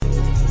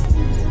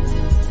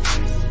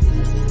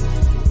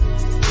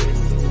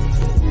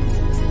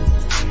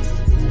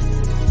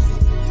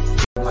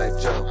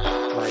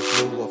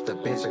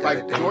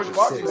Like George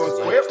Fox was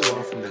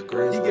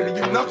 12. He giving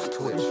you numbers.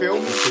 You feel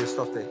me? What's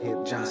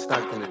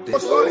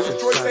all this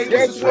Detroit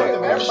St.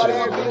 Sweat? Everybody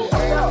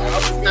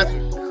had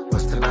to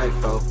What's tonight,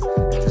 folks?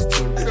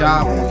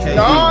 Job on KD.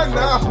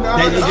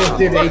 No.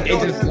 They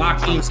just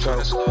locked in.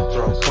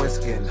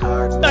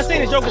 I'm not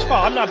saying it's Joker's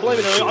fault. I'm not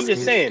blaming him. I'm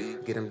just saying.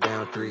 Get him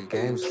down 3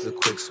 games is a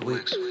quick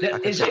sweep.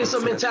 It's a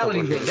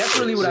mentality thing. That's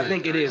really what I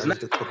think it is.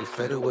 The Kobe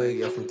fade away,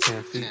 yo, from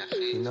 10 feet.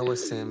 You know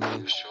what's in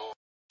me.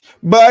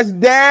 Bust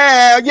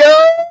down,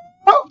 yo.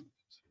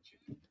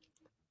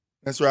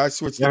 That's right. I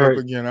switched it up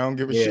again. I don't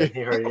give a shit.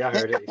 Y'all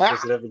heard it.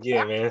 Switched it up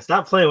again, man.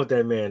 Stop playing with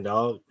that man,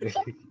 dog.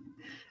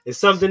 It's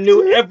something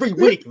new every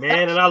week,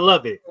 man, and I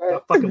love it.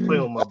 Stop fucking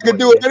playing with my boy. I can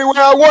do it anywhere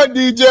I want,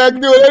 DJ. I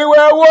can do it anywhere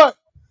I want.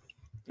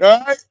 All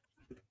right.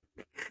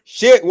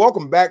 Shit,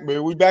 welcome back,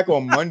 man. We back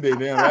on Monday.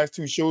 Damn, last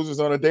 2 shows was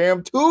on a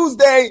damn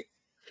Tuesday.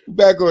 We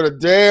back on a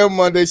damn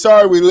Monday.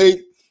 Sorry we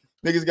late.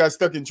 Niggas got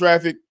stuck in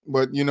traffic,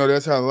 but you know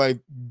that's how life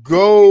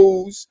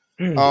goes.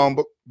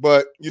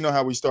 But you know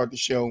how we start the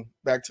show.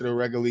 Back to the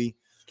regularly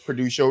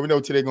produced show. We know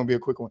today gonna be a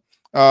quick one.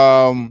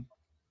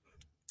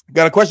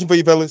 Got a question for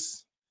you,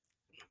 fellas.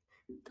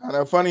 Kind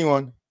of a funny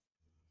one.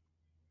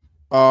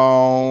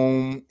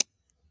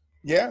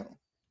 Yeah.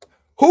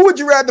 Who would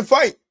you rather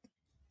fight?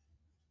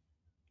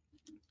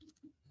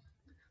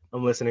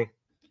 I'm listening.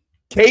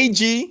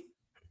 KG,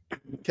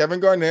 Kevin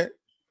Garnett,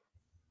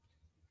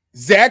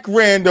 Zach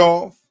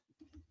Randolph,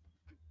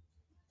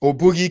 or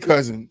Boogie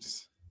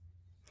Cousins?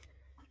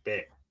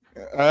 Bet.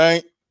 All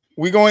right.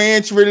 We're going to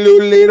answer it a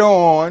little later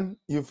on.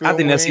 You feel I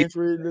think that's it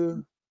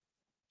a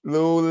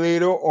little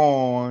later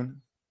on.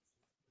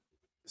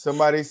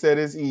 Somebody said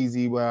it's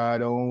easy, but I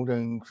don't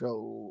think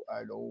so.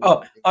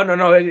 No.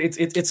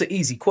 It's an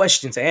easy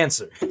question to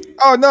answer.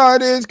 Oh, no,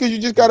 it is because you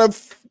just got to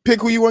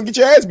pick who you want to get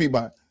your ass beat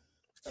by.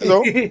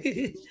 So,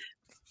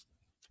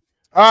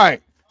 all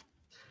right.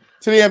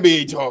 To the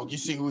NBA talk. You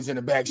see who's in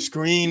the back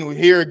screen. We're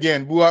here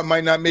again. Buat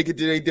might not make it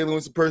today, dealing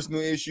with some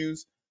personal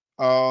issues.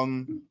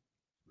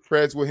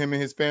 Prayers with him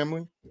and his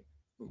family.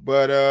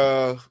 But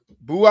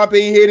Buat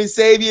ain't here to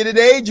save you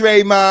today,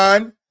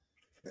 Draymond.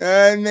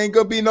 And ain't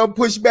gonna be no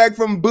pushback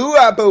from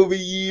Buat over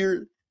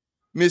here.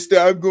 Mister,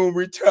 I'm gonna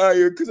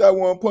retire because I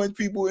want to punch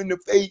people in the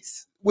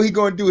face. What he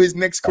gonna do his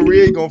next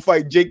career? He gonna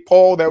fight Jake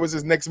Paul. That was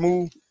his next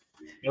move.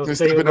 Gonna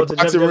step in a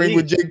boxing ring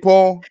with Jake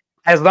Paul.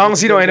 As long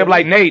as he don't end up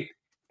like Nate.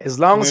 As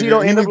long as he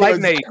don't end up like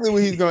Nate. Exactly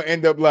what he's gonna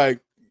end up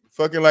like.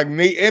 Fucking like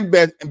Nate and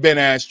Ben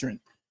Askren.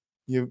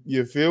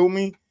 You feel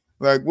me?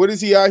 Like, what is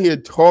he out here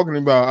talking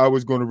about? I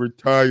was gonna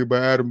retire by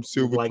Adam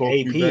Silver. Like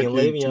AP and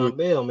Le'Veon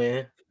Bell,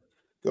 man.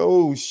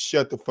 Go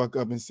shut the fuck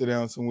up and sit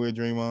down somewhere,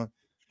 Draymond.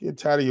 Get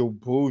tired of your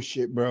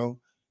bullshit, bro.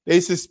 They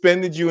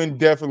suspended you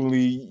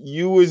indefinitely.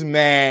 You was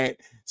mad.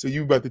 So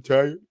you about to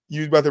retire?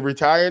 You about to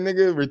retire,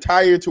 nigga?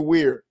 Retire to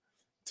where?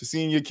 To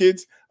seeing your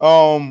kids?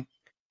 Nah,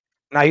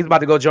 he's about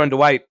to go join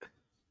Dwight.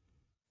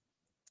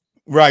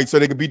 Right, so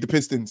they could beat the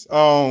Pistons.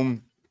 I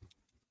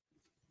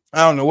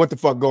don't know what the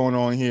fuck going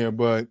on here,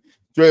 but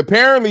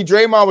apparently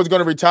Draymond was going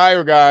to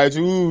retire, guys.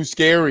 Ooh,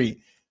 scary.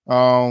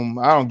 I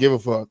don't give a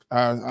fuck.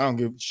 I don't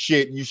give a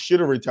shit. You should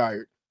have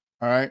retired.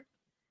 All right.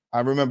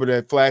 I remember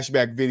that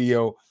flashback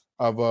video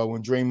of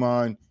when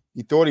Draymond,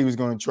 he thought he was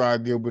going to try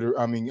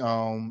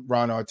Ron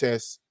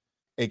Artest,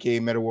 aka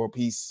Meta World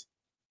Peace.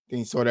 Then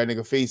he saw that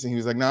nigga face and he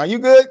was like, "Nah, you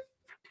good?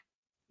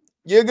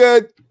 You're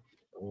good."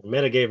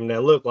 Meta gave him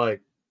that look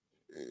like,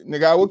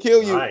 "Nigga, I will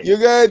kill you. Right. You're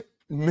good."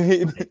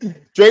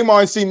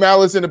 Draymond see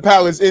Malice in the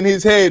Palace in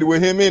his head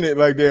with him in it,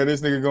 like, damn,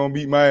 this nigga gonna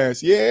beat my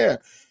ass. Yeah,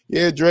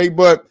 Dre.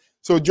 But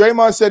so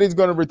Draymond said he's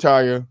gonna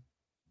retire,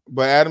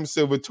 but Adam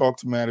Silver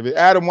talked him out of it.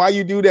 Adam, why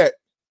you do that?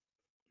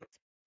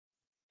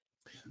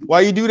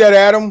 Why you do that,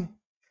 Adam?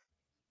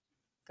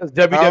 Because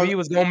WWE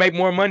was gonna make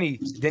more money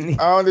than he.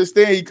 I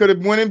understand. He could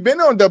have went and been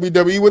on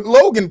WWE with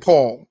Logan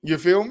Paul. You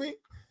feel me?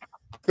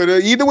 Could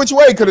have either which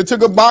way. Could have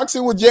took a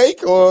boxing with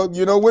Jake, or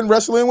went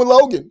wrestling with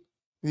Logan.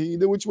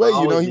 Either which way,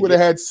 he would have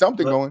had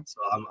something going.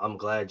 So I'm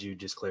glad you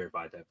just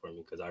clarified that for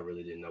me because I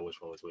really didn't know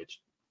which one was which.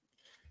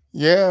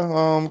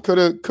 Yeah, could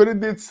have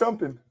did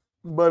something,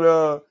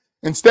 but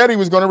instead he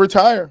was going to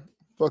retire.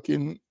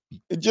 Fucking,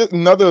 it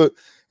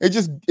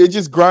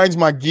just grinds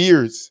my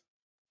gears.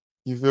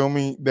 You feel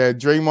me? That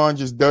Draymond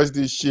just does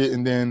this shit,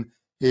 and then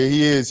here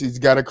he is. He's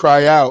got to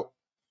cry out.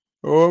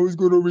 Oh, I was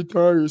going to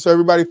retire. So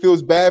everybody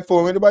feels bad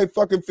for him. Anybody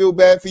fucking feel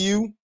bad for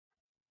you?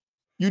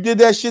 You did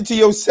that shit to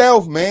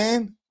yourself,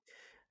 man.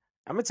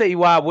 I'm gonna tell you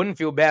why I wouldn't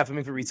feel bad for him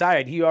if he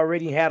retired. He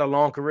already had a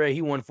long career.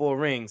 He won 4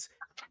 rings.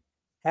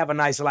 Have a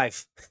nice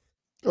life.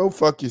 Go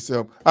fuck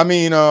yourself. I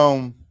mean,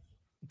 I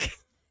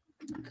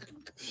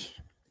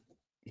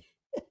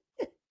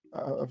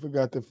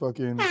forgot the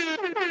fucking.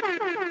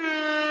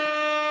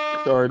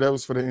 Sorry, that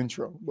was for the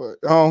intro.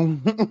 But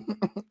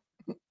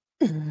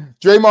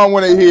Draymond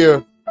want to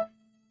hear,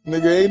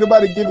 nigga. Ain't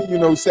nobody giving you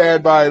no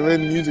sad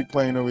violin music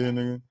playing over here,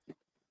 nigga.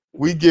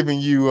 We giving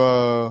you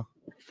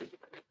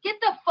Get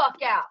the fuck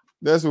out.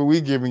 That's what we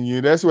giving you.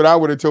 That's what I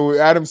would have told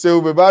Adam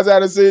Silver. If I was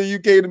Adam Silver, you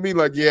came to me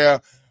like, yeah,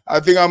 I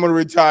think I'm gonna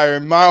retire.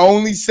 My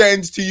only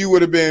sentence to you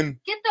would have been,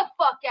 Get the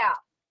fuck out.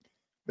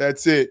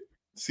 that's it.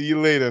 See you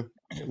later.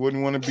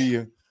 Wouldn't want to be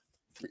here.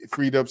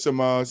 Freed up some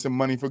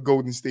money for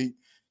Golden State.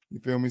 You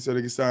feel me? So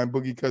they can sign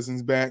Boogie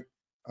Cousins back.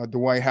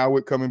 Dwight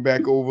Howard coming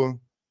back over.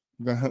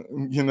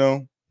 You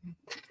know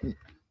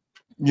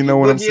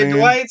what I'm saying?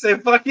 Dwight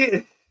said, "Fuck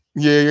it."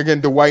 Yeah, you're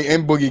getting Dwight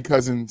and Boogie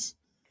Cousins.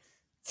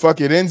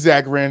 Fuck it, and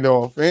Zach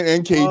Randolph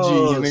and KG.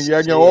 Oh, and then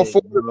you're getting all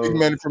four big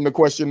men from the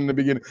question in the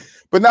beginning.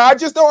 But now I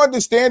just don't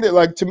understand it.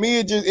 Like, to me,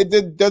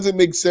 it doesn't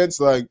make sense.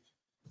 Like,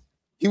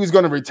 he was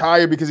going to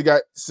retire because he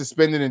got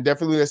suspended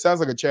indefinitely. That sounds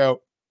like a child.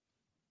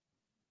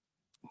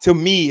 To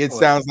me, it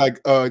sounds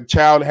like a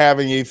child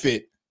having a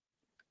fit.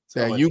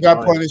 So you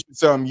got punished for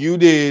something you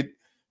did,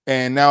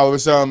 and now all of a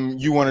sudden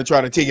you want to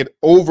try to take it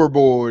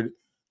overboard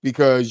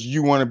because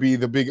you want to be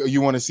the big.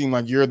 You want to seem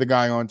like you're the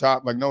guy on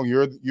top. Like, no,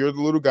 you're the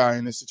little guy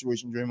in this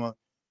situation, Draymond.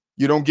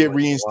 You don't get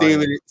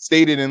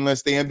reinstated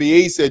unless the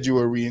NBA said you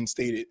were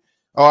reinstated.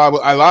 Oh,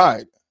 I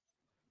lied.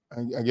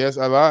 I guess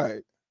I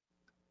lied.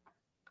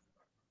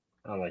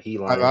 I'm like, he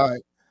lied.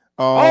 I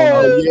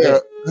lied. Yeah.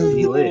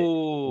 He lit.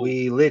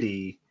 We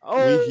litty.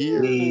 We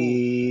here.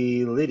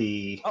 We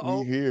litty.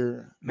 We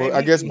here. But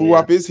I guess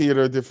Boo-Wop is here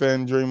to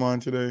defend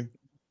Draymond today.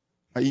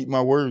 I eat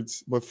my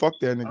words, but fuck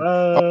that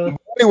nigga.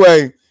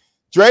 Anyway,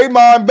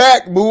 Draymond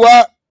back,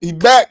 Boo-Wop. He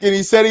back, and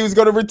he said he was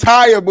going to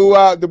retire,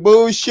 Boo-Wop. The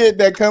bullshit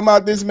that come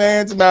out this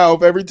man's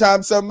mouth every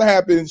time something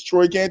happens,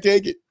 Troy can't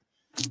take it.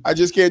 I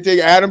just can't take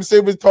it. Adam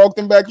Silver talked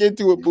him back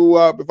into it,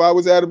 Boo-Wop. If I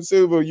was Adam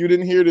Silver, you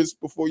didn't hear this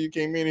before you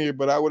came in here,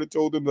 but I would have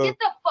told him to Get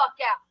the fuck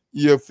out.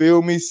 You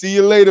feel me? See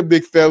you later,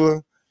 big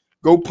fella.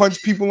 Go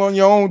punch people on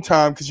your own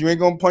time because you ain't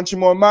going to punch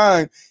them on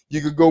mine.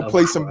 You could go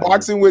play some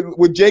boxing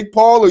with Jake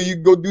Paul, or you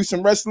could go do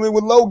some wrestling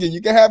with Logan.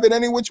 You can have it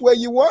any which way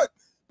you want,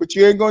 but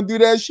you ain't going to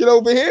do that shit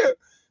over here.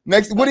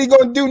 Next, what are you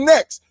going to do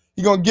next?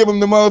 You going to give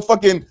him the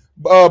motherfucking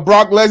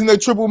Brock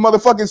Lesnar triple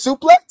motherfucking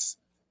suplex?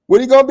 What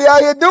are you going to be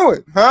out here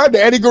doing? Huh?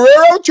 The Eddie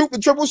Guerrero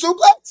triple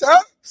suplex? Huh?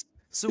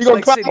 You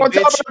going to climb on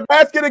top of the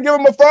basket and give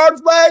him a frog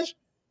splash?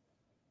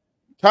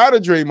 Tired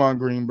of Draymond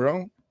Green,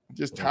 bro.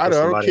 Just tired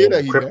of. I don't care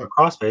that he back.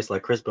 Crossface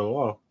like Chris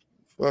Benoit.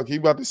 Fuck, he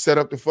about to set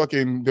up the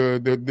fucking the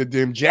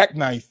damn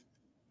jackknife.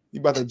 He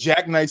about to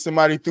jackknife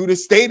somebody through the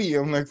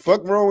stadium. Like,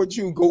 fuck wrong with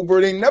you?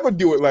 Goldberg ain't never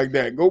do it like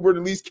that. Goldberg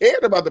at least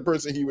cared about the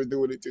person he was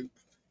doing it to.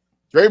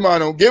 Draymond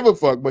don't give a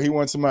fuck, but he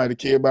wants somebody to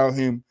care about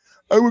him.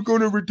 I was going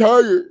to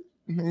retire.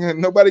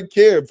 Nobody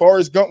cared.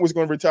 Forrest Gump was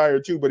going to retire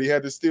too, but he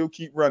had to still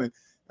keep running.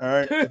 All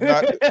right, if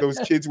not, those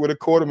kids would have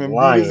caught him and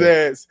beat his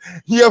ass.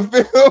 You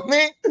feel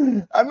me?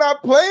 I'm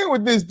not playing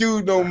with this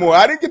dude no more.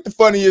 I didn't get the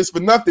funniest for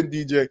nothing,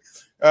 DJ.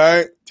 All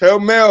right, tell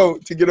Mel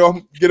to get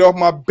off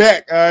my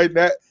back. All right,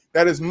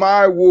 that is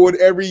my award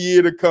every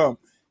year to come.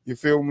 You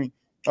feel me?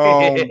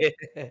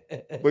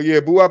 But yeah,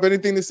 Boo-Wop,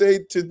 anything to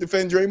say to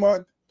defend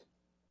Draymond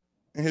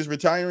and his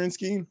retiring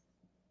scheme,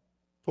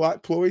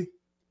 plot, ploy,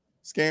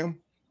 scam?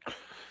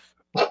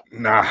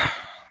 Nah.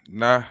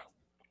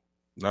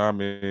 I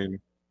mean.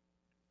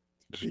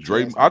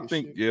 Draymond, I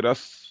think,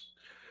 that's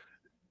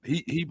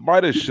he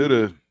might have should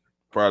have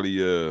probably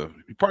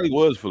he probably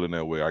was feeling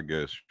that way, I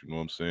guess. You know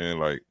what I'm saying?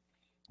 Like,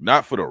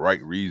 not for the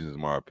right reasons,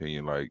 in my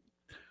opinion. Like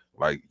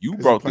you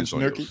brought this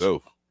on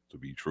yourself, to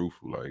be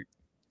truthful.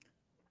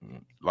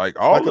 Like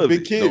all of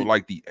it, you know,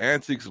 like the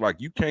antics,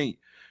 like you can't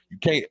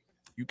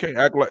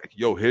act like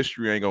your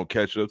history ain't gonna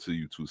catch up to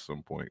you to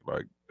some point.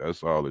 Like,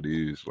 that's all it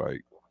is.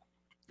 Like,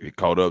 it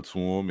caught up to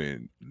him,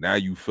 and now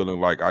you feeling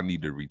like I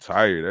need to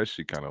retire. That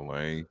shit kind of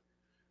lame.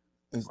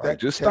 Like,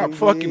 just stop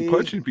fucking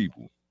punching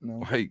people.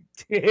 No. Like,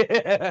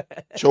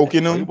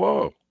 choking them,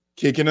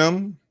 kicking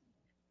them.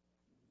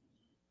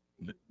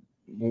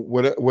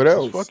 What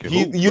else?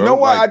 You know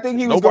what? Like, I think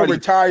he was going to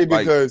retire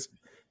because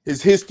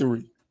his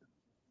history.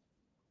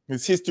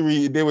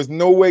 There was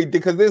no way,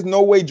 because there's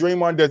no way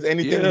Draymond does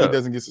anything if he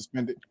doesn't get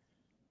suspended.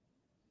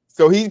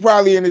 So he's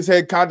probably in his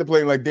head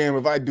contemplating, like, damn,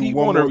 if I do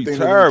one more thing,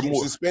 they're going to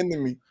keep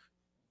suspending me.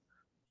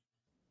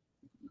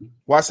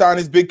 Why sign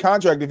his big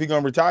contract if he's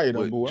gonna retire?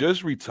 Though,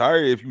 just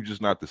retire if you're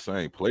just not the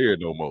same player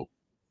no more.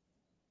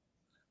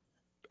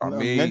 I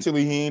mean,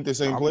 mentally he ain't the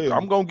same player.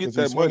 I'm gonna get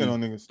that money. On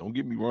niggas. Don't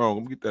get me wrong.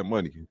 I'm gonna get that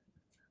money.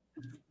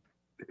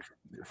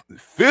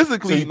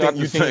 Physically, he's not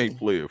the same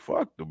player.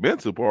 Fuck the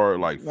mental part.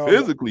 Like,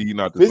 physically, he's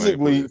not the same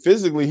player.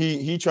 Physically,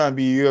 he trying to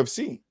be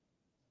UFC.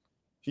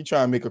 He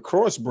trying to make a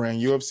cross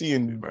brand UFC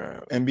and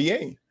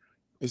NBA.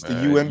 It's the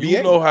UNBA.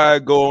 You know how I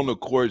go on the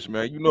courts,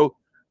 man. You know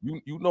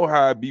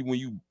how it be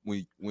when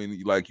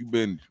like you've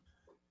been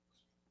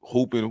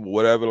hooping,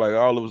 whatever, like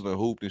all of us done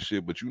hooped and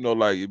shit, but you know,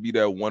 like, it be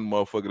that one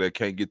motherfucker that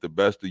can't get the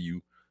best of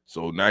you,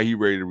 so now he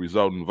ready to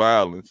result in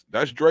violence.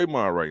 That's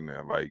Draymond right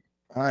now. Like,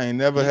 I ain't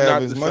never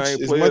have as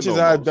much as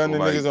I've done to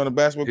niggas on the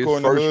basketball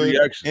court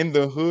in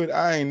the hood.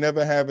 I ain't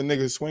never have a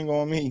nigga swing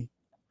on me.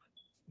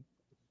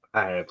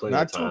 I had plenty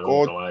of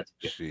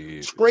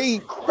times.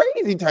 Straight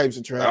crazy types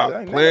of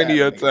trash.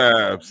 Plenty of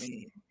times.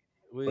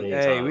 We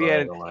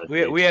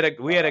had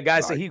a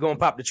guy say he gonna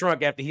pop the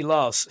trunk after he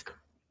lost.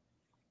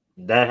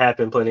 That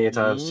happened plenty of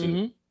times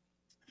too.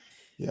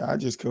 Yeah, I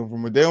just come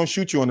from. They don't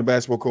shoot you on the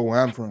basketball court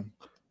where I'm from.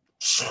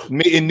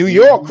 In New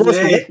York,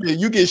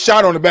 you get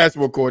shot on the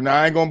basketball court. Now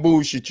I ain't gonna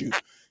bullshit you.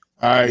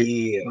 All right,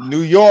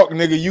 New York,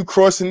 nigga, you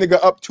cross a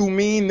nigga up too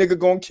mean, nigga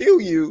gonna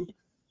kill you.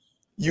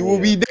 You will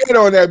be dead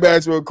on that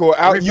basketball court.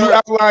 You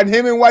outlined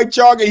him in white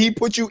chalk, and he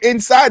put you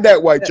inside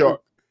that white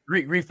chalk.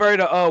 Refer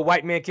to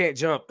white man can't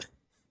jump.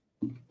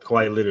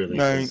 Quite literally,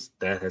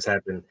 that has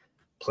happened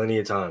plenty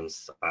of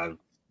times. I've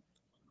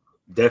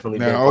definitely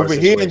been over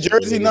here in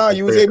Jersey.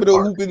 You was able to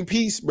hoop in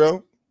peace, bro.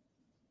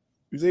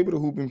 You was able to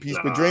hoop in peace,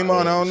 but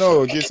Draymond, I don't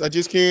know. I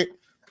just can't.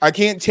 I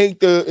can't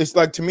take the. It's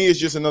like, to me, it's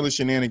just another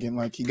shenanigan.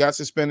 Like, he got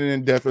suspended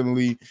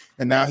indefinitely,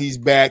 and now he's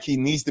back. He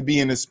needs to be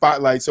in the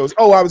spotlight. So it's,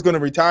 I was going to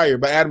retire,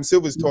 but Adam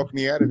Silver's talking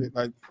me out of it.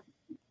 Like,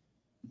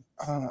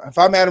 if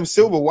I'm Adam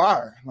Silver,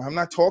 why? I'm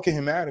not talking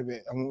him out of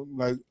it. I'm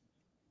like,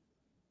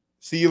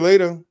 see you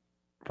later.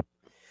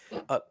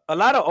 A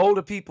lot of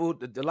older people,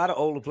 a lot of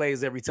older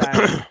players that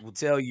retire will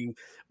tell you,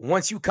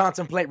 once you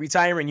contemplate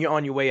retiring, you're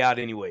on your way out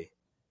anyway.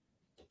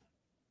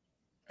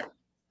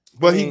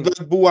 But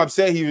Boo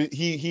upset.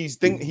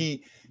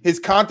 His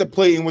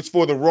contemplating was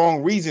for the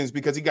wrong reasons,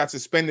 because he got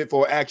suspended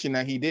for action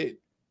that he did.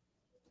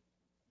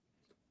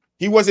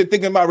 He wasn't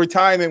thinking about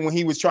retirement when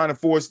he was trying to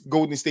force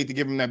Golden State to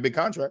give him that big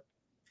contract.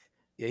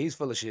 Yeah, he's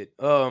full of shit.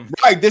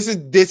 Right. This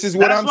is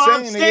what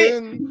I'm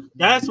saying.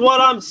 That's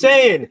what I'm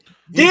saying.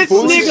 This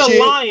nigga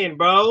lying,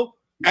 bro.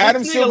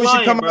 Adam Silver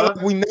should come out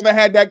like we never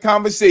had that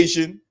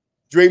conversation.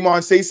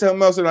 Draymond, say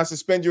something else and I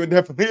suspend you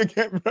indefinitely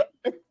again,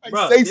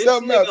 bro. Say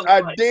something else.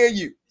 I dare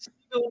you.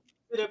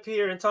 Sit up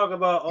here and talk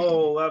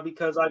about,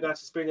 because I got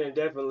suspended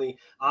indefinitely,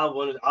 I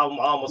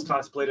almost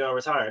contemplated on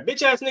retiring.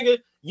 Bitch ass nigga,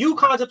 you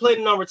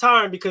contemplating on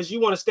retiring because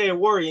you want to stay at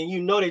Warrior, and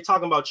you know they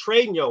talking about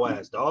trading your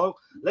ass, dog.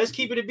 Let's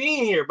keep it a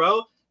bean here,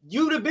 bro.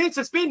 You'd have been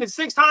suspended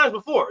 6 times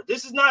before.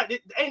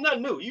 It ain't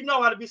nothing new. You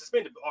know how to be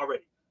suspended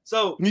already.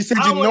 So you said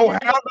you know how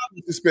to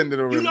be suspended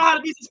already. You know how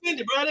to be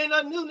suspended, bro. It ain't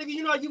nothing new, nigga.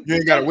 You know you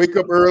ain't gotta wake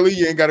up early.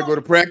 You ain't gotta go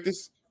to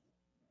practice.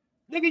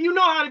 Nigga, you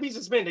know how to be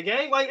suspended,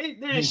 gang. Like,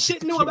 there's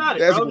shit new about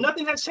it, bro.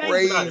 Nothing has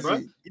changed about it, bro.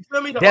 You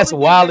feel me? That's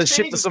wild as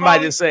shit for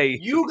somebody to say.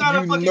 You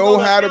gotta fucking know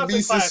how to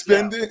be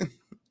suspended.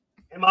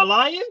 Am I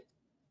lying?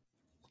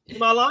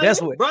 Am I lying?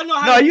 That's what. Bro, know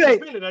how to be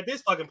suspended at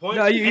this fucking point.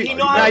 You ain't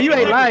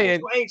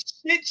lying. Ain't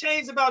shit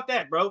changed about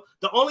that, bro.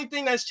 The only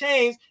thing that's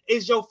changed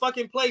is your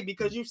fucking play,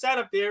 because you sat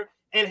up there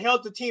and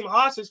held the team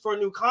hostage for a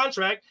new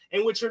contract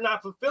in which you're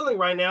not fulfilling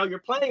right now. You're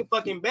playing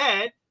fucking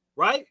bad,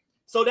 right?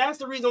 So that's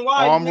the reason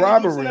why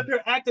you sit up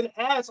here acting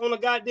ass on the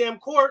goddamn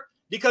court,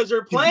 because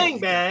you're playing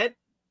bad,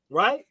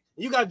 right?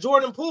 You got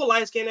Jordan Poole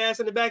light-skinned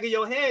ass in the back of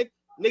your head,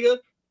 nigga.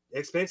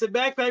 Expensive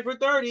backpack for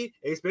 30,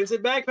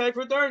 expensive backpack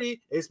for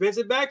 30,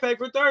 expensive backpack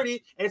for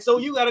 30. And so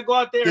you got to go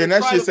out there. Yeah, and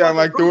that shit sound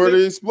like Dora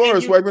the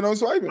Explorer swiping on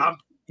swiping.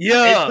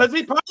 Yeah. Because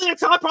he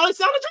probably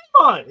sounded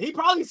Draymond. He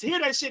probably hear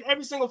that shit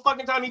every single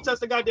fucking time he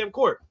touched the goddamn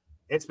court.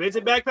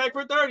 Expensive backpack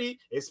for 30,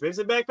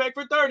 expensive backpack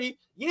for 30.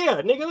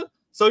 Yeah, nigga.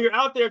 So you're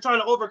out there trying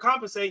to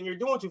overcompensate, and you're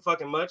doing too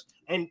fucking much.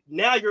 And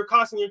now you're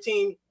costing your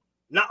team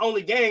not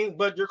only games,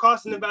 but you're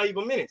costing them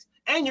valuable minutes.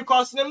 And you're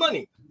costing them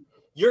money.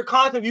 You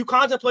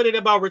contemplated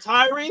about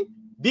retiring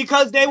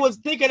because they was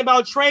thinking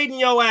about trading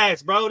your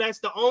ass, bro. That's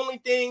the only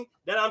thing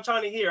that I'm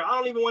trying to hear. I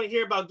don't even want to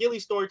hear about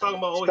Gilly's story talking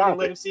about, he didn't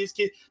let him see his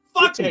kid.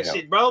 Fuck that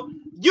shit, bro.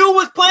 You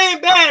was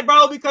playing bad,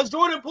 bro, because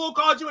Jordan Poole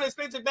called you an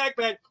expensive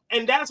backpack,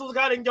 and that's what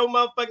got in your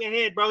motherfucking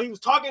head, bro. He was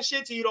talking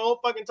shit to you the whole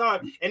fucking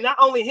time. And not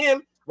only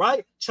him,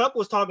 right? Chuck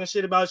was talking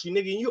shit about you,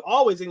 nigga, and you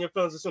always in your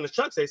feelings as soon as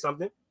Chuck say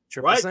something.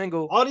 Triple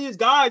single. All these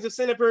guys are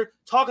sitting up here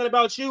talking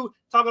about you,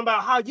 talking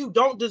about how you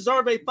don't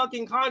deserve a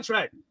fucking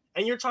contract.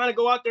 And you're trying to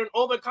go out there and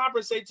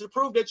overcompensate to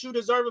prove that you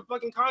deserve a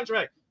fucking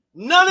contract.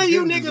 None of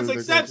you niggas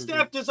except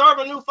Steph deserve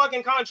a new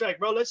fucking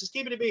contract, bro. Let's just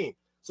keep it a bean.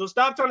 So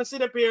stop trying to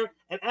sit up here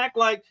and act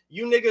like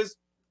you niggas,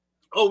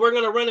 we're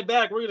going to run it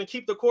back. We're going to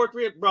keep the core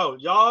 3. Bro,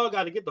 y'all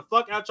got to get the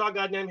fuck out y'all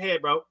goddamn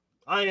head, bro.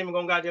 I ain't even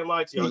going to goddamn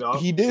lie to y'all.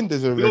 He didn't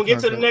deserve We're going to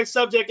get to the next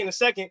subject in a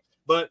second.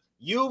 But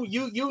you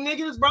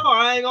niggas, bro,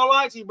 I ain't gonna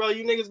lie to you, bro.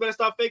 You niggas better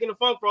stop faking the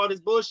funk for all this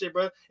bullshit,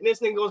 bro. And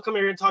this nigga goes come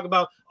here and talk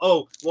about,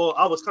 I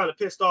was kind of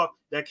pissed off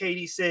that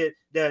KD said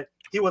that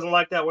he wasn't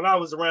like that when I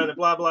was around and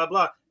blah, blah,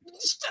 blah.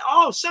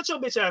 Shut your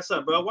bitch ass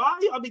up, bro. Why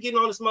y'all be getting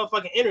on this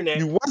motherfucking internet?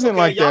 You wasn't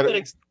like y'all that.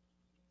 Better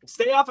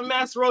stay off of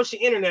Master Roshi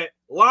internet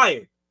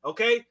lying,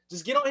 okay?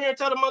 Just get on here and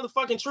tell the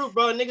motherfucking truth,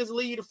 bro. Niggas will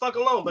leave you the fuck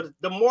alone. But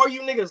the more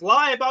you niggas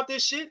lie about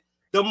this shit,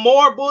 the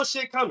more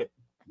bullshit coming.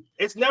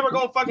 It's never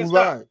gonna fucking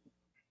stop. Right.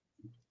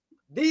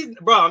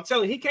 I'm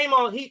telling you, he came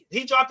on.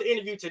 He dropped the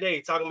interview today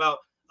talking about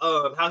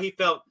how he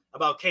felt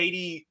about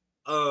KD,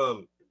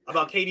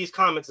 about KD's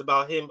comments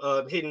about him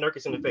hitting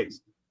Nurkic in the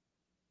face.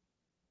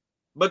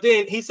 But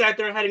then he sat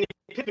there and had an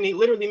epiphany,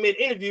 literally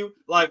mid-interview,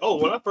 like,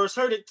 when I first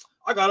heard it,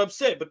 I got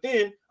upset. But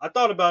then I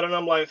thought about it, and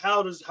I'm like,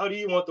 how do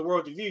you want the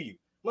world to view you,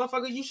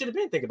 motherfucker? You should have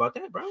been thinking about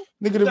that, bro.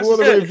 Nigga, the world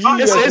will view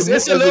you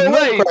as a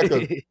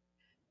nutcracker.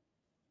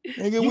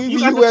 Nigga, we view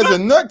you as a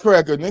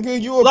nutcracker, nigga.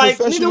 You a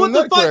professional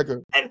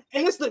nutcracker. And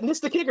And this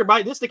the kicker,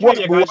 right? This the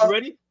caveat, guys. You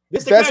ready?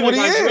 That's what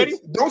he is.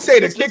 Don't say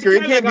the kicker.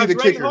 It can't be the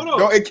kicker.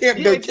 No, it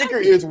can't. The kicker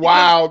is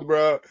wild,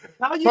 bro.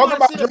 Talk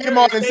about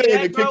Draymond and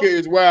saying the kicker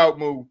is wild,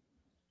 move.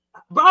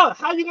 Bro,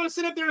 how you gonna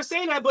sit up there and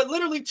say that? But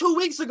literally 2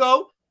 weeks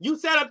ago, you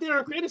sat up there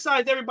and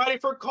criticized everybody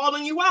for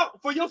calling you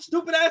out for your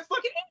stupid ass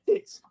fucking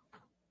antics.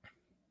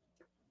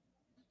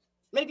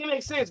 Make it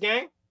make sense,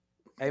 gang.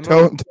 Hey,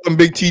 tell him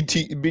Big T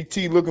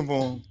looking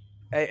for him.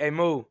 Hey,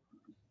 Moo.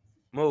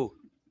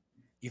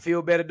 You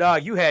feel better,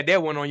 dog? You had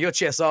that one on your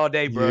chest all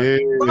day, bro. Yeah.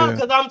 Bro,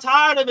 because I'm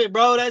tired of it,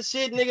 bro. That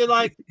shit, nigga,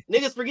 like,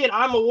 niggas forget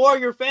I'm a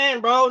Warrior fan,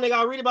 bro. Nigga,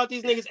 I read about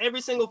these niggas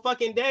every single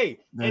fucking day.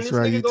 That's and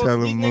right. These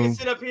niggas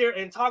sit up here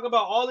and talk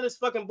about all of this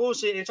fucking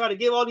bullshit and try to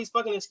give all these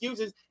fucking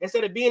excuses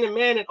instead of being a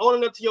man and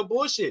owning up to your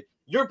bullshit.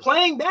 You're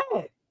playing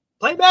bad.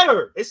 Play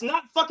better. It's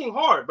not fucking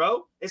hard,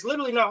 bro. It's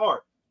literally not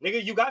hard.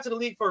 Nigga, you got to the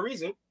league for a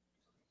reason.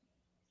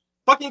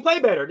 Fucking play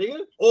better,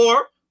 nigga.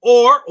 Or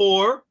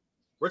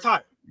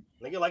retire.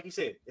 Nigga, like you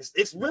said,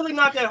 it's really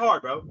not that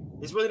hard, bro.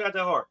 It's really not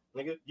that hard,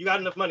 nigga. You got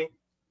enough money.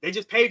 They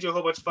just paid you a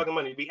whole bunch of fucking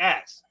money to be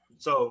ass.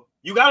 So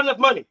you got enough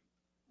money,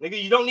 nigga.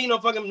 You don't need no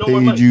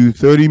more money. Paid you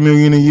 $30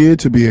 million a year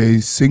to be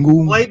a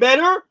single. Play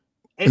better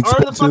and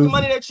earn the fucking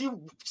money that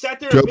you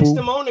sat there and bitched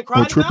them on and cried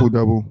about. Triple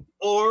double.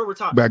 Or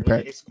retire.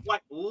 Backpack. It's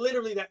like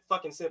literally that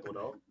fucking simple,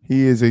 though.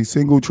 He is a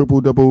single,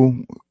 triple double,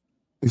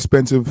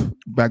 expensive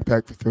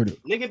backpack for 30.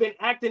 Nigga been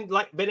acting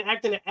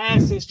an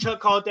ass since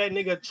Chuck called that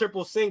nigga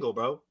triple single,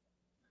 bro.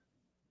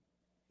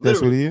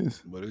 Literally.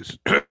 That's what he is.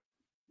 But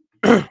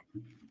it's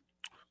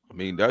I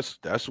mean,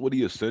 that's what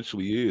he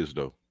essentially is,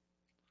 though.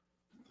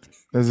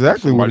 That's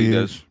exactly what he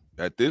is.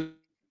 At this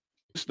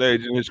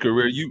stage in his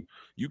career, you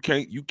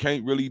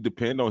can't really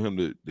depend on him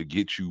to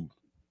get you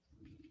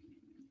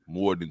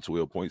more than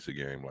 12 points a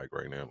game, like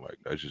right now. Like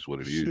that's just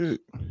what it is.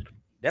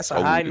 That's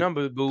a high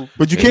number, boo.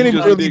 But you can't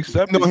even really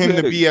depend on him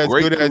to be as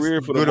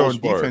good on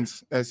part.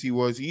 defense as he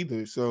was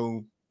either.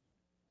 So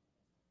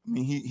I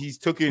mean, he's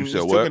taken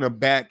a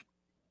back.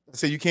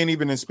 So you can't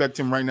even expect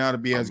him right now to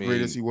be as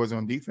great as he was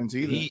on defense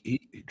either.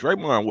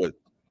 Draymond, what,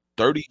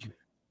 30?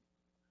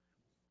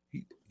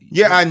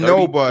 I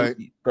know, but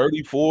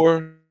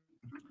 34.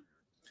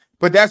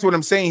 But that's what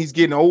I'm saying. He's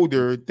getting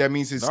older. That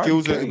means his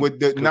skills but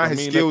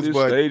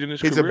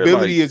his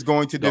ability is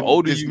going to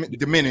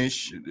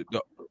diminish.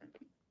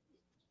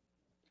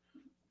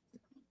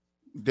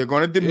 They're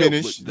going to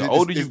diminish. The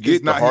older you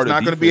get, the harder he's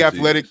not going to be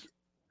athletic.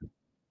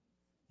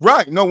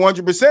 Right, no,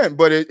 100%.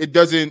 But it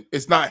doesn't.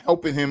 It's not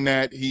helping him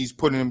that he's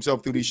putting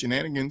himself through these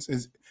shenanigans.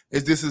 Is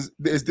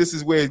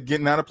this where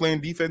getting out of playing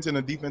defense in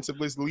a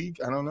defensive-less league?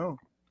 I don't know.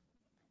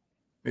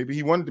 Maybe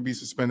he wanted to be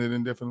suspended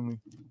indefinitely.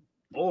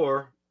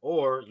 Or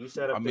you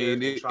set up. I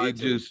mean, it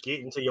just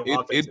get into your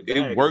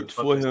it worked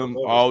for him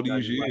all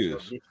these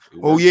years.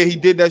 Oh yeah, he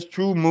did. That's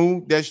true,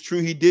 Moo. That's true.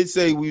 He did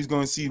say we was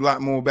going to see a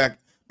lot more back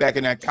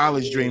in that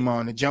college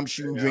Draymond, the jump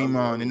shooting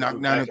Draymond, and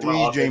knock down the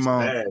threes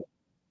Draymond.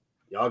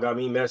 Y'all got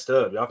me messed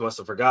up. Y'all must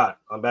have forgot.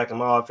 I'm back in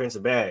my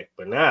offensive bag.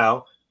 But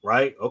now,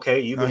 right? Okay,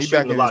 you've been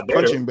shooting a lot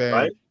better,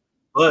 right?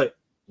 But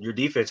your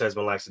defense has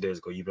been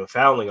lackadaisical. You've been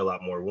fouling a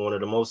lot more. One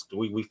of the most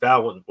we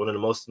foul one of the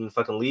most in the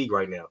fucking league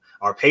right now.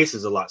 Our pace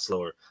is a lot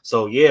slower.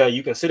 So yeah,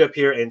 you can sit up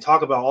here and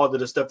talk about all of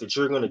the stuff that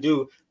you're going to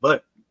do,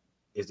 but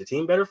is the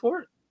team better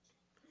for it?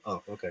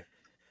 Oh, okay.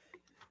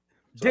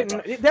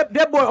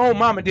 That boy old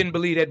mama didn't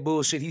believe that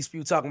bullshit he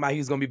spewed talking about he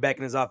was going to be back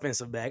in his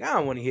offensive bag. I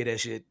don't want to hear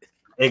that shit.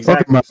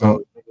 Exactly.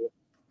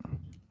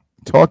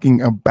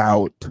 Talking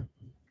about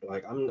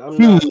like I'm not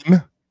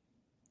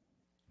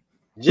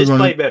just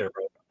play better,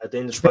 bro. At the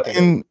end of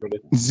the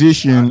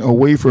transition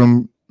away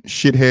from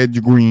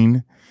shithead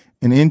Green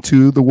and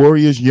into the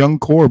Warriors' young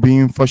core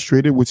being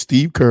frustrated with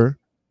Steve Kerr,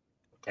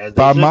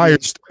 Bob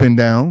Myers stepping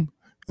down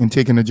and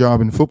taking a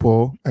job in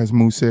football, as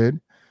Moose said.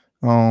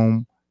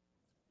 And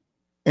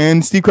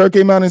Steve Kerr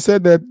came out and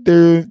said that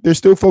they're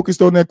still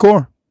focused on that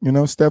core,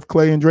 Steph,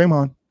 Clay, and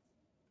Draymond.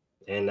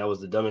 And that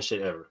was the dumbest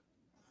shit ever.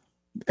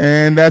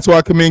 And that's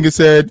why Kuminga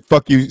said,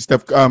 "Fuck you,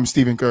 Steve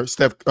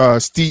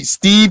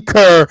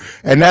Kerr,"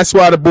 and that's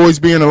why the boys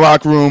be in the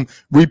locker room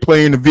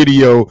replaying the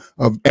video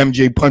of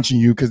MJ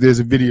punching you because there's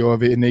a video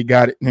of it and they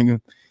got it,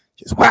 nigga.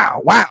 Just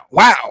wow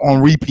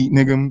on repeat,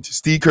 nigga. Just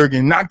Steve Kerr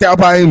getting knocked out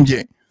by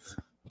MJ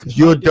because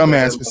you're a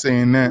dumbass for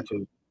saying that.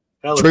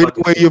 Trade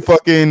away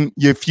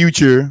your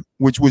future,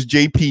 which was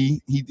JP.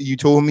 You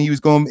told me he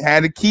was going to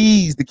have the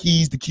keys.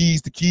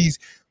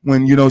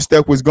 When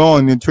Steph was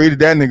gone, and traded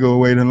that nigga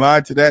away, and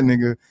lied to that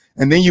nigga,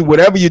 and then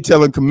whatever you're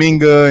telling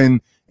Kuminga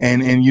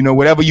and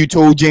whatever you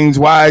told James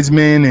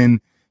Wiseman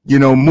and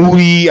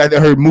Moody. I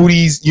heard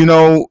Moody's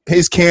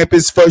his camp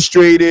is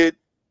frustrated,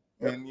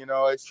 and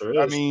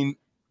I mean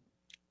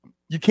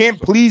you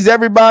can't please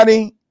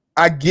everybody.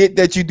 I get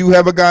that you do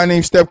have a guy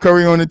named Steph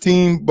Curry on the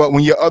team, but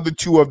when your other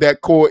two of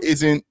that core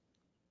isn't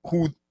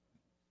who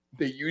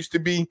they used to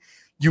be,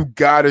 you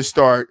gotta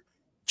start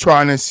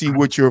trying to see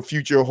what your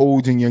future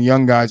holds in your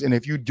young guys. And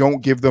if you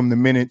don't give them the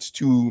minutes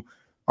to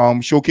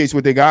showcase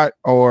what they got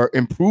or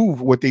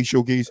improve what they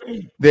showcase,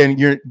 then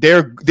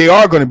they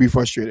are going to be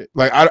frustrated.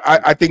 Like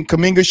I think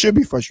Kuminga should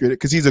be frustrated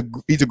because he's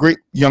a great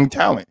young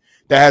talent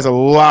that has a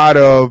lot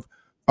of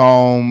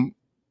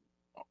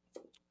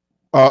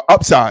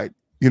upside.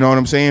 You know what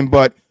I'm saying?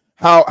 But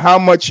how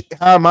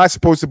am I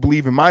supposed to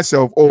believe in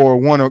myself or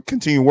want to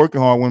continue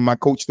working hard when my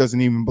coach doesn't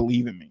even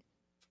believe in me?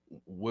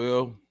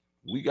 Well,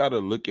 we got to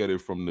look at it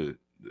from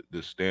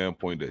the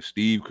standpoint that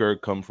Steve Kerr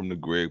comes from the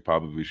Greg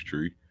Popovich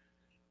tree.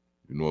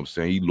 You know what I'm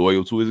saying? He's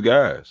loyal to his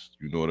guys.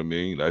 You know what I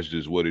mean? That's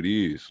just what it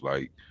is.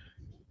 Like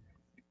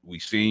we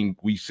seen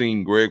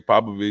Greg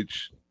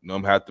Popovich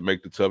have to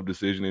make the tough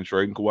decision in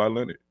trading Kawhi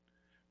Leonard.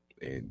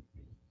 And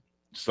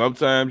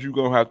sometimes you're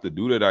gonna have to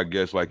do that, I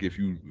guess. Like if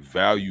you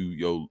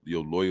value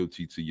your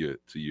loyalty to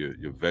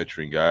your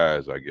veteran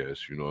guys, I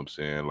guess. You know what I'm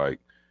saying? Like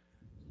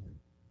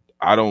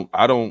I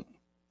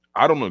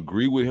don't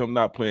agree with him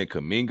not playing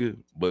Kuminga,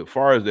 but as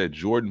far as that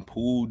Jordan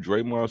Poole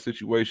Draymond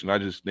situation, I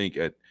just think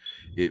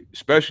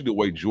especially the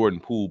way Jordan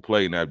Poole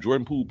played. Now, if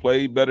Jordan Poole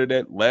played better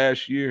that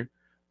last year,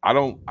 I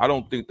don't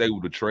think they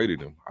would have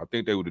traded him. I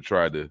think they would have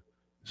tried to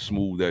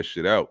smooth that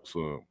shit out.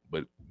 So,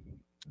 but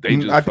they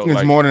just I think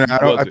it's more than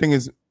that.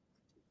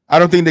 I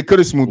don't think they could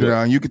have smoothed it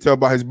out. You could tell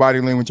by his body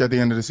language at the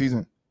end of the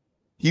season.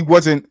 He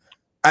wasn't,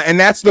 and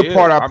that's the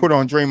part I put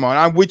on Draymond.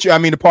 I'm with you. I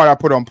mean, the part I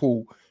put on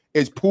Poole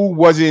is Poole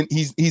wasn't.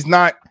 He's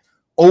not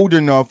old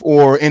enough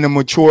or in a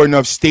mature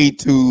enough state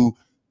to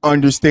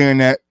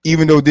understand that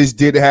even though this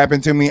did happen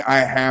to me, I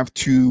have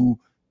to,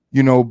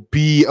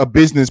 be a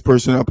business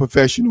person, a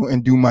professional,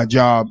 and do my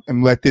job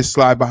and let this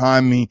slide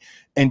behind me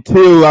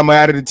until I'm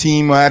out of the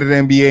team, out of the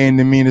NBA, and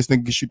then me and this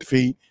nigga can shoot the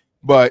feed.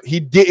 But he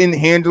didn't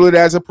handle it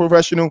as a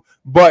professional.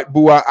 But,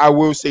 Boo, I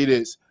will say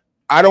this.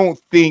 I don't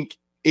think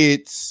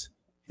it's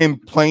him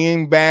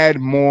playing bad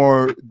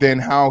more than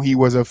how he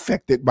was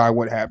affected by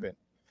what happened.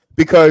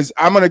 Because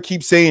I'm going to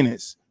keep saying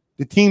this.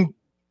 The team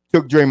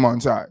took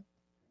Draymond's side.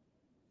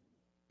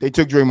 They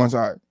took Draymond's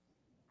side.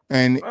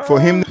 And for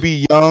him to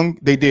be young,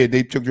 they did.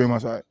 They took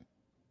Draymond's side.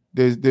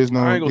 There's no.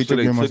 I ain't gonna say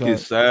they took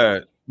his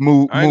side. I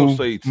ain't gonna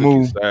say he took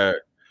his side.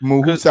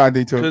 Whose side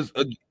they took? Because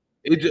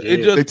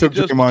they took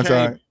Draymond's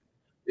side.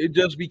 It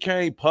just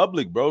became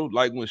public, bro.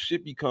 Like when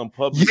shit become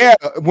public. Yeah,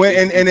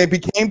 and it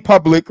became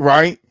public,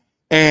 right?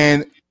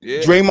 And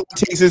Draymond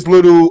takes his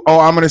little,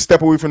 I'm going to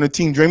step away from the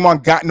team.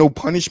 Draymond got no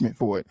punishment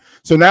for it.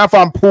 So now if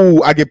I'm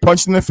Poole, I get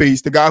punched in the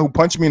face. The guy who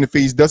punched me in the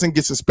face doesn't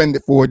get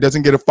suspended for it,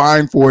 doesn't get a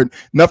fine for it.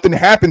 Nothing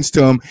happens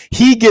to him.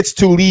 He gets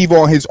to leave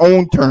on his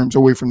own terms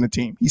away from the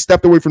team. He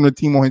stepped away from the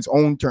team on his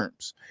own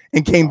terms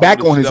and came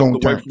back on his own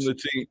terms.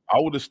 I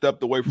would have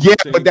stepped away from the team.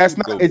 Yeah, but that's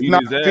not, it's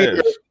not fair.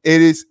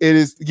 It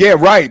is, yeah,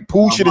 right.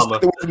 Poole should have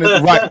stepped away from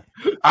the right.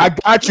 I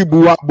got you,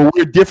 Boo, but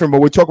we're different, but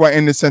we're talking about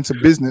in the sense of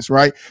business,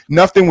 right?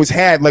 Nothing was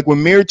had. Like when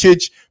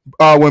Mirotic,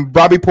 when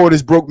Bobby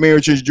Portis broke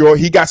Miricic's jaw,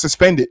 he got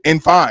suspended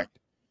and fined.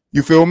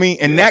 You feel me?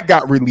 And that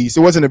got released.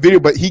 It wasn't a video,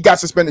 but he got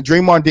suspended.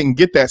 Draymond didn't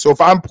get that. So if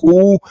I'm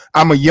Poole,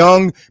 I'm a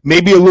young,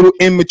 maybe a little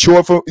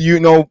immature for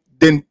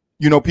then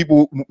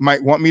people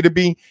might want me to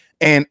be.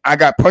 And I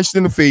got punched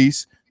in the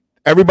face.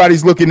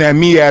 Everybody's looking at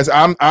me as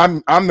I'm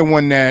the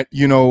one that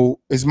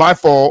is my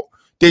fault.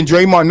 Then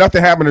Draymond,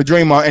 nothing happened to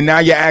Draymond, and now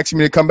you're asking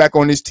me to come back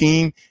on this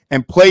team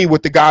and play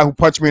with the guy who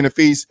punched me in the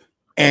face,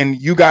 and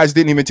you guys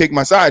didn't even take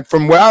my side.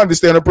 From what I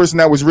understand, the person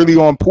that was really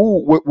on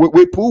Poole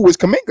with Poole was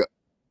Kuminga.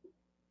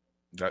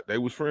 They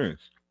was friends,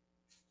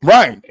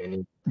 right?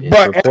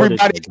 But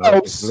everybody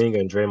else, Kuminga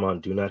and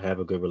Draymond do not have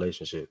a good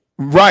relationship,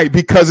 right?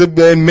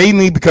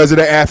 Mainly because of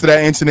that. After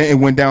that incident, it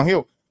went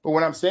downhill. But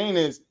what I'm saying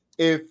is,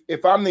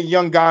 if I'm the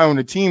young guy on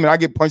the team and I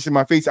get punched in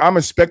my face, I'm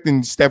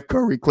expecting Steph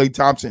Curry, Klay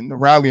Thompson to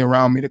rally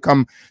around me to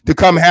come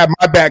have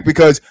my back,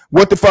 because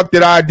what the fuck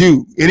did I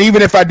do? And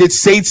even if I did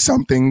say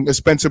something, a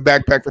Spencer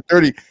backpack for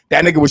 30,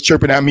 that nigga was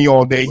chirping at me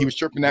all day. He was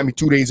chirping at me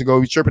 2 days ago.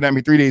 He was chirping at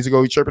me 3 days ago.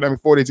 He was chirping at me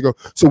 4 days ago.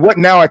 So what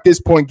now at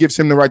this point gives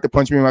him the right to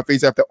punch me in my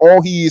face after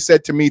all he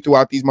said to me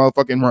throughout these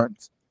motherfucking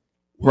runs?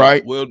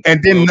 Right?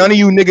 And then none of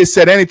you niggas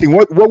said anything.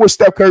 What was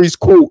Steph Curry's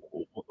quote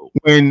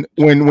when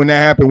that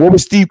happened? What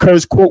was Steve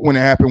Kerr's quote when it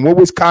happened? What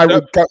was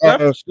Kyrie?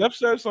 Steph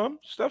said something.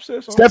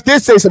 Steph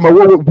did say something.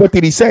 What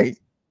did he say?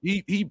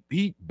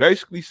 He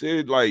basically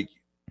said,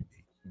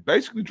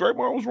 basically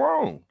Draymond was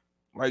wrong.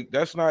 Like,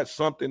 that's not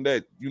something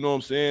that, you know what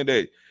I'm saying,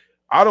 that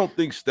I don't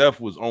think Steph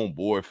was on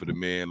board for the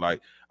man.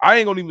 Like, I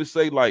ain't gonna even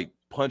say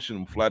punching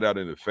him flat out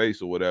in the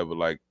face or whatever.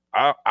 Like,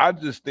 I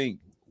just think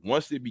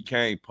once it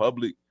became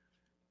public,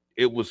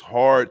 it was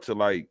hard to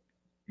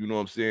you know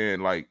what I'm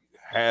saying,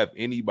 have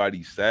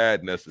anybody's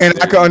sad necessarily.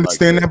 And I can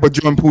understand that, but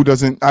Jordan Poole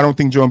doesn't. I don't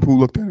think Jordan Poole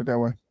looked at it that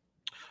way.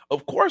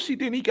 Of course he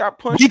didn't. He got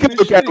punched. He could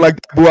look at it like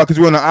that, because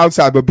we're on the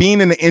outside, but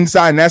being in the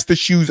inside, and that's the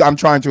shoes I'm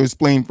trying to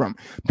explain from.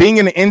 Being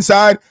in the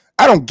inside,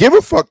 I don't give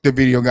a fuck the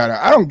video got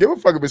out. I don't give a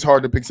fuck if it's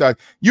hard to pick sides.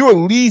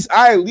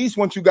 I at least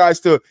want you guys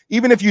to,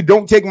 even if you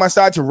don't take my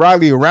side, to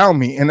rally around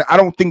me. And I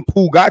don't think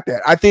Poole got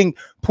that. I think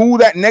Poole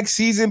that next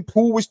season,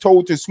 Poole was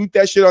told to sweep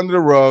that shit under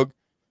the rug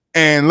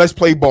and let's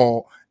play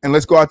ball and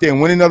let's go out there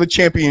and win another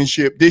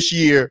championship this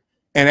year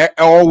and that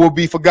all will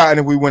be forgotten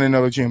if we win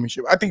another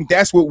championship. I think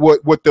that's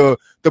what the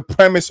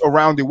premise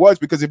around it was,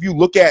 because if you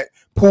look at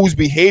Poole's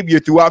behavior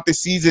throughout the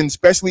season,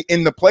 especially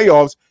in the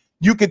playoffs,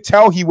 you could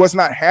tell he was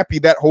not happy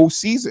that whole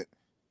season.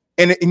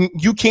 And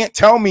you can't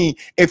tell me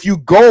if you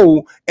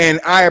go and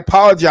I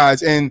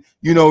apologize and,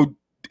 you know,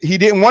 he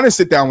didn't want to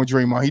sit down with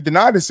Draymond. He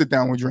denied to sit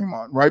down with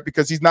Draymond, right?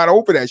 Because he's not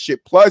over that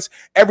shit. Plus,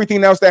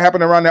 everything else that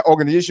happened around that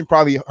organization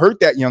probably hurt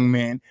that young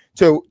man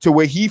to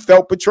where he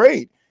felt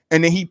betrayed.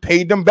 And then he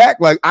paid them back.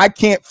 Like, I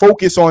can't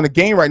focus on the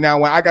game right now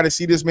when I got to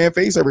see this man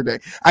face every day.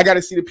 I got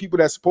to see the people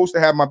that's supposed to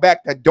have my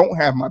back that don't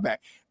have my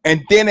back.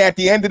 And then at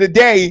the end of the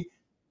day,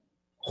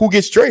 who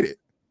gets traded?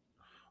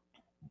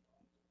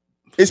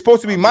 It's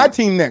supposed to be my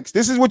team next.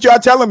 This is what y'all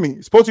telling me.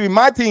 It's supposed to be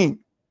my team.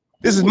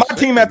 This is my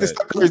team at the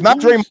Steph Curry's, not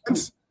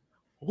Draymond's.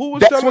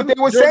 That's what they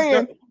were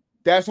saying.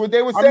 That's what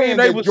they were saying.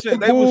 I mean,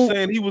 they were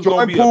saying he was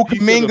going to be a piece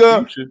of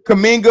the future.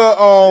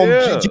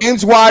 Kuminga,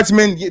 James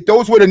Wiseman.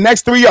 Those were the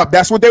next three up.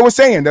 That's what they were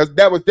saying.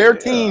 That was their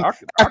team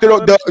after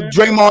the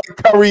Draymond,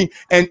 Curry,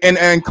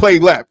 and Clay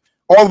left.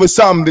 All of a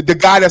sudden, the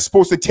guy that's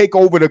supposed to take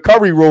over the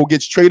Curry role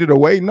gets traded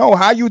away. No,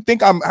 how you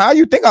think I'm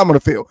gonna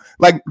feel?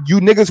 Like,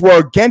 you niggas were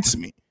against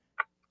me.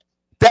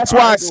 That's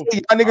why I say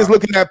y'all niggas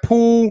looking at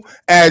Poole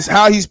as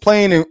how he's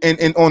playing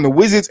and on the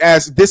Wizards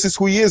as this is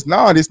who he is.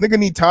 Nah, this nigga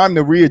need time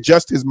to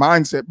readjust his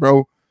mindset,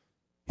 bro.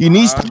 He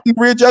needs time to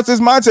readjust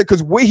his mindset,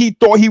 because where he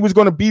thought he was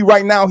going to be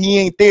right now, he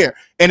ain't there.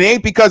 And it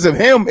ain't because of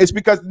him. It's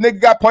because the nigga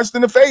got punched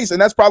in the face,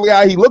 and that's probably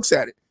how he looks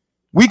at it.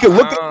 We can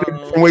look at it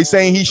different way,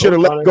 saying he should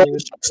have let go,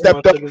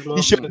 stepped up,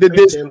 he should have did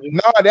this.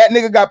 Nah, that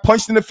nigga got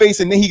punched in the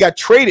face, and then he got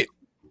traded.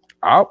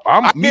 I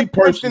get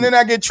punched, and then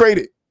I get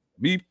traded.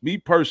 Me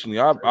personally,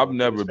 I've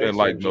never been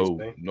like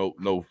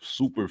no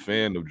super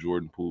fan of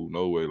Jordan Poole.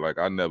 No way. Like,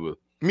 I never.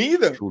 Me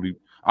either.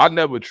 I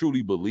never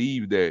truly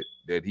believed that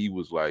he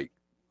was like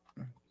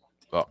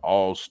an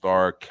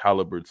all-star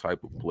caliber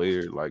type of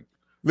player. Like,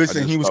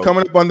 listen, he was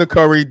coming up under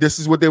Curry. This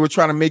is what they were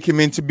trying to make him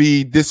into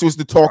be. This was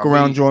the talk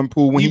around Jordan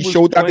Poole when he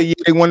showed out the year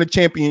they won the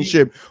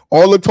championship.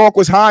 All the talk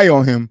was high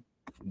on him.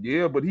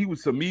 Yeah, but he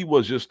was, to me,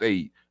 was just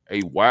a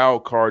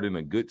wild card in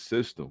a good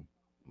system.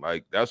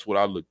 Like, that's what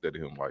I looked at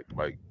him like.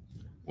 Like,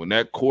 when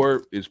that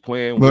court is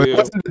playing well, it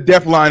wasn't the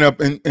depth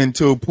lineup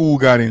until Poole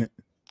got in it.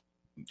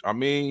 I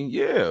mean,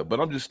 yeah, but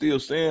I'm just still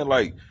saying,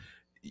 like,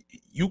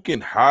 you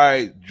can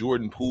hide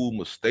Jordan Poole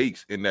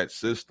mistakes in that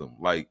system.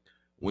 Like,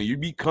 when you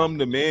become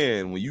the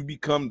man, when you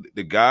become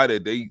the guy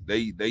that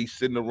they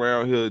sitting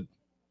around here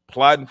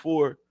plotting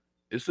for,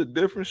 it's a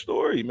different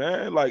story,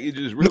 man. Like, it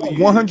just really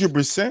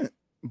 100%.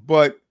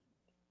 But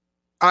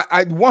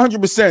I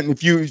 100%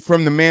 if you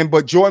from the man,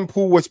 but Jordan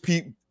Poole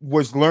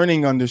was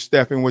learning under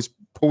Steph and was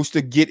supposed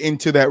to get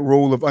into that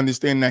role of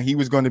understanding that he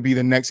was going to be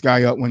the next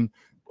guy up, when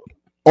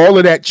all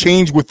of that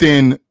changed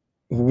within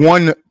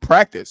one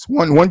practice,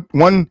 one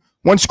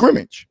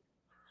scrimmage.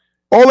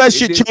 All that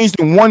shit changed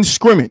in one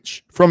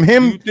scrimmage. From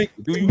him, do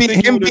you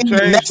think him being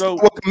next to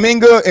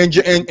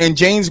Kuminga and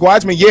James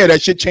Wiseman, yeah,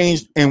 that shit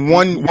changed in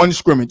one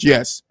scrimmage.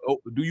 Yes. Oh,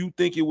 do you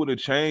think it would have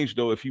changed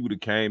though if he would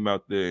have came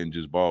out there and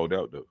just balled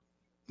out though?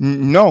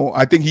 No,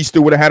 I think he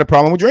still would have had a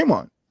problem with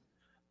Draymond.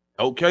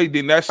 Okay,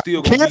 then that's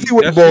still. I think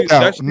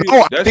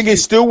it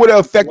still would have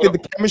affected the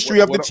chemistry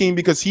of the team,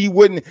 because he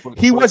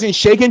wasn't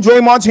shaking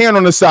Draymond's hand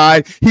on the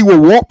side. He would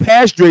walk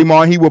past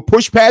Draymond. He would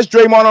push past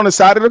Draymond on the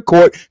side of the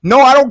court. No,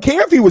 I don't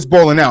care if he was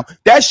balling out.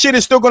 That shit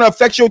is still going to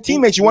affect your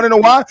teammates. You want to know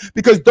why?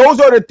 Because those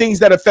are the things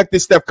that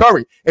affected Steph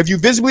Curry. If you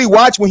visibly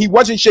watch when he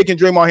wasn't shaking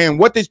Draymond's hand,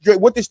 what did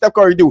Steph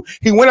Curry do?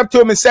 He went up to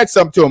him and said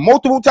something to him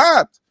multiple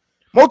times.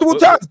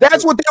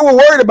 That's what they were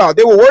worried about.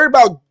 They were worried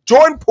about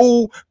Jordan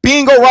Poole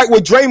being all right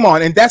with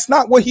Draymond, and that's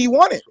not what he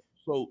wanted.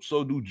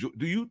 So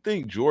do you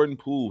think Jordan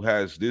Poole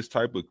has this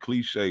type of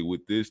cliche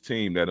with this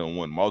team that done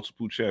won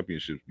multiple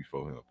championships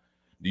before him?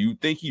 Do you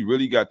think he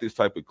really got this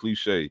type of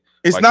cliche?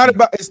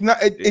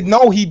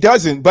 No, he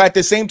doesn't. But at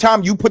the same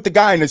time, you put the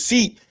guy in the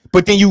seat,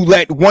 but then you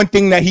let one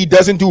thing that he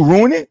doesn't do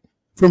ruin it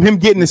from him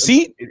getting the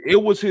seat.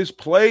 It was his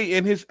play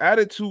and his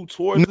attitude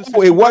towards the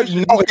situation. It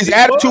wasn't. No, his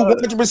attitude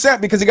 100%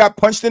 because he got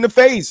punched in the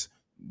face.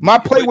 My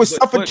play was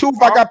suffered too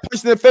if I got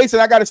punched in the face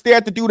and I got to stare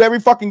at the dude every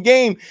fucking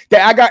game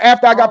that I got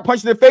after I got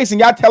punched in the face, and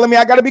y'all telling me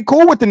I got to be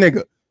cool with the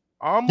nigga.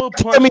 I'm gonna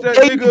punch that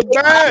nigga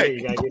back.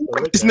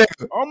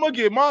 I'm gonna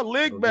get my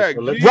leg back.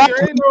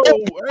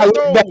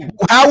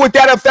 How would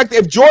that affect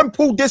if Jordan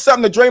Poole did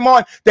something to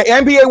Draymond? The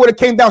NBA would have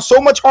came down so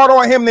much harder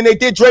on him than they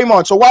did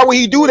Draymond. So why would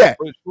he do that?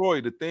 But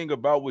Troy, the thing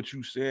about what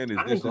you saying is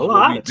this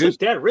what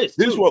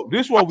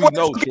we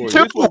know.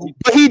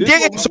 But he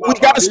didn't. So we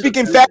gotta speak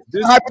in facts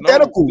and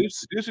hypotheticals.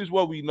 This is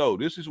what we know.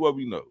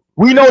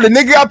 We know the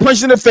nigga got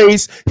punched in the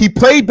face. He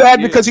played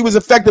bad because he was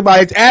affected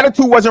by it. His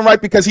attitude wasn't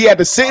right because he had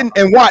to sit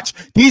and watch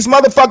these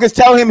motherfuckers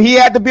tell him he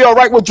had to be all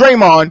right with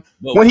Draymond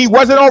when he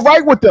wasn't all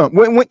right with them.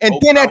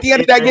 Then at the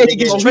end of that game, he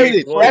gets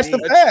traded. That's the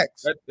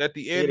facts. At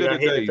the end of the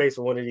day, hit the face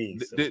with one of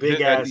these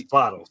big ass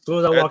bottle. As soon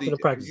as I walked into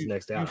practice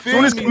next day, as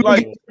soon as he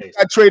got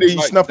traded,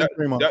 he snuffed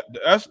Draymond.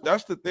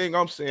 That's the thing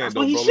I'm saying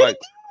though, bro. Like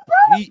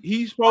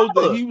he's supposed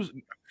to.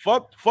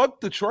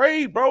 fuck the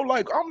trade, bro.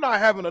 Like, I'm not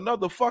having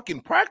another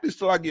fucking practice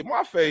till I get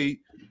my fade.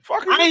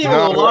 Fuck I ain't it. even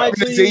gonna The lie to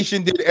you.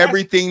 organization did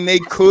everything they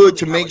could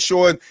to make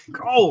sure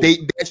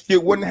that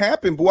shit wouldn't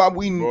happen. Boy,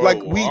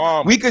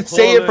 we could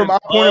say it from our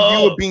point of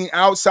view of being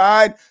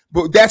outside,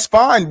 but that's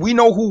fine. We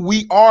know who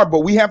we are, but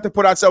we have to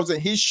put ourselves in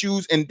his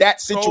shoes in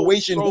that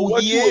situation. Who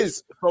he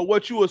is. So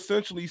what you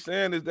essentially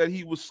saying is that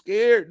he was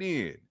scared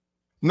then.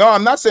 No,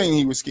 I'm not saying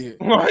he was scared.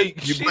 Like,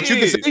 but you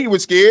can say he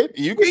was scared.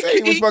 You can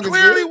say he was fucking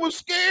clearly scared. Was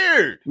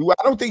scared.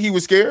 I don't think he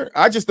was scared.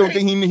 I just don't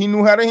think he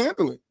knew how to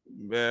handle it.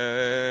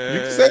 Man,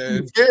 you can say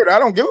he was scared. I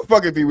don't give a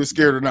fuck if he was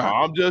scared or not.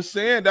 I'm just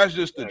saying that's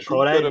just the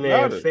truth of the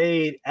matter.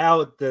 Fade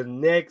out the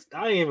next.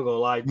 I ain't even gonna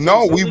lie.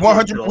 No, we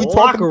 100. We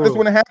talked about this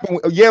when it happened.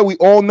 Yeah, we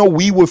all know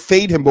we would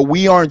fade him, but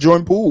we aren't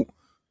Jordan Poole.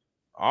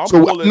 I'm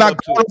not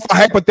going off of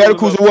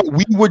hypotheticals of what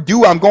we would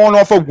do. I'm going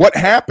off of what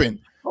happened.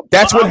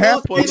 That's what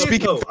happened.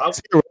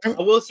 I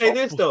will say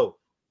this though.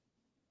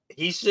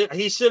 He should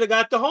have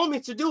got the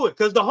homies to do it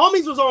because the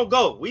homies was on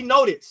go. We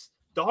know this.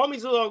 The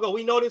homies was on go.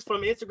 We know this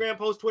from Instagram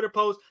posts, Twitter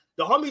posts.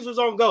 The homies was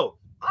on go.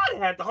 I'd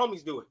have had the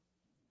homies do it.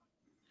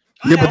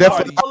 Yeah, but that's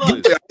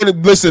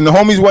listen. The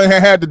homies wouldn't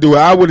have had to do it.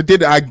 I would have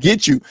did it. I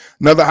get you.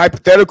 Another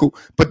hypothetical,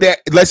 but that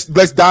let's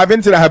dive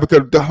into that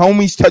hypothetical. The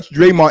homies touch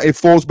Draymond. It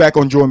falls back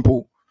on Jordan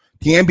Poole.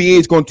 The NBA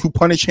is going to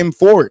punish him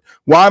for it.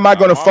 Why am I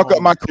going to fuck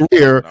up my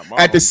career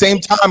at the same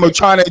time of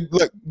trying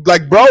to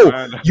like, bro?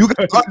 You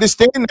can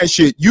understand that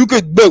shit. You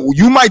could,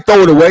 you might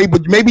throw it away,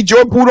 but maybe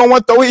Jordan Poole don't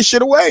want to throw his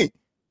shit away.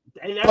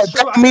 And that's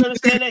true. I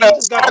understand that. He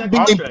just got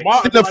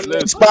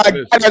that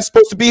contract. That's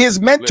supposed to be his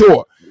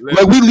mentor.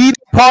 Like we leave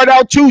that part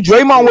out too.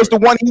 Draymond was the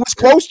one he was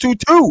close to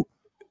too.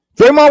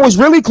 Draymond was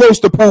really close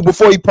to Poole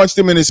before he punched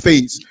him in his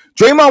face.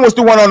 Draymond was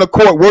the one on the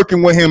court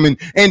working with him and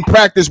in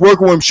practice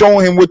working with him,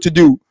 showing him what to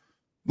do.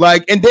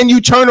 Like, and then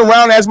you turn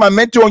around as my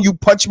mentor and you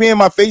punch me in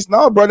my face.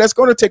 No, bro, that's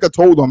going to take a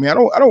toll on me. I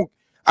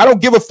don't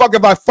give a fuck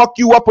if I fuck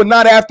you up or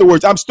not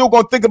afterwards. I'm still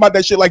going to think about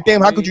that shit. Like,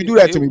 damn, how could you do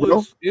that to me,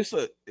 bro? That's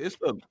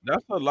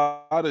a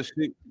lot of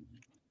shit.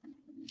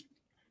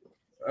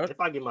 If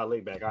I get my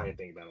leg back, I ain't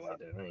think about it like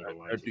that. I ain't gonna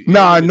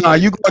lie. Nah,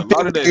 you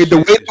gonna think the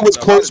way it was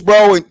close,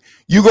 bro, and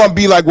you gonna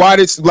be like, why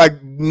this? Like,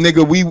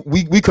 nigga,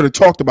 we could have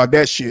talked about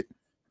that shit.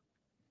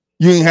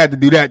 You ain't had to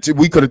do that.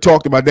 We could have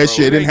talked about that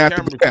shit. It didn't have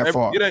to go that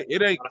far. It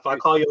ain't. If I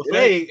call you a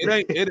fade,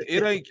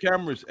 it ain't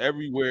cameras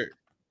everywhere.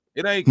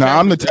 It ain't. No,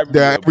 I'm the type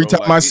that every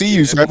time I see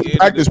you, so after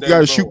practice, we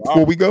gotta shoot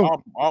before we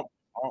go.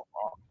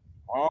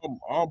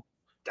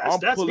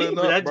 That's me.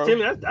 That's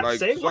the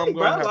same way,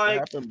 bro.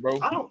 Like,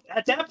 I don't.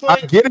 At that point,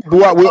 I get it,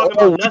 boy. We're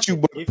all with you,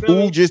 but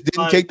who just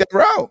didn't take that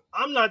route?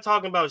 I'm not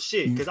talking about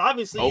shit because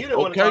obviously you didn't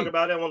want to talk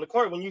about that on the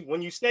court when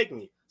you snake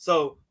me.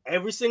 So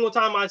every single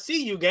time I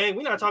see you, gang,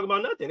 we're not talking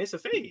about nothing. It's a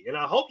fade, and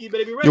I hope you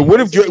better be ready. Yeah,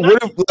 what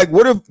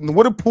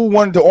if Poole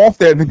wanted to off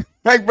that?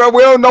 Like, bro,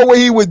 we don't know what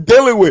he was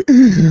dealing with.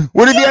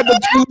 What if he had the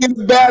two in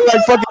the bag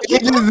like fucking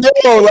inches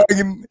zero, like,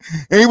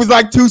 and he was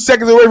like 2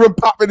 seconds away from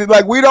popping it?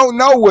 Like, we don't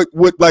know what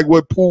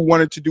Poole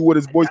wanted to do with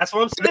his boys. That's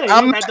what I'm saying.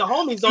 I'm not the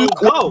homies don't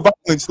go.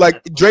 Violence.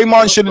 Like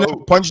Draymond shouldn't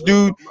have punched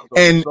dude,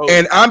 and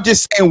I'm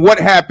just saying what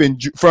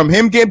happened from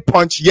him getting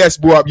punched. Yes,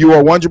 bro, you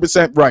are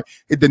 100% right.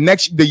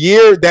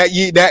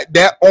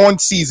 That on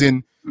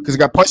season, because he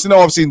got punched in the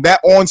offseason, that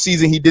on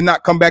season he did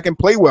not come back and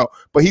play well,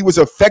 but he was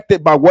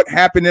affected by what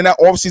happened in that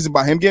offseason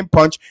by him getting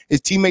punched,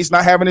 his teammates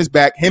not having his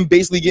back, him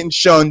basically getting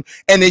shunned,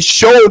 and it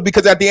showed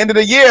because at the end of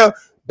the year,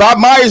 Bob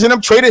Myers and them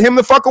traded him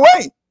the fuck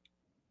away.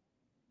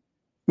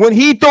 When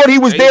he thought he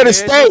was there to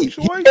stay,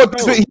 he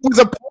was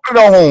a part of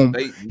the home.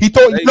 He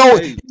thought,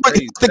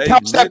 the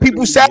couch that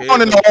people sat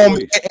on in the home,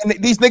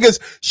 and these niggas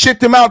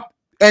shipped him out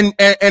and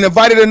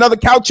invited another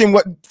couch in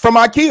from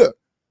IKEA,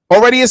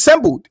 already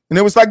assembled, and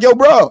it was like, yo,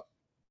 bro.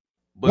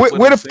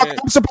 Where the fuck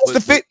I'm supposed to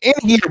fit in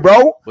here,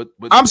 bro?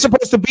 I'm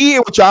supposed to be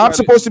here with y'all. I'm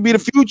supposed to be the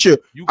future.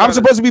 I'm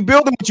supposed to be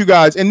building with you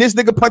guys. And this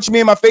nigga punched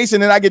me in my face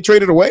and then I get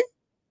traded away.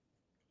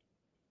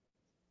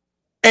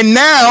 And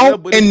now,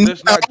 to get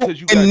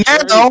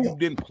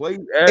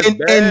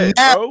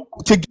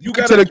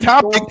to the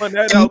topic,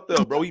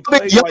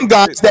 young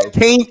guys that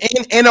came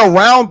in and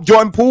around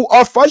Jordan Poole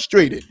are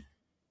frustrated.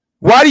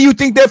 Why do you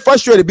think they're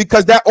frustrated?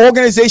 Because that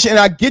organization, and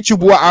I get you,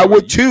 boy, I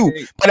would too.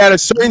 But at a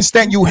certain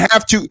extent, you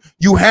have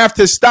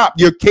to stop.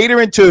 You're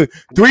catering to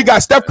three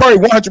guys. Steph Curry,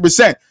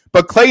 100%.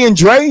 But Clay and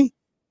Dre,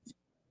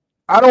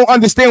 I don't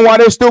understand why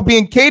they're still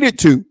being catered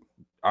to.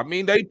 I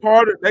mean, they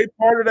part of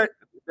that.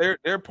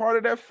 They're part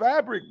of that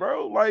fabric,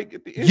 bro. Like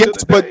at the end of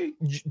the day,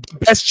 the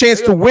best chance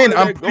to win.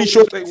 I'm pretty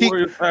sure they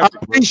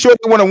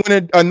want to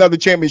win another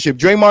championship.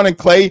 Draymond and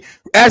Clay,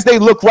 as they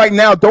look right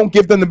now, don't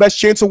give them the best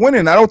chance of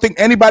winning. I don't think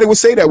anybody would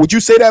say that. Would you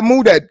say that,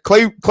 Moo, that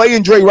Clay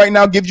and Dre right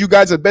now gives you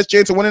guys the best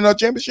chance of winning a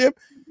championship?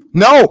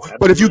 No,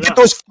 but if you get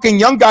those fucking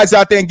young guys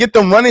out there and get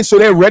them running so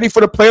they're ready for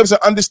the playoffs and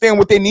understand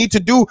what they need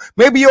to do,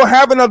 maybe you'll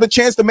have another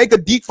chance to make a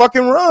deep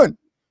fucking run.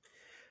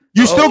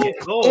 You still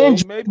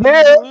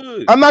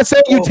I'm not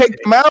saying you take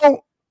them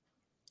out.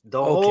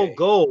 The whole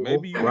goal,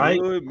 right?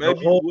 The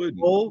whole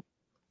goal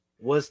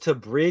was to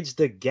bridge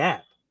the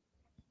gap.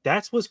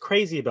 That's what's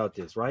crazy about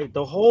this, right?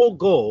 The whole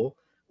goal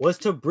was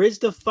to bridge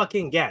the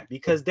fucking gap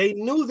because they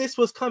knew this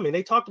was coming.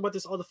 They talked about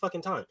this all the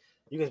fucking time.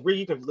 You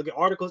can look at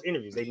articles,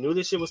 interviews. They knew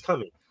this shit was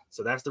coming.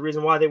 So that's the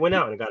reason why they went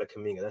out and got a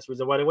Kuminga. That's the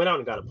reason why they went out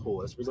and got a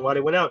Poole. That's the reason why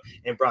they went out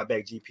and brought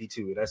back GP2.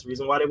 And that's the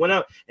reason why they went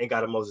out and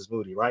got a Moses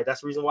Moody, right?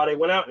 That's the reason why they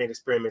went out and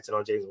experimented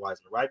on James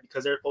Wiseman, right?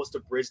 Because they're supposed to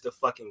bridge the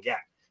fucking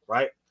gap,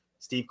 right?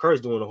 Steve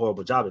Kerr's doing a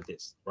horrible job at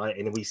this, right?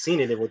 And we've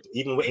seen it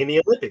even in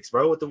the Olympics,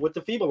 bro, with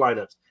the FIBA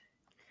lineups.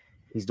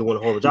 He's doing a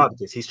horrible job at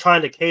this. He's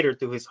trying to cater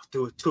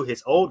to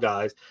his old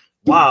guys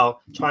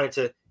while trying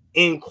to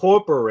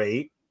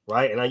incorporate,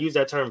 right? And I use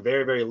that term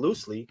very, very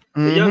loosely,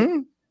 the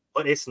young,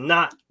 but it's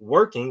not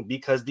working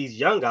because these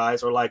young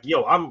guys are like,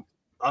 yo, I'm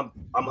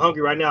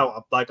hungry right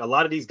now. Like a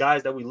lot of these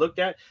guys that we looked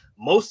at,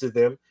 most of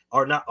them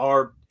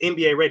are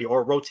NBA ready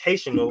or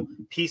rotational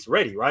piece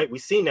ready, right?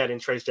 We've seen that in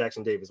Trace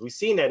Jackson Davis. We've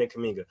seen that in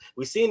Kuminga.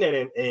 We've seen that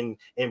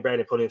in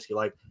Brandon Podziemski.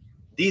 Like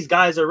these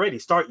guys are ready.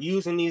 Start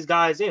using these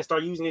guys in.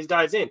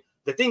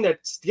 The thing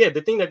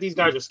that these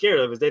guys are scared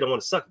of is they don't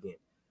want to suck again,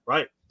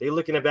 right? They're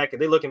looking back at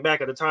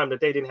the time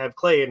that they didn't have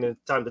Clay and the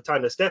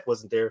time that Steph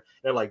wasn't there.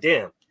 They're like,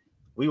 damn,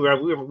 we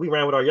ran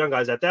with our young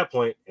guys at that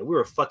point and we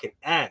were fucking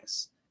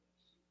ass.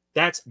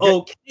 That's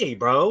okay,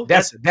 bro.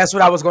 That's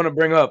what I was going to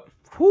bring up.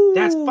 Whew.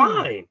 That's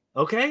fine.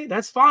 Okay,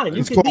 that's fine.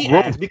 You can be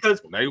ass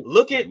because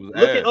look at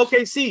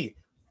OKC.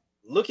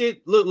 Look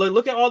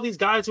at all these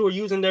guys who are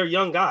using their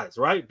young guys,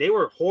 right? They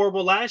were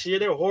horrible last year.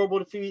 They were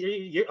horrible a few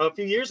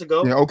years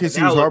ago. Yeah,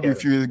 OKC was horrible a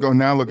few years ago.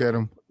 Now look at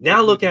them.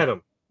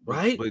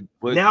 Right?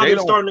 But now they're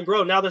starting to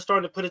grow. Now they're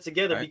starting to put it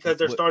together because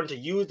they're starting to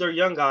use their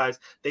young guys.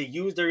 They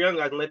use their young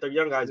guys and let their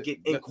young guys get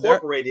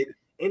incorporated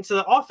into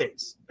the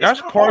offense.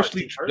 That's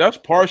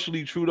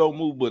partially true though,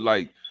 Move, but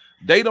like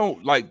they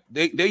don't like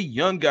they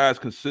young guys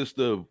consist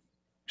of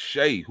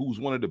Shea, who's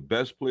one of the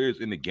best players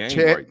in the game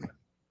right now.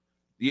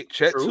 Yeah,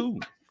 Chet too.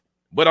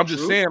 But I'm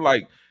just saying,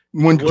 like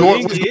when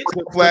Jordan was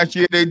last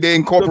year, they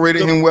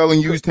incorporated him well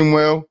and used him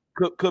well.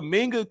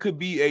 Kuminga could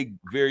be a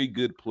very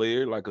good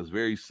player, like a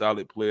very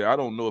solid player. I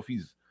don't know if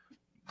he's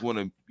going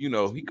to,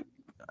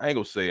 I ain't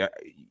gonna say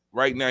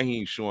right now he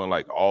ain't showing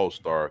like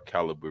all-star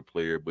caliber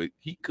player, but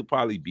he could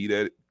probably be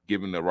that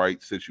given the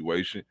right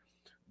situation.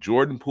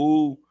 Jordan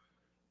Poole,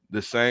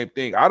 the same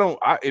thing.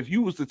 If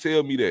you was to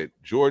tell me that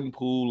Jordan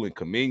Poole and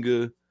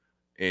Kuminga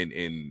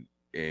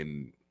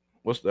and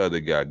what's the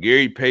other guy?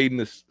 Gary Payton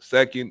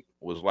II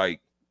was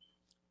like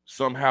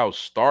somehow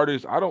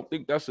starters. I don't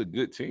think that's a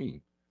good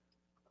team.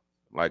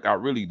 Like, I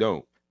really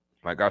don't.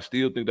 Like, I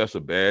still think that's a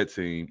bad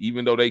team,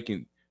 even though they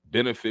can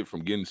benefit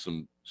from getting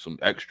some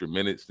extra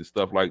minutes and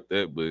stuff like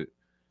that. But,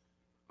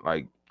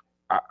 like,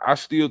 I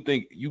still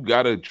think you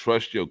got to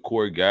trust your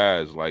core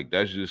guys. Like,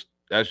 that's just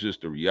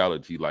the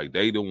reality. Like,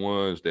 they the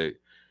ones that,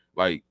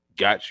 like,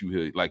 got you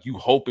here. Like, you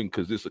hoping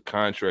because it's a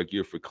contract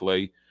year for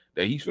Clay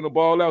that he's finna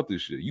ball out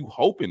this year. You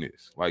hoping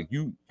this. Like,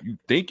 you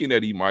thinking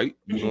that he might.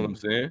 You know what I'm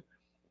saying?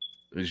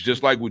 It's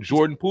just like what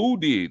Jordan Poole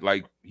did.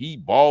 Like, he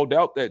balled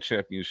out that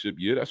championship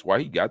year. That's why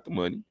he got the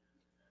money,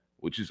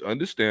 which is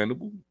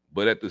understandable.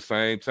 But at the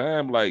same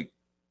time, like,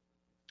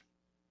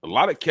 a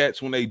lot of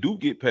cats, when they do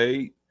get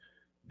paid,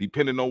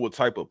 depending on what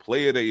type of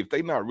player if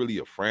they not really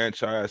a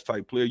franchise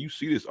type player, you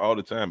see this all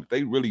the time. If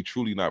they really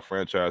truly not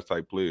franchise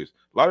type players,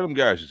 a lot of them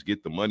guys just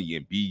get the money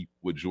and be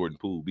what Jordan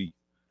Poole be.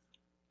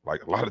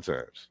 Like, a lot of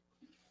times.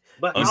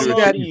 But how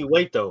long do you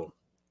wait, though?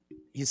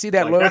 You see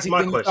that loyalty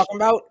thing you're talking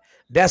about?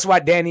 That's why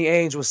Danny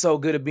Ainge was so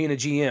good at being a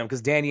GM,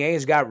 because Danny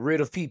Ainge got rid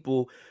of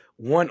people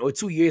 1 or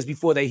 2 years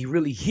before they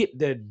really hit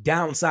the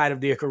downside of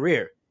their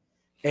career.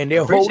 And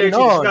they're holding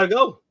on. Gotta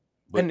go.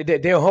 And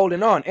they're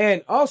holding on.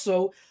 And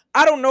also,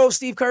 I don't know if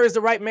Steve Kerr is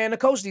the right man to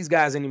coach these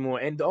guys anymore.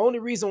 And the only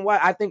reason why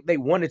I think they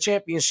won the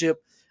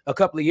championship a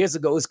couple of years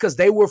ago is because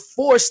they were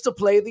forced to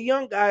play the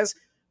young guys.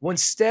 When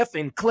Steph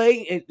and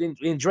Clay and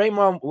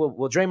Draymond,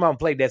 well, Draymond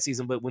played that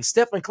season, but when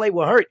Steph and Clay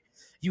were hurt,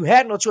 you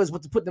had no choice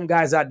but to put them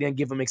guys out there and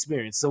give them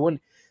experience. So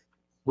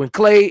when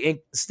Clay and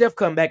Steph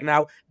come back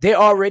now, they're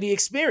already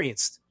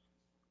experienced.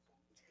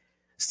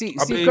 Steve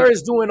Kerr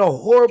is doing a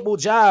horrible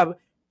job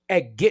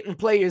at getting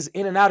players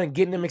in and out and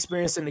getting them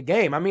experience in the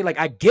game. I mean, like,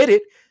 I get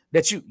it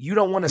that you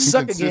don't want to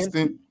suck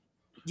again.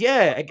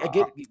 Yeah, I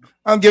get it.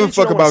 I don't give a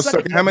fuck about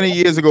sucking. How many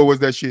years ago was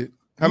that shit?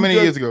 How many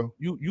years ago?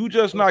 You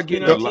just not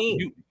getting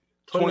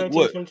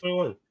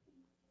 2021.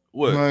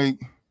 What? Like,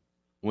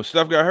 when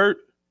Steph got hurt?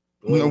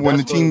 When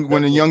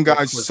the young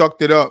guys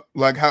sucked it up.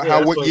 Like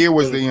what year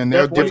was they in?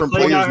 They're different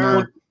players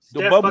now.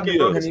 The bubble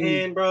broke his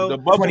hand, bro. The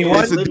bubble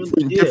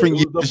different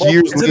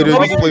years later,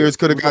 these players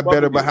could have got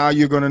better, but how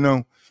you gonna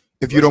know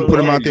if you don't put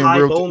them out there in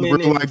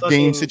real life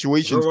game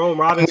situations? Jerome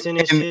Robinson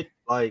and shit.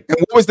 Like, and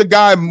what was the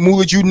guy,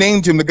 Moolage, you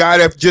named him? The guy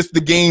that just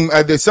the game.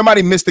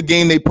 Somebody missed the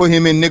game. They put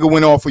him in. Nigga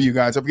went off for you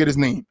guys. I forget his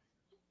name.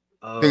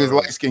 I think it's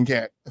light skinned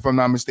cat, if I'm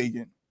not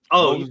mistaken.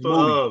 Oh, you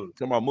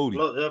talking about Moody?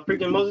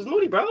 Freaking Moses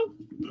Moody, bro.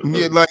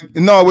 Yeah, like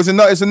no,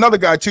 it's another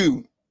guy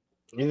too.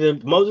 Either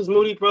Moses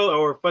Moody, bro,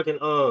 or fucking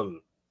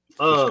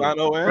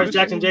Chris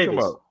Jackson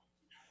Davis.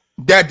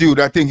 That dude,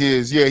 I think he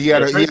is. Yeah, he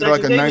had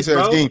like a nice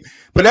ass game.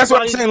 But that's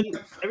what I'm saying.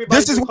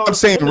 This is what I'm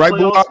saying, right,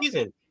 boo?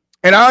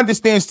 And I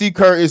understand Steve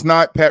Kerr is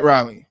not Pat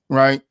Riley,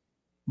 right?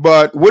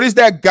 But what is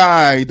that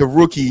guy, the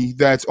rookie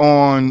that's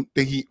on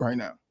the Heat right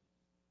now?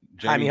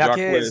 Jaime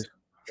Jaquez.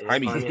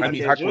 Jaime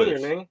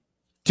Jaquez.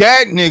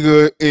 That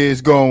nigga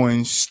is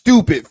going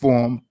stupid for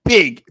him.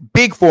 Big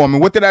for him.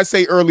 And what did I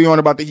say early on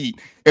about the Heat?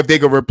 If they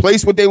could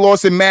replace what they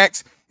lost in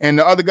Max and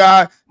the other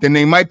guy, then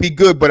they might be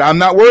good. But I'm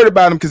not worried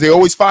about them because they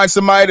always find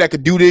somebody that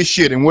could do this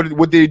shit. And what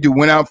did they do?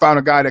 Went out and found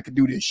a guy that could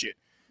do this shit.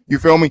 You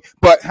feel me?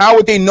 But how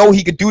would they know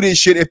he could do this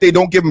shit if they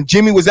don't give him?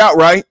 Jimmy was out,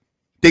 right?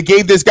 They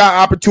gave this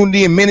guy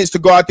opportunity and minutes to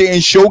go out there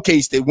and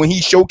showcase it. When he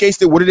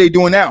showcased it, what are they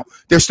doing now?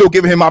 They're still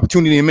giving him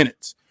opportunity and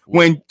minutes.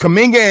 When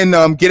Kuminga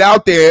and get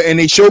out there and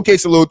they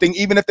showcase a little thing,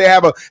 even if they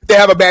have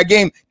a bad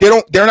game,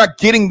 they're not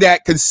getting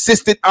that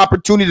consistent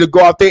opportunity to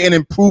go out there and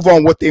improve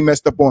on what they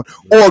messed up on,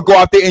 or go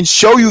out there and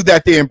show you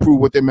that they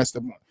improved what they messed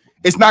up on.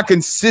 It's not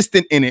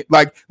consistent in it.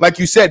 Like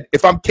you said,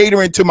 if I'm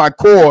catering to my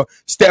core,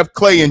 Steph,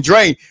 Clay, and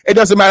Dre, it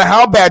doesn't matter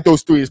how bad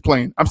those three is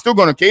playing. I'm still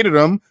going to cater to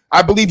them.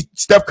 I believe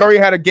Steph Curry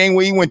had a game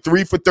where he went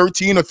 3 for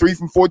 13 or 3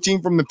 from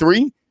 14 from the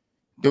three.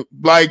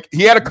 Like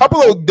he had a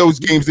couple of those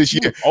games this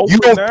year. You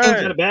don't think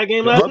he had a bad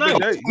game last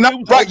night.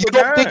 Right? You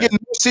don't think in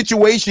those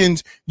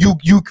situations you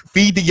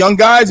feed the young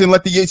guys and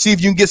see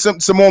if you can get some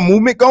more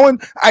movement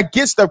going. I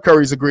get Steph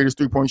Curry's the greatest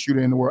 3-point shooter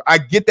in the world. I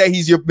get that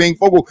he's your main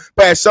focal,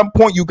 but at some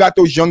point you got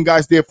those young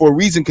guys there for a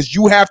reason because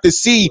you have to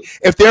see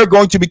if they're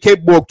going to be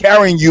capable of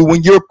carrying you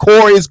when your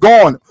core is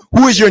gone.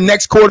 Who is your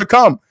next core to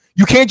come?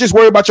 You can't just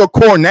worry about your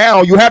core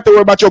now. You have to worry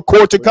about your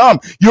core to come.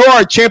 You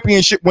are a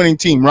championship winning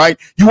team, right?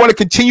 You want to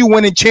continue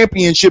winning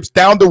championships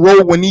down the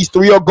road when these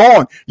three are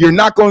gone. You're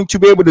not going to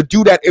be able to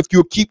do that if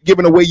you keep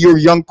giving away your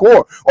young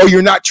core or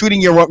you're not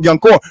treating your young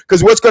core.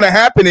 Because what's going to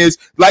happen is,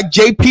 like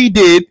JP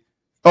did,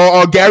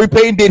 or Gary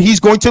Payton did, he's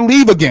going to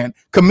leave again.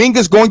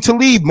 Kuminga's going to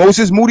leave.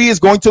 Moses Moody is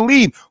going to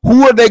leave.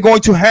 Who are they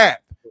going to have?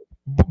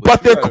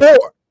 But their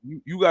core.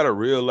 You got to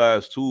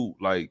realize too,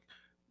 like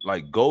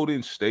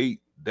Golden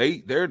State,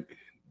 they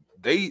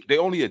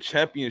only a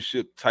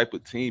championship type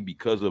of team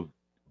because of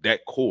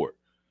that core.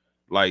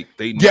 Like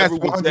they never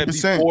was that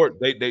before.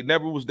 They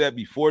never was that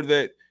before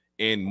that.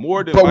 And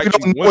more than we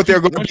don't know what they're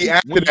going to be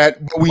after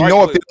that. But we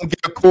know if they don't get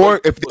a core,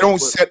 if they don't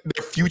set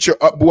their future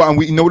up, and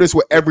we know this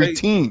with every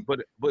team. But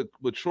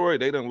Troy,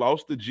 they done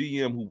lost the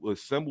GM who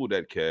assembled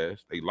that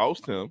cast. They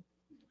lost him.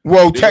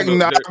 Well,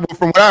 technically,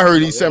 from what I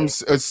heard, he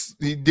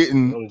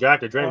didn't.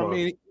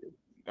 Draymonds.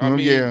 I mean,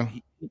 yeah,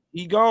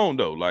 he gone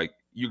though. Like.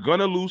 You're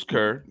gonna lose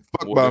Kerr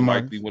more than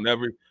likely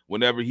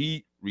whenever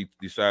he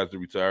decides to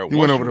retire. He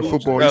went over to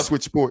football. He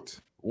switched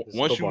sports.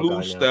 Once you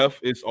lose Steph,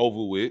 it's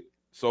over with.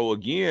 So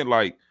again,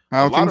 like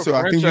I don't think so.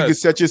 I think you can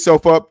set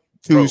yourself up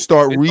to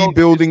start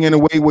rebuilding in a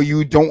way where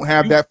you don't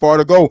have that far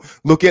to go.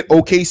 Look at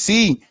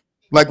OKC.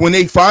 Like when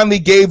they finally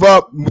gave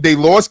up, they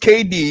lost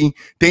KD.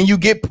 Then you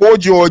get Paul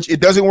George.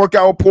 It doesn't work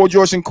out with Paul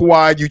George and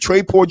Kawhi. You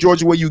trade Paul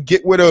George where you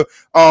get with a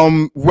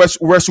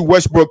Russell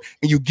Westbrook,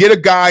 and you get a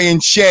guy in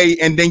Shea,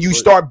 and then you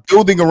start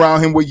building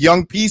around him with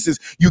young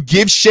pieces. You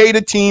give Shea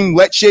the team,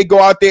 let Shea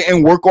go out there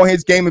and work on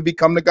his game and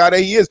become the guy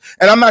that he is.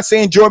 And I'm not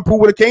saying Jordan Poole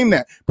would have came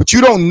that, but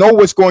you don't know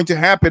what's going to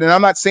happen. And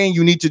I'm not saying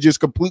you need to just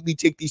completely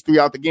take these three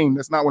out the game.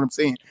 That's not what I'm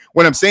saying.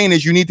 What I'm saying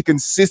is you need to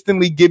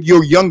consistently give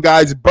your young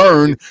guys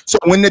burn. So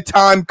when the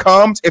time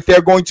comes, if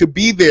they're going to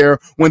be there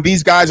when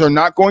these guys are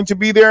not going to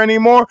be there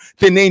anymore,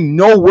 then they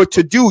know what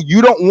to do.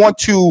 You don't want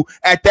to,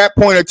 at that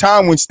point of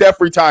time when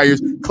Steph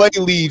retires, Clay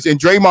leaves, and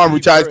Draymond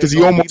retires because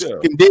he almost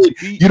did.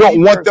 You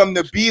don't want them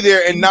to be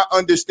there and not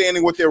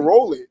understanding what their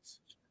role is.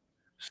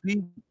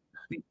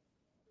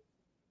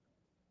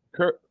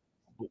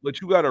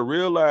 But you got to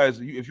realize,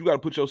 if you got to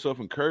put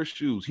yourself in Kerr's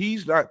shoes,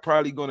 he's not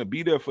probably going to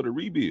be there for the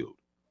rebuild.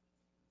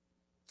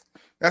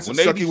 That's a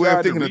sucky way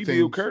of thinking of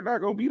things. Kerr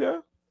not going to be there.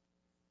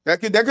 That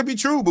could be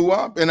true, boo.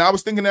 And I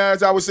was thinking that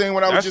as I was saying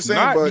what I was just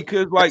saying, but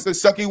because, like, it's a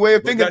sucky way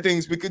of thinking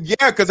things. Because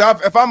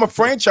if I'm a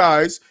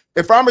franchise,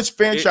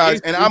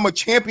 and I'm a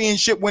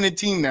championship winning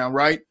team now,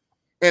 right?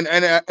 And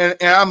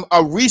I'm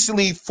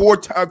recently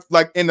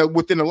within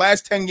the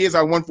last 10 years,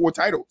 I won 4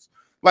 titles.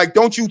 Like,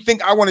 don't you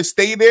think I want to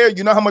stay there?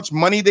 You know how much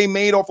money they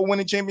made off of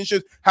winning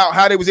championships?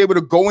 How they was able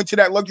to go into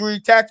that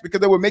luxury tax because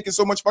they were making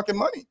so much fucking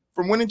money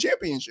from winning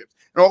championships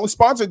and all the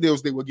sponsor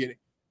deals they were getting.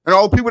 And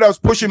all the people that was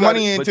pushing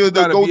money into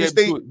the Golden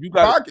State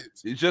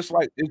pockets. It's just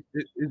like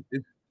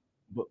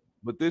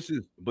but this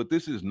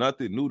is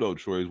nothing new though,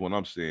 Troy, is what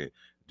I'm saying.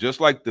 Just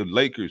like the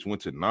Lakers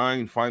went to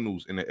 9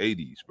 finals in the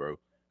 80s, bro.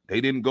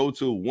 They didn't go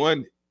to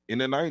 1 in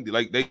the 90s.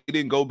 Like they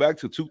didn't go back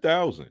to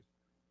 2000.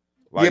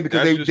 Like, yeah,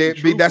 because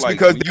that's like,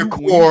 because their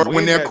core,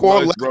 when their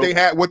core left, they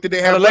had, what did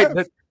they have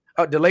left?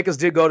 The Lakers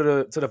did go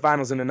to the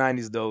finals in the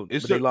 90s though,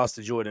 but they lost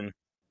to Jordan.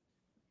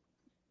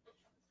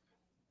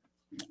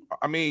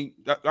 I mean,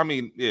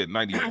 yeah,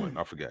 91.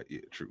 I forgot. Yeah,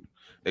 true.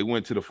 They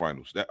went to the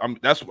finals.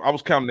 I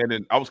was counting that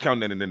in. I was counting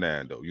that in the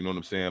 9, though. You know what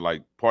I'm saying?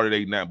 Like part of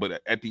they 9.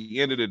 But at the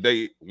end of the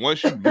day,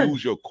 once you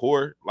lose your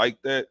core like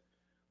that,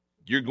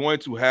 you're going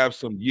to have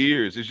some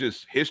years. It's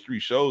just history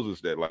shows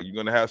us that like you're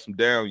going to have some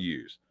down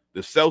years.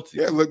 The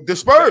Celtics, look, the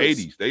Spurs,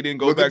 the 80s, they didn't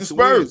go look back at the to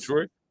Spurs. win,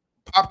 Troy.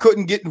 Pop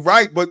couldn't get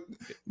right, but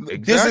Exactly.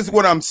 This is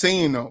what I'm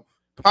saying though.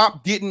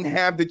 Pop didn't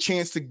have the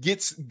chance to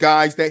get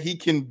guys that he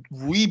can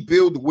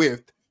rebuild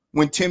with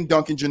when Tim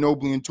Duncan,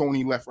 Ginobili, and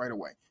Tony left right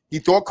away. He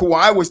thought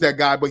Kawhi was that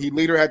guy, but he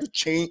later had to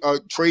trade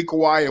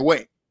Kawhi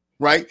away,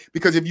 right?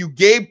 Because if you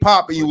gave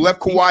Pop and you left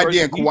Kawhi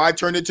there, and Kawhi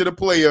turned into the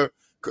player,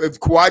 if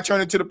Kawhi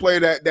turned into the player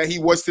that he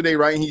was today,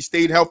 right, and he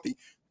stayed healthy,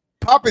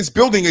 Pop is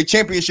building a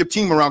championship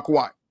team around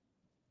Kawhi.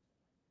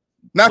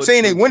 Not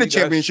saying they win a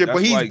championship,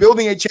 but he's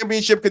building a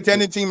championship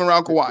contending team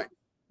around Kawhi.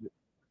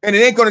 And it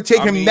ain't going to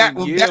take him that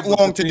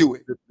long to do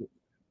it.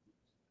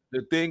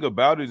 The thing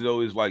about it,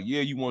 though, is like,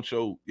 yeah, you want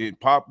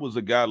Pop was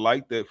a guy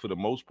like that for the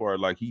most part.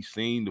 Like, he's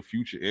seen the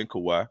future in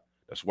Kawhi.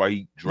 That's why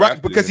he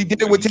drafted because he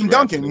did it with Tim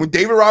Duncan. When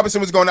David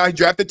Robinson was going out, he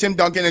drafted Tim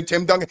Duncan, and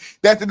Tim Duncan.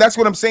 That's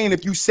what I'm saying.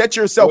 If you set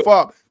yourself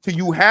up to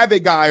you have a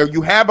guy or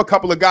you have a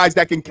couple of guys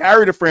that can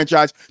carry the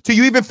franchise till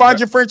you even find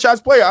your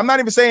franchise player. I'm not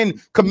even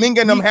saying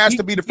Kuminga and them has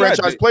to be the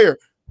franchise player.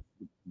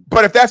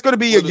 But if that's going to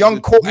be a young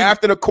core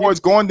after the core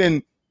is gone,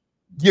 then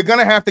you're going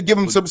to have to give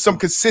them some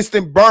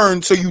consistent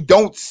burn so you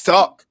don't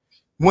suck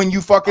when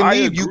you fucking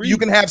leave. You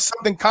can have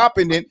something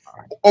competent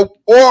or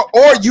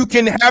you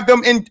can have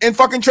them in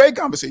fucking trade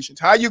conversations.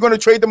 How are you going to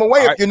trade them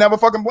away if you're never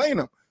fucking playing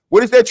them?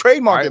 What is their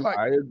trade market like?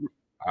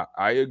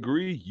 I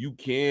agree. You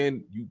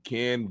can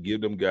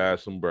give them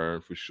guys some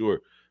burn for sure.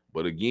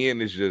 But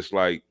again, it's just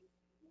like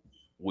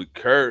with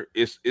Kerr,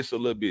 it's a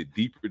little bit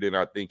deeper than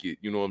I think it,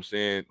 you know what I'm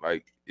saying?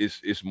 Like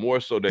it's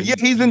more so that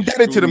he's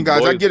indebted to them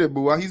guys. I get it,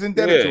 boo. He's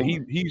indebted to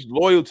them. He's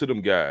loyal to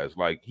them guys.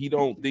 Like he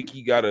don't think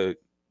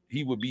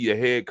he would be a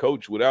head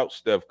coach without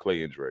Steph,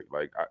 Clay, and Drake.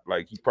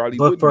 Like he probably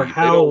would. But for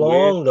how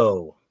long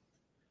though?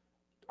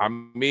 I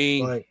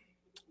mean, like,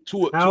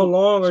 how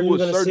long are you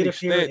going to sit up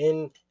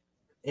here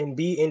and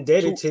be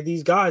indebted to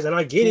these guys? And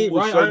I get it,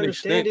 right? I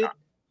understand it.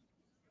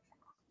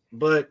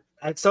 But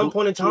at some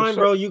point in time,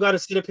 bro, you got to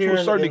sit up here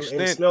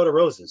and smell the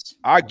roses.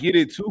 I get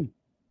it too.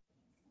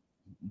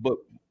 But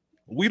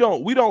we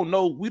don't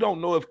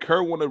know if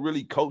Kerr want to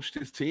really coach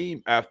his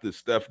team after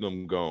Steph and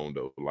them gone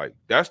though. Like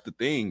that's the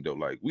thing though.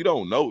 Like we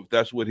don't know if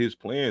that's what his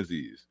plans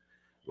is.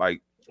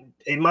 Like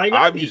it might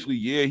not obviously,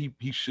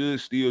 he should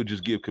still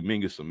just give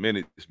Kuminga some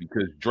minutes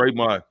because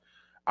Draymond,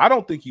 I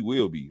don't think he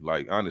will be.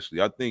 Like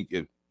honestly, I think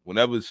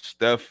whenever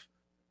Steph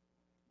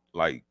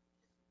like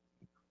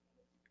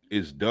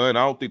is done,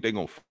 I don't think they're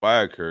gonna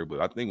fire Kerr,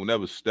 but I think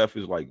whenever Steph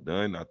is like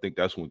done, I think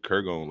that's when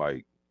Kerr gonna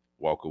like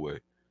walk away.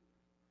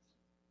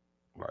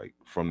 Like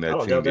from that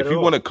team. If you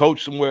want to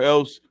coach somewhere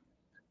else,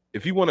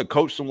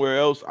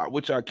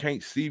 which I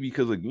can't see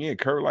because again,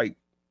 Kerr like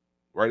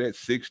right at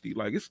 60,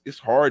 like it's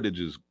hard to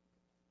just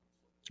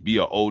be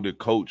an older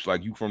coach.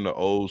 Like you from the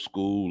old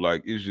school,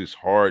 like it's just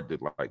hard to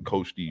like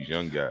coach these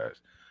young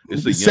guys.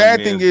 It's the sad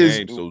thing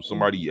is, so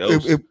somebody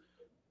else.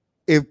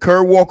 If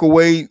Kerr walk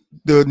away,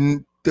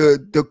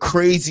 the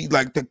crazy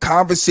like the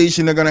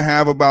conversation they're gonna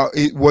have about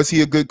it, was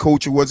he a good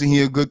coach or wasn't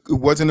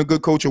a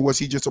good coach or was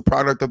he just a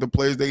product of the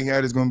players they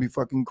had is gonna be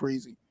fucking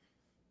crazy.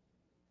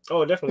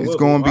 Oh, definitely. It's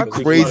gonna be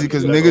crazy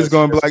because niggas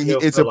gonna be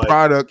like, it's a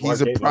product.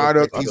 He's a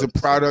product. He's a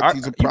product.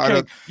 He's a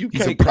product.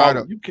 He's a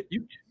product.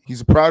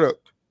 He's a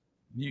product.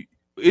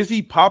 Is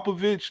he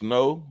Popovich?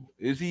 No.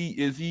 Is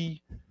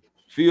he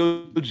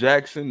Phil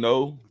Jackson?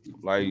 No.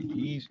 Like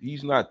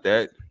he's not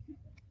that.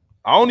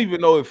 I don't even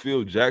know if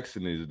Phil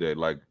Jackson is that,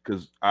 like,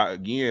 because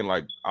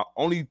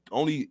only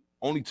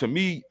to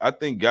me, I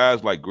think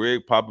guys like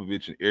Greg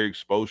Popovich and Eric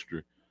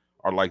Spoelstra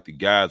are like the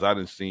guys I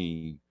done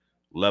seen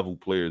level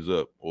players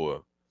up,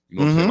 or you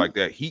know what I'm saying, like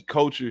that heat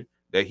culture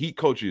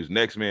is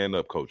next man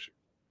up culture.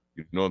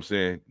 You know what I'm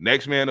saying?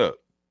 Next man up.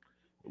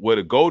 Where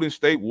the Golden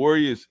State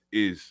Warriors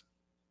is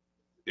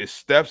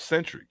Steph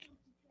centric.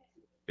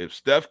 If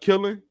Steph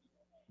killing,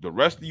 the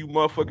rest of you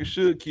motherfuckers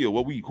should kill.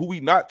 Who we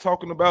not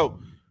talking about?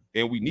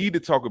 And we need to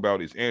talk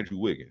about is Andrew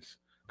Wiggins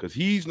because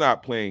he's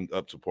not playing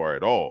up to par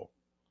at all.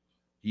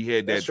 He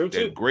had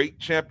that great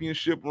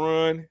championship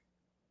run,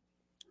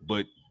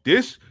 but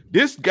this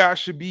guy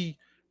should be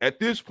at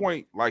this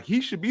point like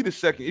he should be the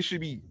second. It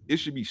should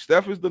be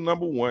Steph is the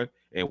number one,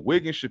 and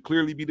Wiggins should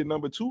clearly be the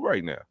number two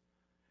right now.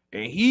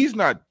 And he's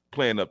not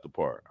playing up to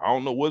par. I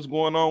don't know what's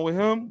going on with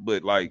him,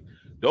 but like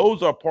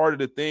those are part of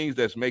the things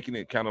that's making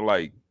it kind of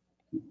like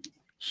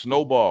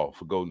snowball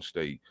for Golden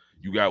State.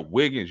 You got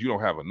Wiggins. You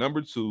don't have a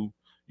number two.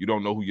 You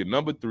don't know who your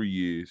number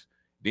three is.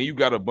 Then you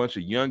got a bunch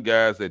of young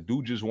guys that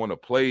do just want to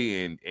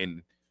play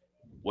and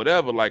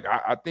whatever. Like,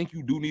 I think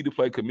you do need to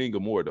play Kuminga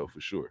more, though, for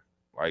sure.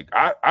 Like,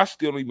 I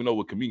still don't even know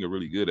what Kuminga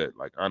really good at,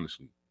 like,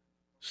 honestly.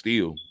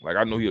 Still. Like,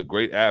 I know he's a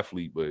great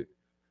athlete, but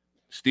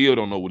still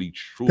don't know what he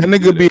truly that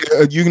nigga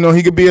be,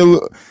 he could be a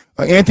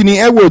Anthony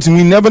Edwards, and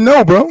we never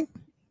know, bro.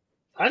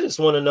 I just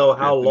want to know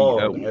how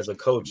long, as a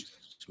coach,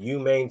 you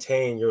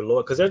maintain your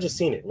loyalty, because I just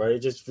seen it, right? It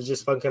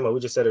just fucking came out. We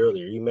just said it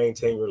earlier. You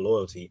maintain your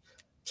loyalty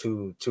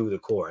to the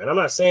core, and I'm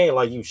not saying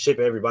like you ship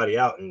everybody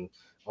out and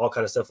all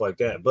kind of stuff like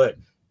that, but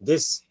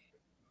this,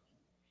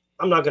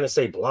 I'm not gonna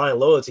say blind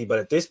loyalty, but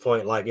at this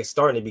point, like it's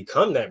starting to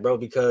become that, bro.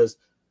 Because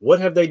what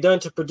have they done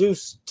to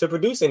produce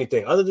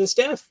anything other than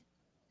Steph?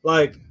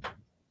 Like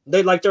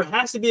there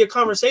has to be a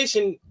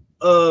conversation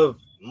of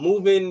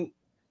moving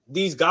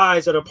these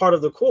guys that are part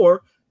of the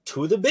core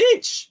to the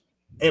bench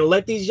and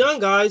let these young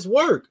guys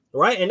work,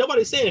 right? And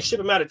nobody's saying ship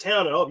them out of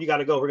town and you got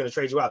to go. We're gonna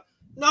trade you out.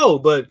 No,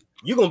 but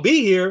you're gonna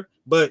be here,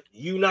 but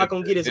you're not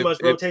gonna get as much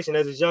rotation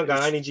as this young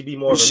guy. I need you to be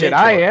more of a shit.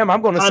 mentor. I am.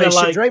 I'm gonna say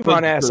shit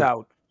Draymond ass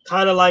out.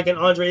 Kind of like an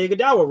Andre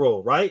Iguodala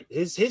role, right?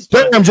 His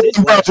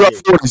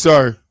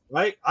sorry.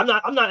 Right?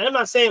 I'm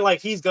not saying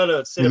like he's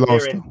gonna sit up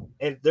there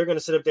and they're gonna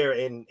sit up there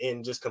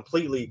and just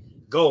completely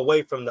go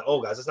away from the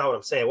old guys. That's not what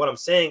I'm saying. What I'm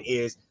saying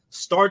is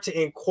start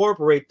to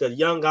incorporate the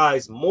young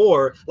guys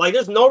more. Like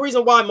there's no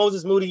reason why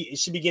Moses Moody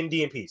should be getting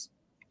DMPs.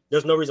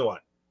 There's no reason why.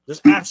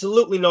 There's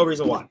absolutely no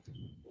reason why.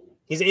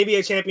 He's an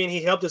NBA champion.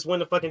 He helped us win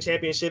the fucking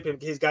championship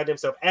and his goddamn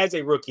self as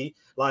a rookie.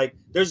 Like,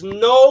 there's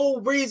no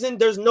reason,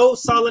 there's no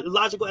solid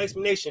logical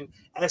explanation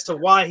as to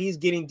why he's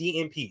getting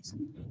DMPs.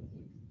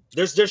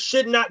 There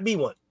should not be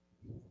one.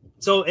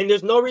 So, and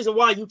there's no reason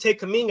why you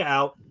take Kuminga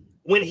out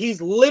when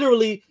he's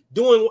literally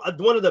doing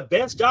one of the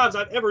best jobs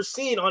I've ever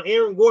seen on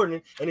Aaron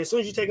Gordon. And as soon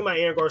as you take him out,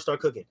 Aaron Gordon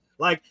start cooking.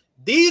 Like,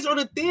 these are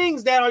the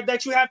things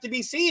that you have to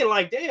be seeing.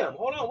 Like, damn,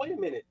 hold on, wait a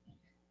minute.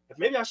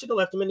 Maybe I should have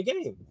left him in the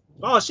game.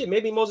 Oh, shit,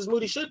 maybe Moses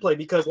Moody should play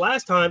because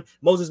last time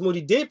Moses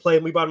Moody did play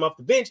and we brought him off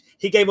the bench,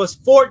 he gave us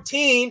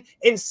 14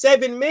 in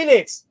 7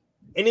 minutes.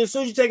 And then as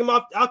soon as you take him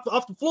off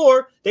the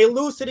floor, they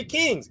lose to the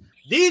Kings.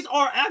 These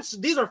are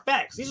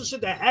facts. These are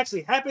shit that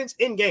actually happens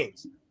in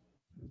games.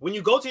 When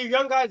you go to your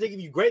young guys, they give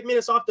you great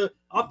minutes off the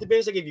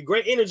bench. They give you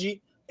great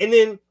energy. And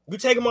then you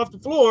take them off the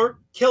floor,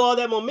 kill all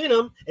that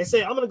momentum, and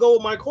say, I'm going to go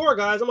with my core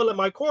guys. I'm going to let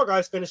my core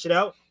guys finish it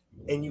out.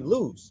 And you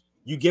lose.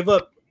 You give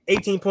up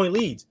 18-point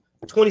leads.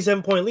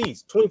 27-point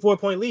leads,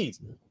 24-point leads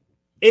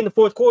in the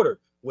fourth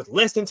quarter with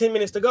less than 10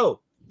 minutes to go.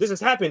 This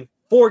has happened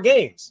 4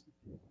 games.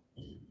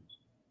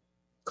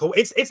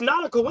 It's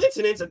not a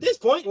coincidence at this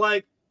point.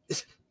 Like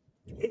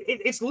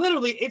it's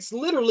literally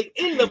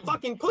in the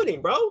fucking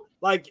pudding, bro.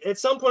 Like at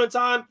some point in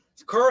time,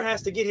 Kerr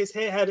has to get his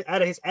head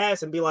out of his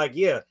ass and be like,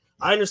 yeah,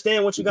 I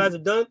understand what you guys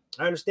have done.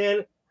 I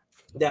understand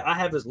that I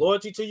have this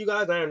loyalty to you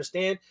guys. I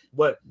understand,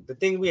 but the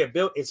thing we have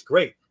built, it's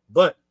great.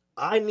 But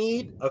I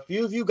need a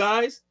few of you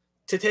guys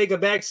to take a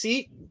back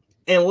seat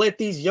and let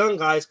these young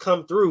guys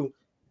come through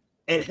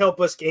and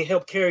help us and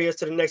help carry us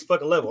to the next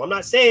fucking level. I'm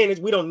not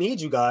saying we don't need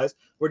you guys.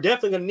 We're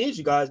definitely going to need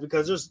you guys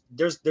because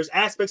there's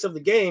aspects of the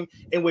game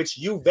in which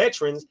you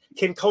veterans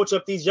can coach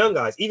up these young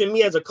guys. Even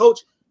me as a coach,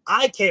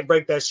 I can't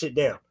break that shit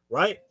down,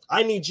 right?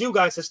 I need you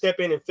guys to step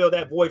in and fill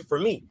that void for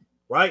me,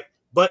 right?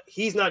 But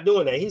he's not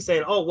doing that. He's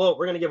saying, oh, well,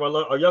 we're going to give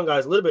our young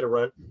guys a little bit of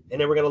run,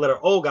 and then we're going to let our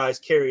old guys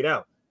carry it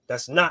out.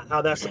 That's not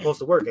how that's supposed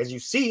to work. As you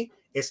see,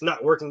 it's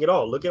not working at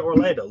all. Look at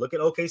Orlando. Look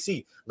at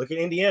OKC. Look at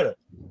Indiana.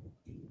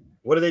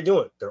 What are they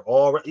doing? They're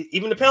all,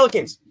 even the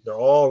Pelicans, they're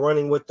all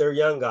running with their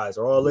young guys.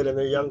 They're all letting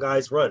their young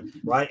guys run,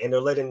 right? And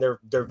they're letting their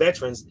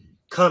veterans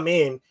come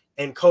in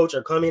and coach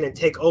or come in and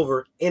take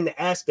over in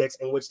the aspects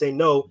in which they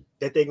know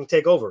that they can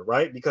take over,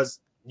 right? Because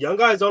young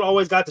guys don't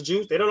always got the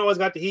juice. They don't always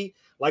got the heat.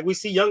 Like we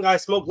see young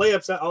guys smoke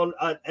layups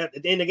at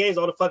the end of games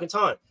all the fucking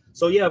time.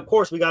 So, yeah, of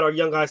course, we got our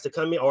young guys to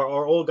come in or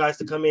our old guys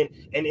to come in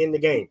and end the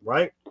game,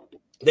 right?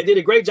 They did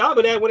a great job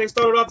of that when they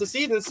started off the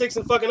season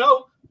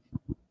 6-0.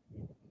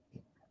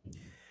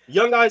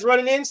 Young guys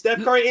running in,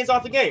 Steph Curry ends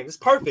off the game. It's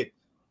perfect.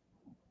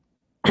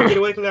 Get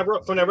away from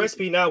that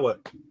recipe. Now what?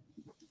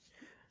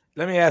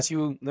 Let me ask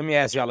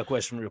y'all a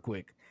question real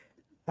quick.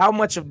 How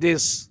much of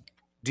this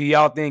do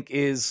y'all think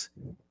is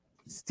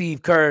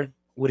Steve Kerr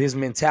with his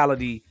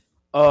mentality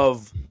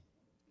of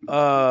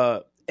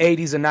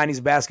 80s and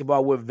 90s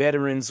basketball where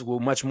veterans were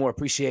much more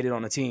appreciated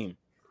on the team?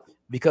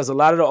 Because a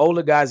lot of the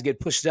older guys get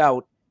pushed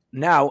out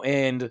now,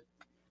 and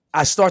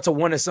I start to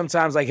wonder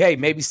sometimes, like, hey,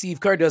 maybe Steve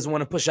Kerr doesn't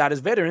want to push out his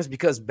veterans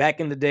because back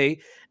in the day,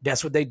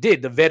 that's what they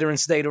did. The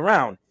veterans stayed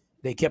around.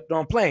 They kept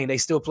on playing. They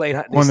still played.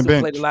 They still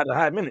played a lot of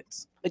high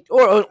minutes.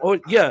 Or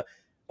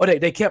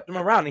they kept them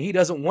around, and he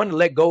doesn't want to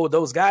let go of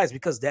those guys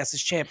because that's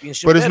his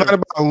championship. But it's not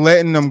about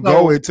letting them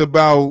go. It's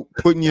about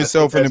putting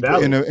yourself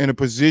in a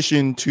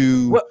position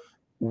to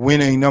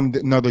win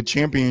another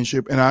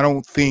championship. And I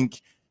don't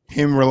think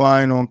him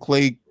relying on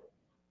Clay,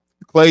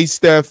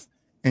 Steph,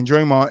 and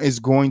Draymond is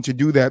going to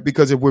do that,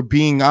 because if we're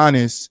being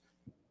honest,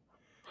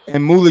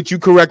 and Mulit, you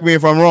correct me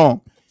if I'm wrong,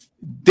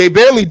 they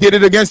barely did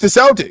it against the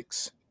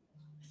Celtics.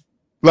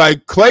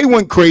 Like, Clay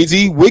went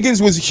crazy.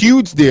 Wiggins was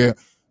huge there,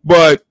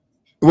 but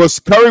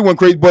Curry went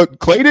crazy. But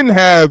Clay didn't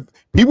have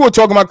 – people were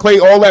talking about Clay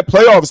all that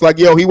playoffs. Like,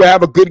 yo, he would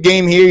have a good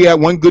game here. He had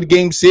one good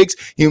game 6.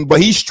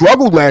 But he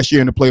struggled last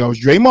year in the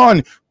playoffs.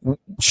 Draymond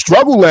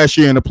struggled last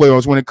year in the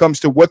playoffs when it comes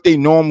to what they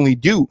normally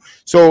do.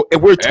 So if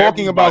we're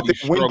talking about the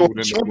window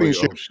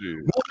championship,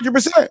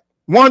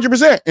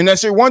 100%. And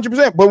that's it,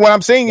 100%. But what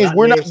I'm saying is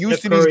we're not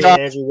used to these guys.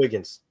 Andrew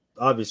Wiggins,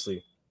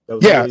 obviously. That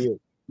was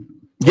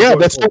Yeah,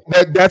 that's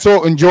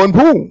all. And Jordan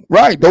Poole,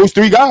 right? Those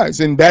three guys,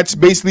 and that's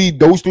basically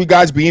those three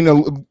guys being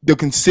the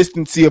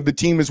consistency of the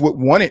team is what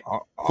won it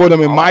for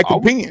them, in my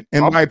opinion.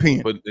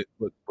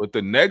 But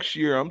the next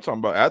year, I'm talking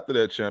about after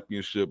that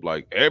championship,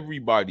 like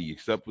everybody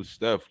except for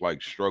Steph,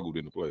 like struggled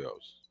in the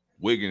playoffs.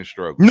 Wiggins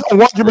struggled. No,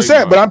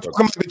 100%. But I'm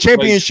talking about the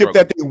championship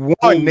that they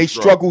won. They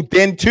struggled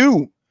then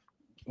too.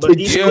 But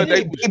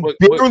they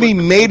barely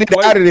made it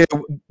out of there.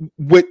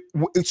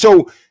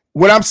 So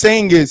what I'm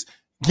saying is,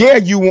 yeah,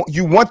 you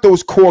want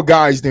those core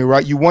guys there,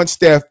 right? You want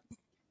Steph.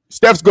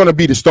 Steph's going to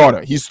be the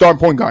starter. He's starting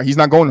point guard. He's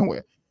not going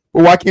nowhere.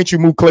 But why can't you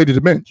move Klay to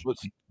the bench?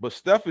 But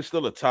Steph is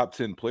still a top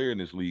 10 player in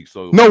this league.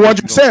 So no,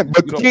 100%.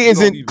 But Klay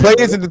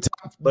isn't the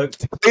top. But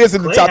Klay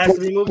isn't the top.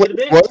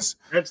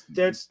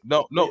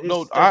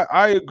 No.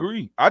 I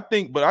agree. I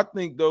think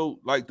though,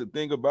 like the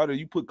thing about it,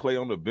 you put Klay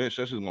on the bench,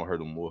 that's just gonna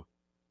hurt him more.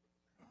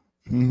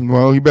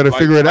 Well, you better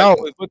figure it out.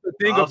 But the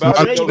thing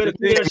about it, though,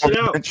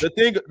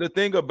 the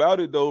thing about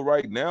it though,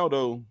 right now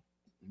though,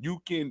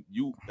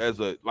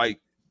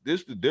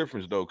 this the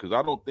difference though, because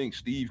I don't think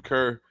Steve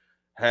Kerr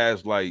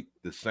has like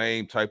the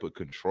same type of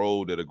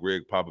control that a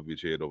Greg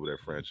Popovich had over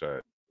that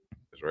franchise,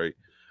 right?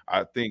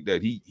 I think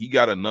that he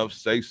got enough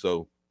say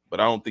so, but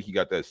I don't think he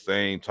got that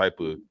same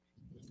type of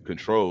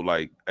control.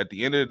 Like at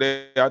the end of the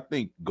day, I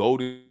think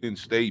Golden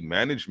State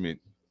management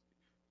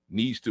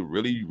needs to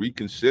really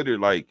reconsider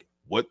like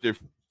what they're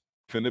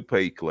finna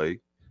pay Klay.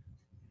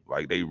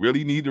 Like they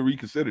really need to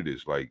reconsider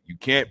this. Like you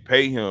can't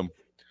pay him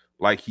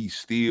like he's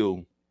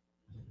still,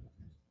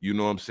 you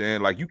know what I'm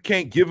saying? Like you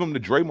can't give him the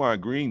Draymond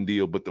Green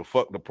deal, but the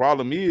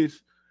problem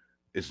is,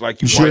 it's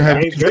like you should have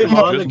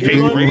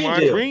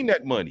Draymond Green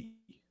that money,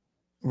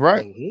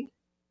 right?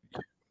 Mm-hmm.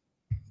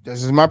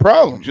 This is my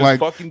problem. Just like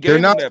fucking they're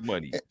not that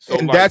money, so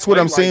and like, that's what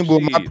I'm saying.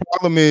 But my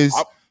problem is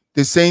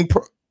the same.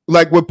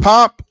 Like with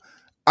Pop,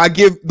 I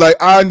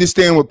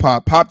understand with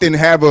Pop. Pop didn't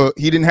have a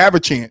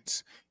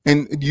chance,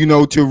 and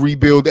to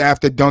rebuild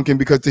after Duncan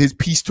because his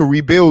piece to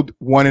rebuild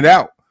won it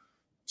out.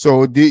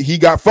 So he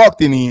got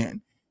fucked in the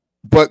end.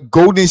 But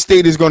Golden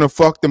State is going to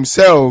fuck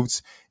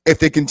themselves if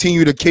they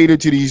continue to cater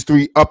to these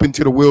three up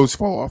until the wheels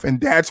fall off.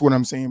 And that's what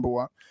I'm saying,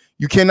 boy.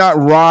 You cannot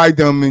ride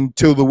them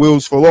until the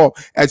wheels fall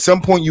off. At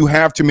some point, you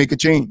have to make a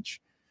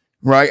change,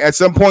 right? At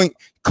some point,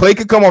 Klay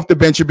could come off the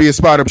bench and be a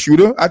spot-up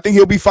shooter. I think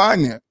he'll be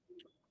fine there.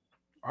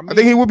 I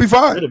think he will be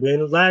fine. Could have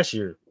been last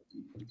year.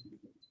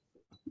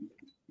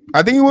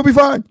 I think he will be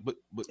fine. But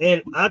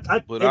I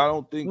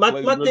don't think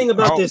my thing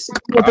about this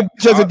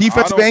as a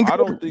defensive anchor. I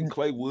don't think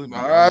Klay would.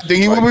 I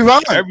think he will be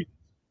fine.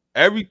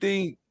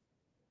 Everything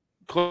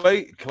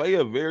Klay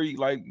a very he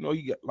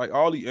got like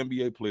all the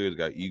NBA players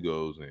got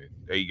egos and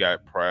they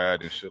got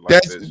pride and shit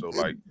like that. So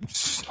like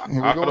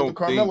I don't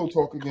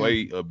think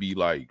Klay will be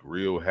like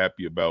real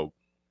happy about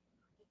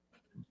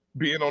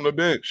being on the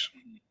bench.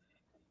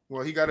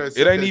 Well, he got to.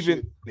 It ain't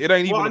even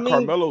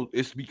Carmelo.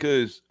 It's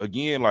because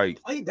again, like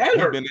he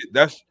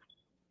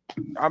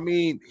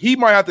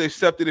might have to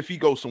accept it if he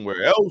goes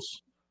somewhere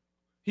else.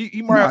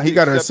 He might have to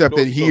got to accept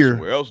it here.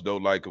 Somewhere else though,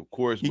 like of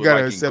course, he got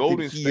to accept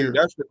Golden it here. State,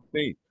 that's the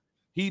thing.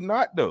 He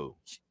not though.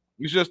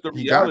 It's just the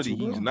reality.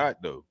 He's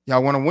not though.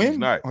 Y'all want to win? He's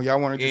not. Or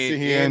y'all want to just sit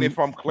here and if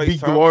I'm Klay be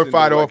Thompson,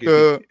 glorified off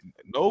the?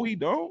 No, he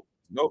don't.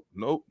 No.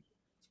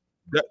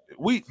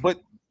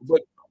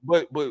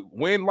 But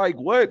when like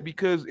what?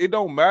 Because it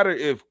don't matter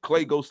if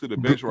Klay goes to the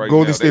bench right now.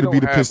 Golden State will be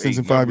the Pistons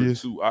in 5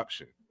 years. 2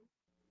 option.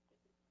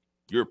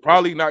 You're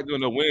probably not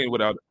going to win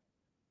without.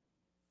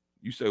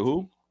 You said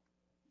who?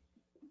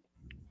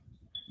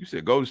 You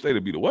said Golden State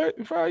will be the what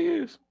in 5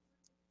 years?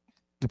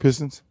 The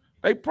Pistons.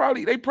 They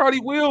probably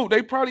will.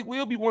 They probably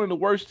will be one of the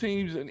worst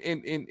teams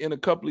in a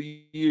couple of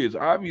years.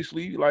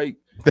 Obviously, like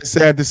that's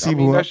sad to see,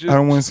 but I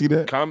don't want to see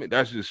that.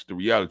 That's just the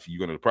reality.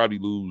 You're going to probably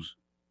lose.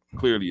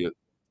 Clearly,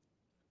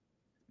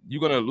 you're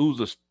gonna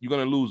lose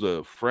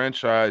a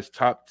franchise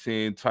top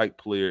 10 type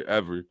player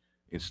ever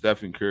in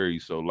Stephen Curry.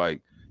 So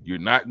like you're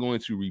not going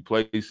to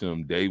replace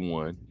him day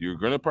one. You're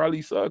gonna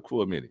probably suck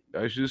for a minute.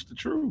 That's just the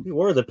truth. We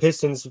were the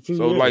Pistons a few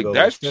years ago.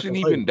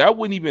 That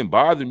wouldn't even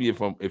bother me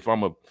if I own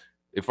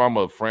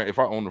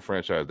the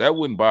franchise. That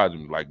wouldn't bother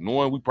me. Like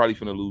knowing we probably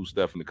finna lose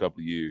Steph in a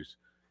couple of years.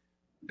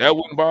 That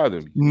wouldn't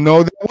bother me.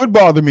 No, that would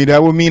bother me.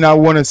 That would mean I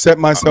want to set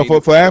myself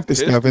up for after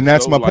Steph, and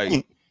that's my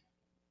point.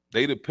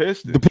 They the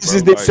Pistons. The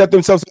Pistons didn't set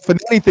themselves up for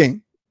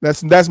anything.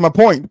 That's my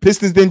point. The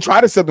Pistons didn't try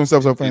to set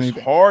themselves up for anything.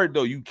 It's hard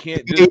though. You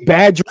can't. They made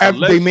bad draft.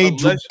 They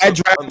made bad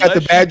draft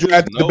after bad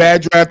draft after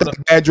bad draft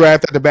after bad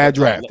draft after bad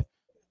draft.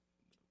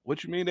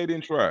 What you mean they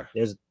didn't try?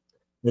 There's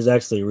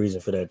actually a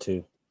reason for that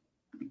too.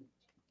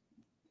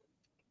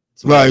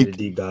 Like the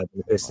deep dive in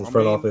the Pistons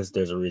front office.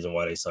 There's a reason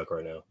why they suck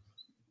right now.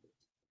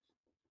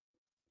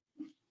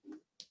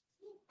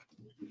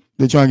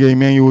 They're trying to get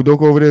Emmanuel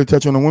Udoka over there to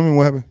touch on the women.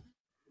 What happened?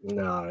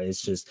 Nah,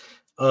 it's just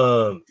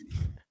about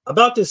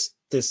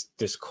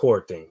this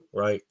core thing,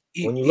 right?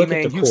 When you look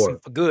at the core,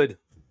 for good,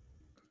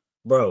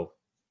 bro,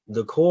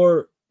 the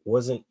core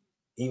wasn't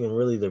even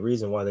really the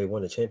reason why they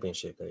won the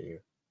championship that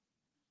year.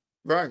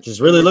 Right.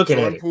 Just really looking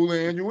at it. Poole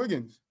and Andrew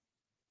Wiggins.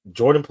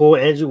 Jordan Poole,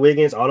 Andrew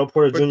Wiggins, Otto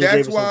Porter Jr.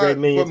 gave us some great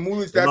minutes. But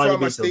Moolins, that's why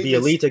my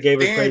statement Bielita gave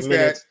us great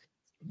minutes.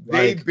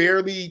 They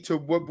barely, to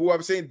what I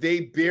was saying,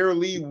 they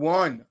barely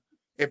won.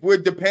 If we're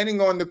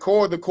depending on the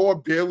core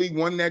barely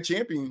won that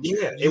championship.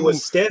 Yeah, it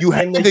was Steph. You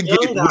had to get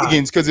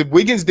Wiggins, because if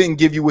Wiggins didn't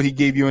give you what he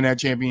gave you in that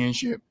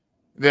championship,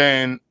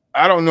 then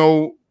I don't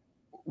know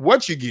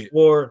what you get.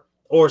 Or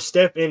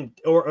Steph and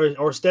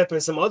or Steph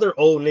and some other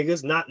old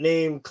niggas, not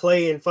named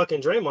Clay and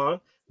fucking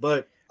Draymond,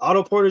 but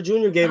Otto Porter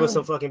Jr. gave us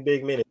some fucking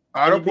big minutes.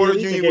 Otto Porter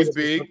Jr. was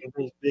big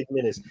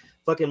minutes.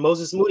 Fucking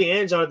Moses Moody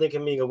and Jonathan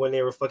Kuminga, when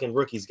they were fucking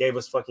rookies, gave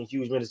us fucking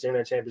huge minutes during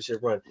that championship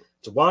run.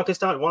 Juan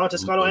Toscano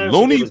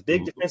Anderson gave us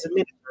big defensive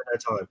minutes during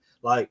that time.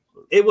 Like,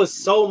 it was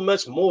so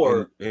much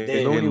more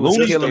than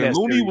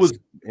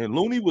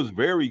Looney was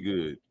very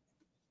good.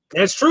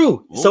 That's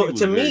true. So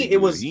to me, it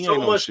was so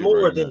much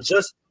more than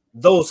just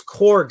those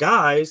core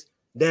guys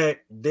that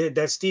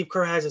Steve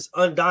Kerr has this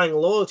undying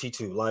loyalty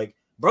to. Like,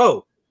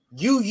 bro,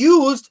 you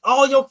used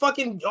all your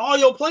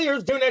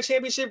players during that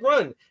championship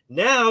run.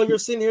 Now you're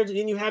sitting here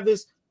and you have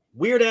this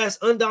weird ass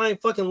undying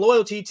fucking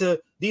loyalty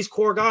to these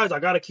core guys.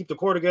 I gotta keep the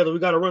core together. We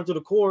gotta run through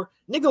the core.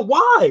 Nigga,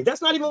 why?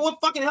 That's not even what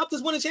fucking helped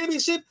us win a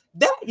championship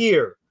that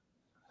year.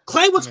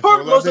 Clay was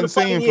hurt most of the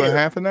fucking year. For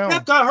half an hour.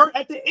 Steph got hurt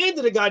at the end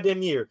of the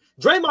goddamn year.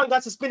 Draymond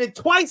got suspended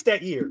twice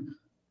that year.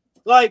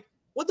 Like,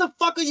 what the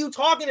fuck are you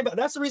talking about?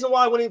 That's the reason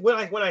why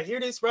when I hear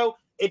this, bro,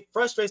 it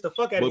frustrates the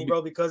fuck out of me,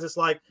 bro, because it's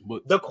like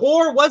the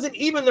core wasn't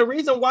even the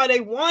reason why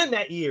they won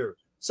that year.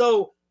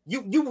 So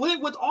you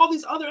went with all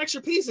these other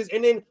extra pieces,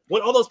 and then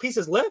when all those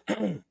pieces left,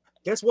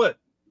 guess what?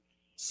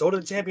 So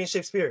did the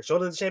championship spirit, so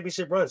did the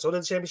championship run, so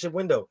did the championship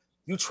window.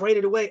 You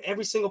traded away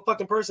every single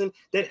fucking person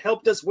that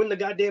helped us win the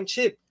goddamn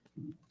chip,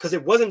 because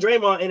it wasn't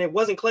Draymond and it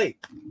wasn't Clay.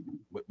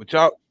 But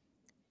y'all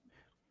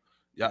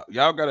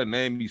gotta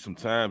name me some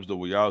times though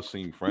where y'all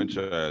seen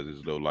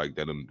franchises though like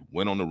that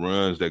went on the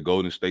runs that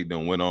Golden State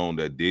then went on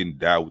that didn't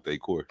die with their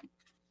core.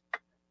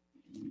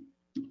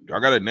 Y'all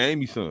gotta name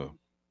me some.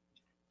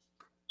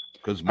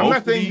 Because most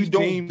of these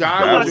teams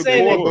die with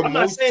their core. I'm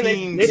not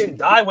saying they didn't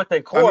die with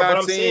their core, but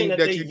I'm saying that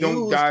they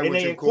used and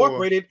they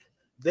incorporated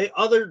the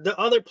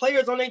other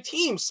players on their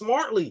team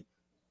smartly.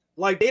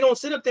 Like, they don't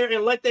sit up there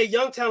and let their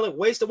young talent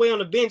waste away on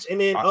the bench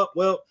and then,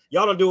 y'all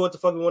don't do what the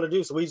fuck we want to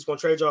do, so we just gonna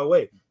trade y'all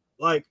away.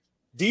 Like,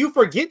 do you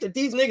forget that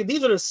these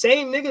are the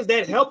same niggas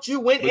that helped you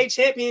win a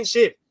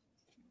championship?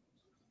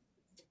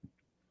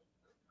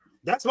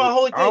 That's my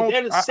whole thing.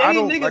 They're the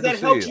same niggas that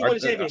helped you win a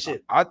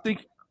championship. I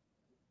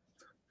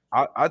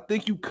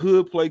think you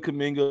could play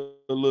Kuminga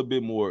a little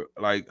bit more.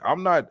 Like,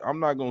 I'm not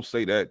gonna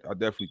say that. I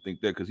definitely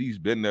think that because he's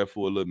been there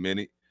for a little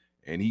minute,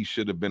 and he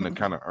should have been to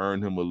kind of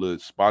earn him a little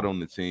spot on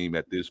the team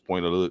at this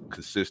point, a little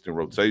consistent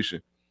rotation.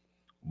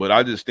 But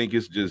I just think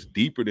it's just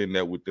deeper than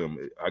that with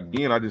them.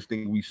 Again, I just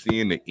think we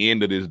seeing the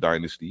end of this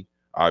dynasty.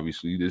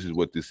 Obviously, this is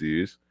what this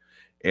is.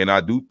 And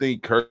I do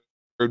think Kirk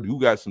do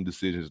got some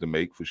decisions to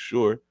make for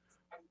sure.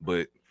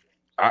 But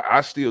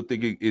I still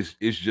think it's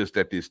just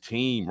that this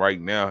team right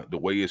now, the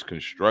way it's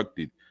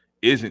constructed,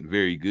 isn't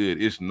very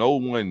good. It's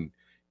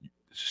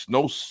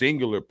no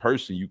singular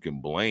person you can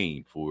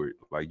blame for it.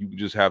 Like, you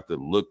just have to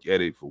look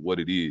at it for what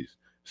it is.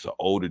 It's an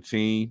older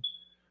team.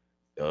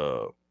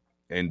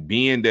 And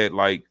being that,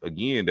 like,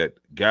 again, that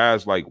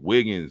guys like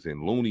Wiggins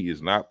and Looney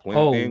is not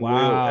playing well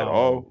at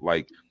all.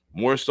 Like,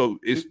 more so,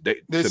 they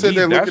said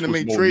they're looking to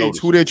make trades.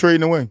 Who they're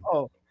trading away?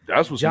 Oh,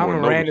 that's what's John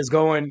Moran is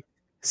going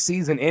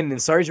season-ending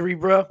surgery,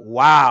 bro.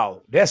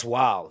 Wow, that's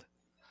wild.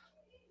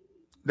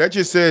 That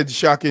just said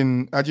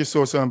shocking. I just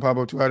saw something pop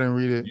up too. I didn't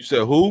read it. You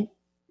said who?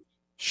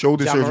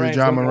 Shoulder surgery.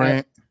 John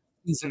Moran.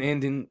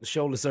 Season-ending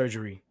shoulder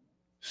surgery.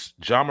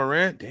 John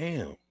Moran.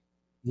 Damn.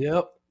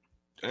 Yep.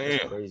 Damn.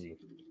 That's crazy.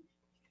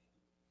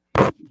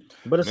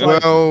 But it's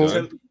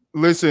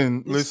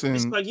listen.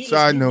 It's like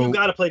side note, you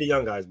gotta play the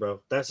young guys,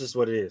 bro. That's just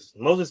what it is.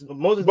 Moses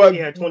Moody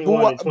had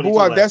 21 and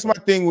 22. That's my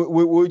thing with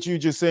what you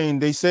just saying.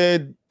 They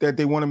said that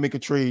they want to make a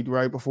trade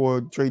right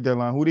before trade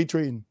deadline. Who they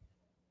trading?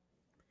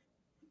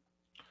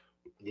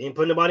 You ain't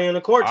putting nobody on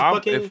the court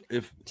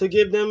to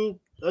give them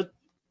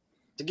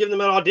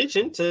an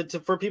audition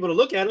for people to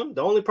look at them.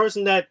 The only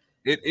person that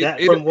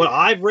from what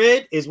I've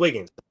read is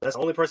Wiggins. That's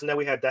the only person that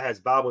we have that has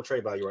valuable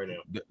trade value right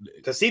now.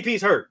 Because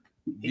CP's hurt.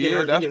 He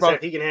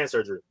can hand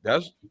surgery.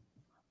 That's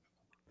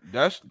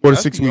 6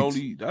 the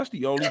weeks. That's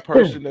the only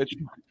person that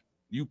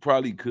you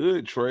probably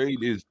could trade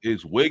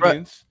is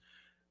Wiggins.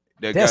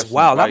 That's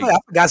wild. I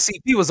forgot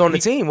CP was on the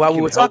team while we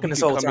were talking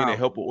this whole time. Come in and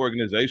help an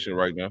organization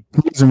right now.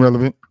 He wasn't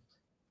relevant.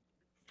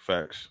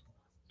 Facts.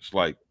 It's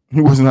like he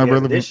was not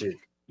relevant.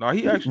 No,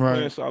 he actually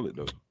playing solid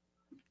though.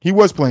 He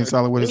was playing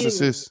solid with his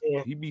assists.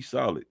 He be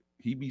solid.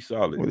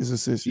 With his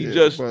assists.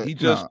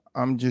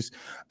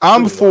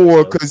 I'm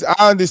for, because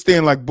I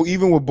understand, like,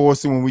 even with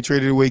Boston when we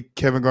traded away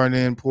Kevin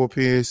Garnett and Paul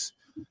Pierce,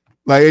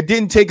 like, it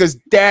didn't take us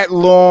that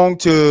long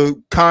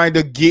to kind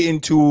of get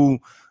into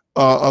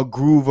a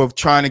groove of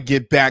trying to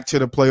get back to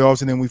the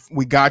playoffs, and then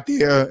we got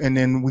there, and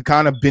then we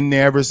kind of been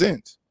there ever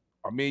since.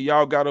 I mean,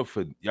 y'all got a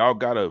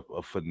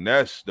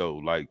finesse though.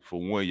 Like, for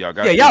one, y'all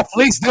got y'all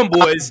fleeced them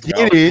boys.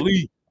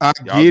 I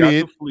Y'all get got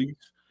it. the fleece,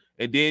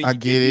 and then I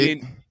get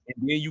it.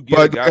 And then you get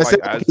a guy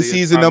like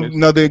Isaiah is Thomas.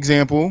 another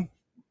example.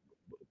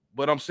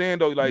 But I'm saying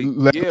though, like,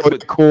 yeah,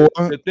 but core.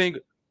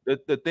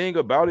 the thing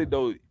about it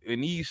though,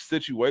 in these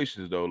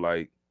situations though,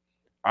 like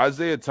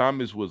Isaiah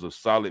Thomas was a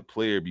solid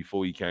player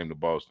before he came to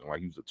Boston. Like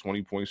he was a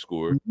 20-point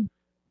scorer. Mm-hmm.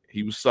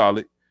 He was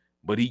solid,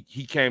 but he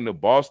came to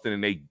Boston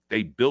and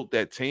they built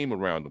that team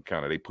around him.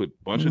 Kind of, they put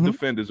a bunch of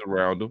defenders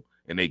around him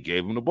and they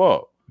gave him the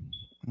ball.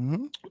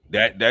 Mm-hmm.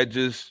 That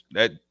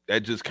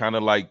just kind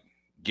of like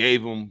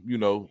gave him, you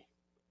know.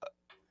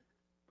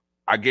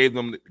 I gave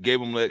them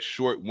that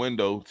short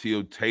window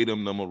till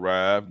Tatum them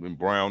arrived and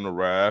Brown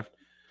arrived.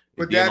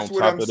 But that's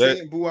what I'm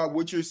saying, Boo.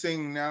 What you're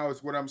saying now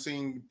is what I'm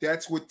saying.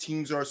 That's what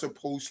teams are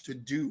supposed to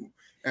do.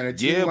 And a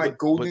team like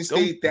Golden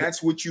State,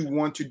 that's what you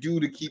want to do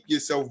to keep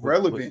yourself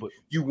relevant.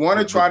 You want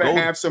to try to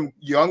have some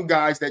young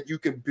guys that you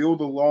can build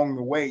along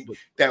the way.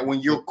 That when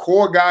your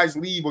core guys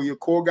leave or your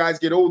core guys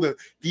get older,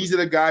 these are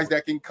the guys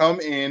that can come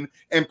in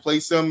and play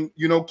some,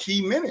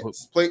 key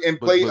minutes, play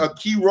a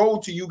key role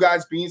to you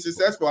guys being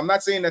successful. I'm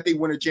not saying that they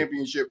win a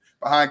championship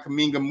behind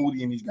Kuminga,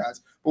 Moody, and these guys.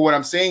 But what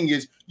I'm saying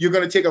is you're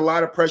going to take a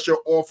lot of pressure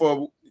off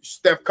of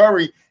Steph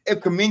Curry if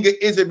Kuminga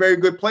is a very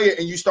good player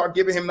and you start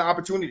giving him the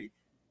opportunity.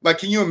 Like,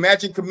 can you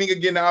imagine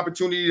Kuminga getting the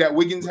opportunity that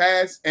Wiggins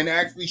has and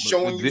actually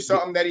showing you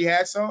something that he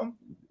has some?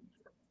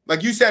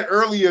 Like you said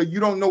earlier, you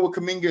don't know what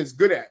Kuminga is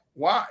good at.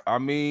 Why? I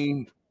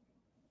mean,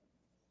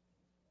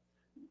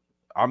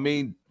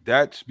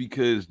 that's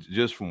because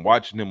just from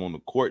watching him on the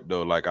court,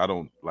 though, like I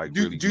don't like.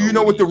 Do you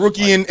know what the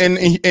rookie and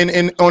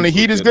on the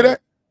Heat is good at?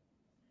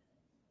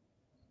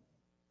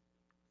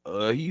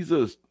 He's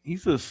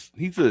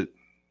a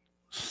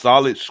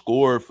solid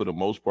scorer for the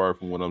most part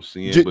from what I'm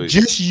seeing. But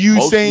just you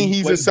saying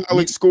he's a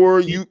solid scorer,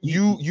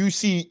 you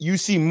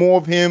see more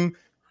of him.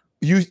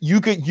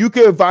 You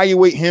could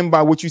evaluate him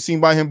by what you've seen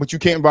by him, but you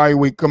can't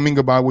evaluate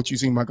Kuminga by what you've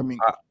seen by Kuminga.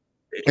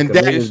 And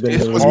that's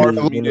hard.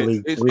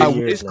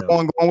 It's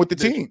going with the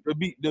team.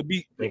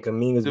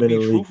 Kuminga's been in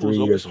the league 3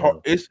 years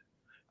now.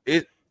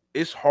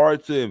 It's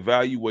hard to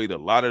evaluate a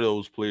lot of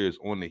those players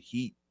on the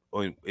Heat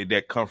or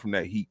that come from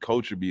that Heat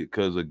culture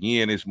because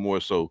again, it's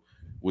more so.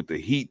 With the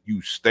Heat,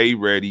 you stay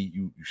ready,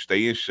 you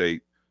stay in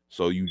shape.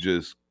 So you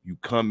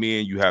come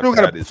in, you have to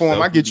have this perform.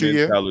 I get you,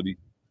 mentality.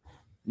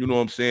 You know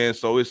what I'm saying?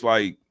 So it's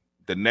like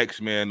the next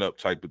man up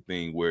type of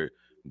thing where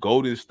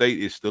Golden State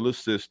is still a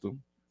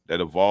system that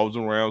evolves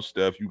around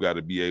Steph. You got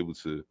to be able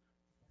to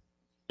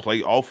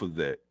play off of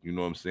that. You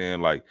know what I'm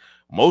saying? Like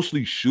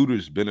mostly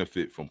shooters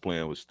benefit from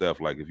playing with Steph.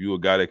 Like if you're a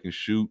guy that can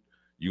shoot,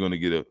 you're gonna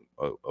get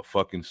a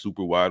fucking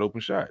super wide open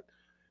shot.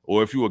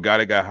 Or if you're a guy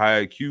that got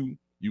high IQ,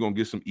 you're going to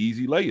get some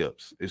easy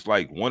layups. It's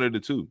like one of the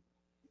two.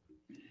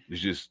 It's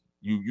just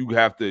you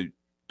have to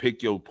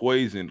pick your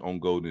poison on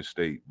Golden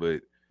State.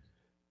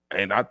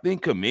 And I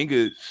think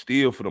Kuminga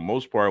still, for the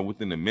most part,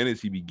 within the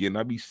minutes he be getting,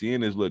 I be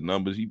seeing his little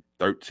numbers. He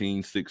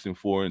 13, 6, and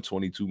 4 in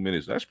 22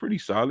 minutes. That's pretty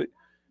solid.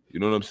 You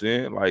know what I'm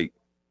saying? Like,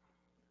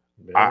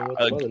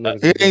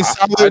 it ain't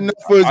solid enough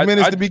for his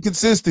minutes to be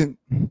consistent.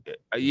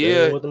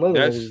 Yeah,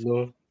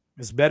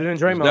 it's better than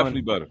Draymond. It's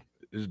definitely better.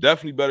 It's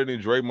definitely better than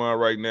Draymond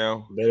right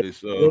now.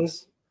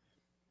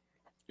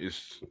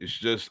 It's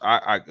just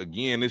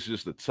again, it's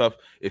just a tough.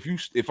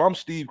 If I'm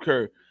Steve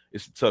Kerr,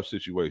 it's a tough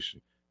situation.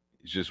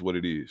 It's just what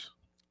it is.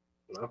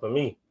 Not for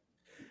me.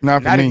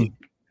 Not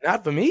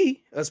for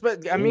me.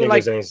 I mean,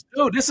 like,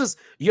 dude, this is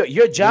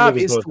your job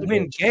is to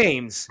win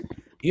games.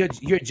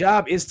 Your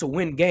job is to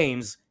win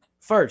games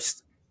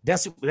first.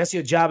 That's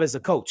your job as a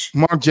coach.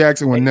 Mark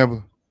Jackson would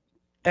never.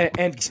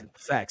 And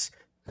facts.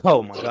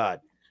 Oh my God.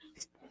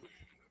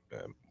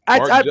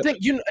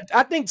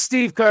 I think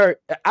Steve Kerr.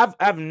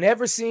 I've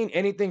never seen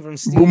anything from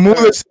Steve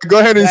Kerr. Go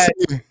ahead and say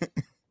it.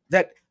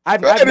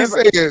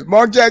 Say it.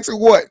 Mark Jackson,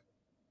 what?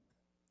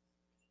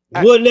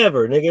 Would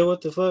never, nigga.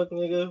 What the fuck,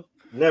 nigga?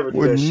 Never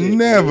do that shit.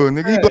 Never,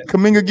 nigga. You got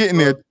Kuminga getting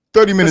there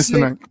 30 minutes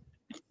tonight.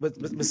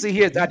 But see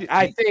here,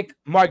 I think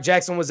Mark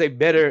Jackson was a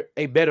better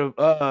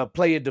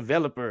player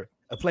developer,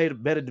 better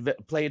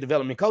player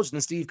development coach than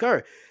Steve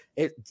Kerr.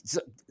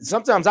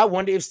 Sometimes I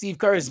wonder if Steve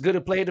Kerr is good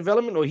at player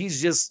development or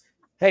he's just.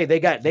 Hey,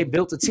 they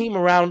built a team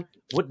around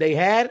what they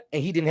had,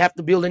 and he didn't have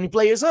to build any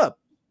players up.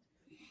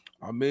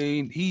 I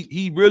mean,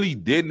 he really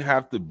didn't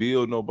have to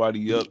build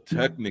nobody up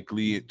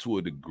technically to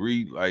a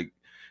degree. Like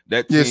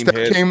that team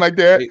came like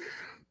that.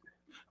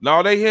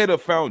 They had a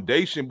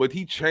foundation, but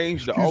he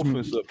changed the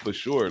offense up for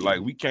sure. Like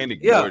we can't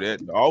ignore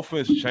that. The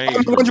offense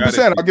changed.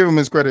 100%. I'll give him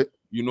his credit.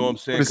 You know what I'm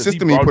saying? The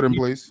system he put in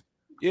place.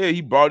 Yeah, he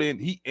brought in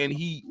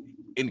he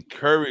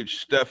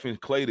encouraged Steph and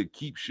Clay to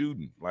keep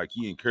shooting. Like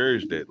he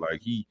encouraged that.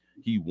 Like he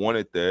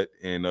wanted that,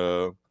 and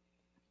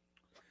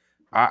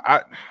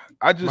I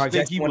just Mark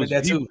think he wanted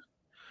that too.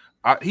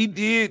 He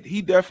did.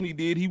 He definitely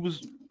did. He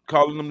was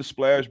calling them the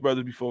Splash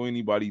Brothers before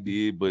anybody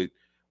did. But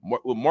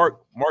what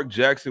Mark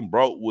Jackson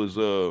brought was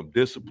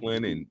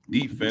discipline and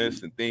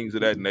defense and things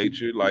of that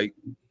nature. Like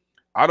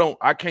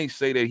I can't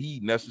say that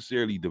he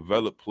necessarily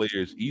developed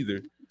players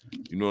either.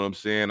 You know what I'm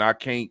saying? I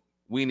can't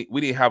we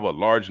didn't have a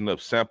large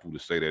enough sample to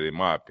say that, in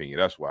my opinion.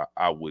 That's why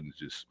I wouldn't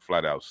just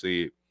flat out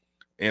say it.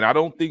 And I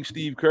don't think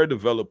Steve Kerr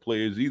developed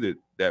players either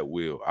that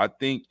well. I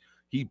think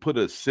he put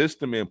a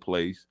system in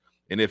place,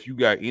 and if you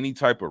got any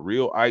type of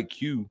real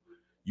IQ,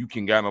 you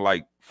can kind of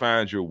like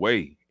find your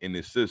way in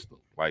this system.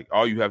 Like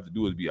all you have to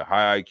do is be a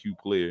high IQ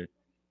player,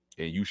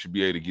 and you should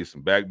be able to get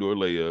some backdoor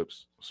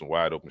layups, some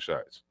wide open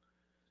shots,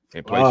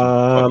 and play some.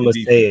 I'm gonna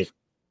say it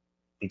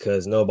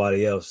because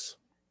nobody else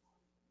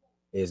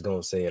is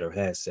gonna say it or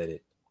has said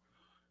it.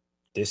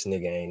 This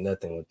nigga ain't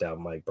nothing without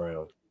Mike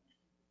Brown.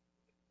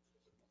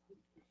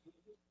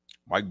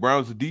 Mike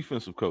Brown's a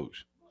defensive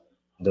coach.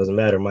 Doesn't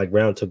matter. Mike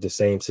Brown took the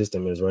same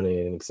system and is running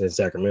it in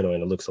Sacramento,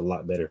 and it looks a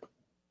lot better.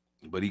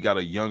 But he got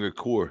a younger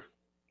core,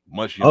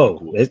 much younger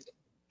core.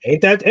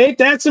 Ain't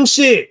that some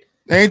shit?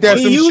 Ain't that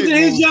some using shit?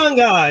 His young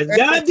guys.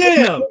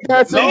 Goddamn.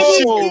 That's some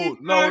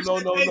shit. No. Ain't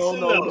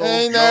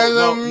that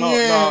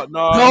some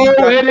No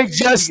poetic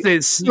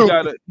justice.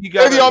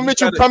 Maybe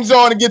Mitchell comes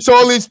on and gets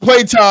all his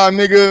playtime,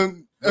 nigga.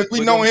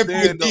 We know him from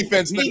his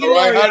defense,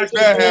 right? How does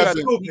that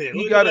happen?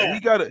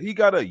 He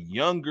got a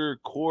younger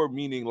core,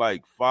 meaning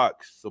like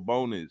Fox,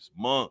 Sabonis,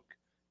 Monk,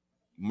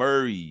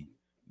 Murray.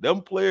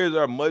 Them players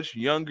are much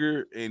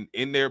younger and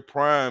in their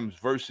primes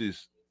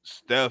versus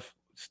Steph.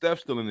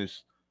 Steph's still in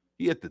his.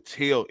 He at the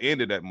tail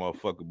end of that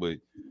motherfucker, but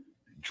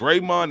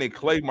Draymond and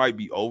Clay might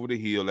be over the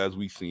hill as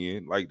we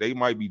seeing. Like they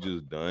might be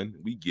just done.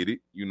 We get it,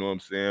 you know what I'm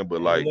saying?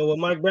 But like, you know what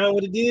Mike Brown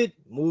would have did?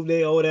 Move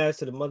their old ass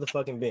to the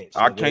motherfucking bench.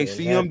 I can't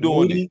see him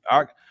doing it.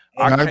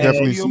 I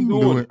definitely see him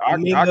doing it. I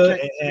can't.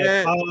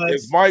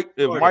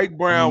 If Mike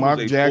Brown Mark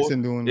was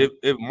Jackson doing it.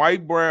 If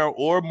Mike Brown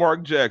or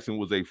Mark Jackson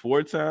was a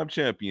 4-time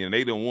champion,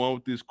 they done won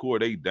with this core.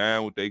 They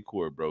down with their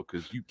core, bro.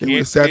 Because you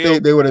can't.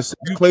 They would have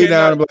Clay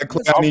down and be like,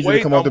 Clay, I need you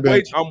to come off the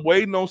bench. I'm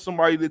waiting on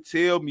somebody to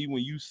tell me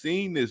when you've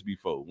seen this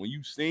before. When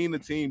you've seen the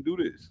team do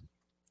this.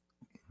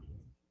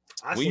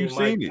 I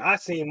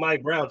seen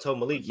Mike Brown told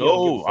Malik.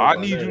 No, I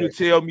need you to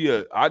tell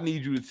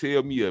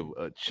me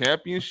a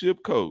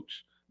championship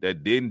coach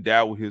that didn't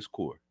die with his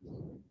core.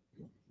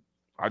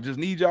 I just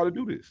need y'all to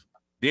do this.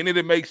 Then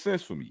it'll make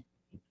sense for me.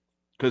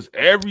 Because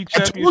every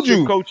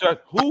championship coach, I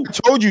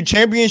told you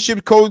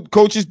championship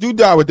coaches do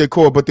die with their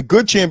core, but the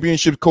good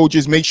championship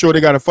coaches make sure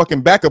they got a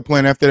fucking backup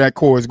plan after that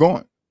core is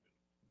gone.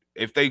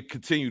 If they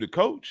continue to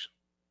coach.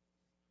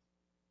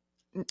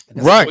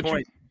 Right.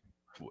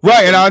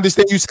 Right, and I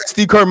understand you said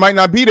Steve Kerr might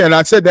not be there, and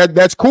I said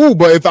that's cool.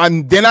 But if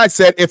I'm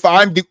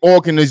the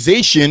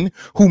organization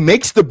who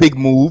makes the big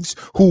moves,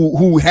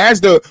 who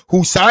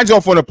signs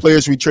off on the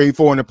players we trade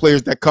for and the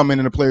players that come in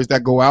and the players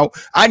that go out,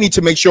 I need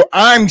to make sure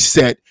I'm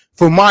set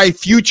for my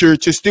future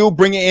to still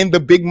bring in the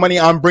big money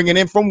I'm bringing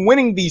in from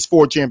winning these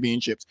 4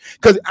 championships.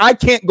 Because I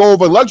can't go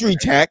over luxury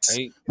tax,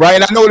 right?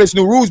 And I know there's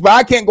new rules, but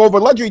I can't go over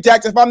luxury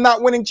tax if I'm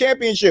not winning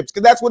championships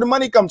because that's where the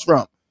money comes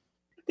from.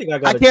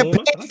 I can't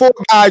pay 4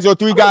 guys or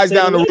 3 guys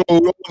down the road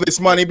all this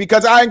money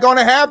because I ain't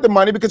gonna have the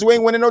money because we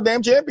ain't winning no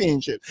damn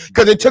championship.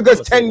 Because it took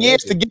us 10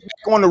 years to get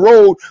back on the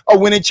road of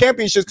winning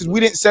championships because we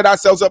didn't set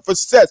ourselves up for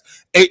success.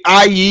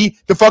 I.e.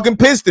 the fucking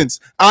Pistons,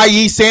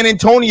 i.e. San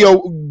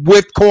Antonio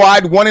with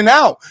Kawhi 1 and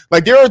out.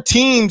 Like there are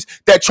teams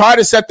that try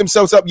to set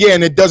themselves up,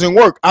 and it doesn't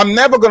work. I'm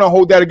never gonna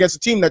hold that against a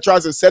team that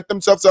tries to set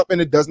themselves up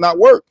and it does not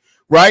work.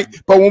 Right?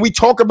 But when we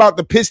talk about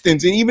the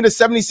Pistons and even the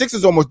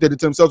 76ers almost did it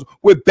to themselves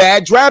with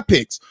bad draft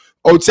picks.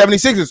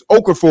 76ers,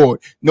 Okafor,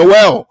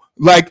 Noel,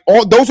 like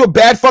all those were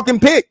bad fucking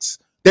picks.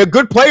 They're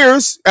good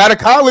players out of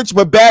college,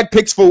 but bad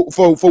picks for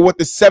what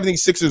the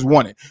 76ers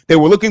wanted. They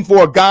were looking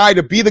for a guy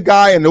to be the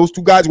guy, and those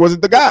 2 guys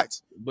wasn't the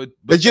guys. But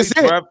they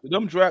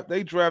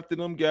drafted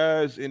them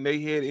guys, and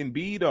they had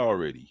Embiid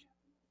already.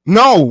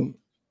 No,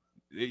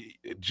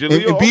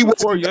 Embiid was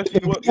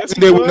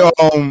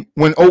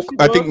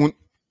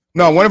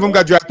one of them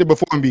got drafted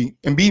before Embiid.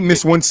 Embiid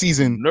missed 1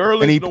 season,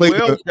 and he played.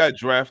 Got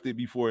drafted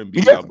before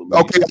Embiid. Yeah,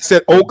 okay, I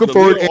said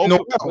Okafor and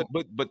Noel.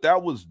 But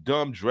that was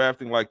dumb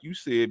drafting, like you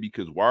said,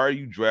 because why are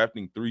you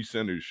drafting 3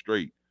 centers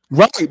straight?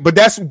 Right, but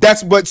that's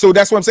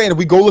what I'm saying. If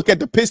we go look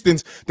at the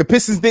Pistons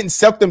didn't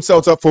set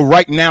themselves up for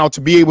right now to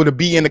be able to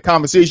be in the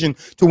conversation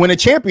to win a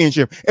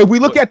championship. If we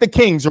look at the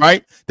Kings,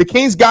 right, the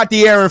Kings got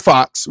De'Aaron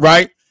Fox,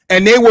 right.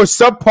 And they were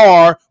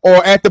subpar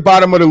or at the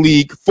bottom of the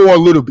league for a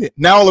little bit.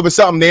 Now all of a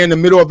sudden they're in the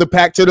middle of the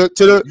pack you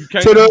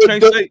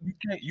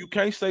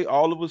can't say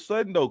all of a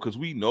sudden though, because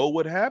we know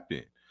what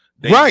happened.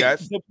 They got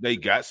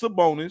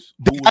Sabonis,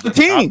 who was a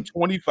top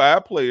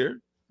 25 player.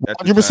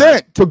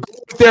 100% to go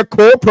with their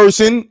core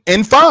person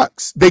in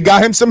Fox. They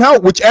got him some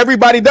help, which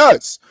everybody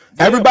does.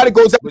 Everybody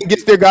goes out and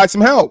gets their guy some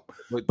help.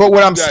 But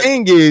what I'm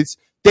saying is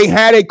they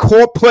had a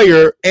core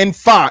player in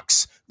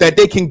Fox that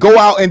they can go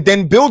out and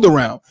then build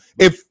around.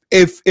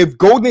 If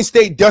Golden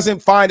State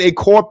doesn't find a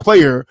core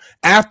player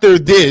after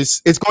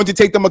this, it's going to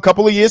take them a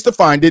couple of years to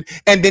find it,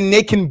 and then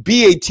they can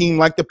be a team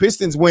like the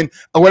Pistons. When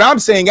what I'm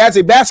saying, as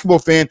a basketball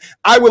fan,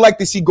 I would like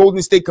to see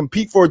Golden State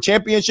compete for a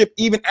championship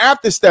even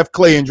after Steph,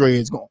 Clay, and Dre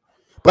is gone.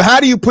 But how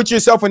do you put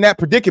yourself in that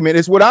predicament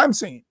is what I'm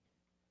saying.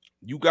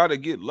 You gotta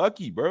get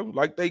lucky, bro.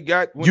 Like they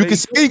got. You can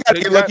say you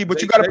gotta get lucky,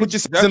 but you gotta put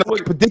yourself in the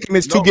right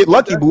predicaments to get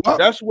lucky, boo.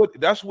 That's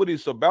what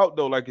it's about,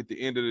 though. Like at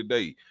the end of the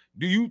day,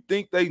 do you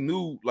think they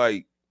knew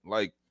like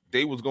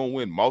they was gonna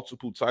win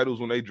multiple titles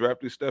when they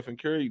drafted Stephen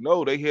Curry?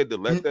 No, they had to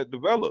let that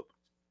develop.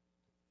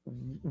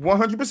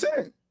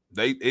 100%.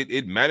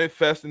 It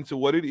manifests into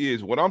what it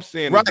is. What I'm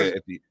saying is that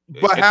at the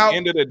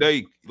end of the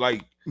day,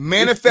 like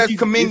manifest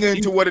Kuminga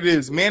into what it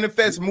is.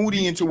 Manifest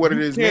Moody into what it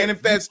is.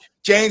 Manifest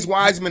James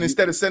Wiseman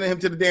instead of sending him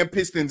to the damn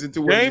Pistons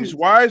into what James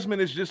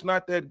Wiseman is just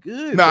not that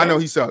good. No, I know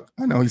he sucked.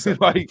 I know he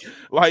sucked.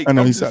 like I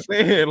know he sucked.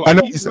 Saying, like, I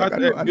know he's not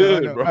that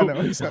good, bro. I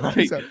know he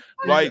sucked.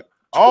 Like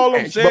all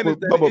I'm saying is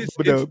that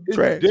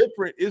it's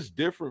different. It's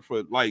different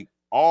for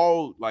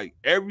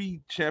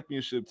every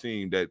championship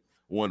team that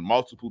won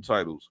multiple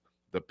titles.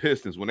 The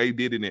Pistons, when they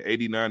did it in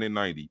 89 and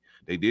 90,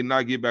 they did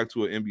not get back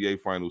to an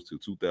NBA Finals till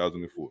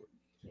 2004.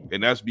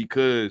 And that's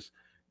because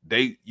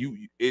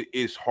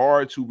it's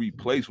hard to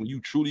replace when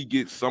you truly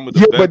get some of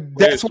the best. But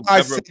that's why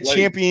I said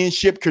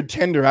championship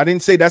contender. I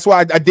didn't say that's why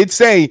I did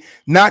say,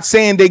 not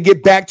saying they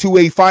get back to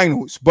a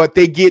finals, but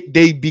they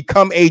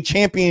become a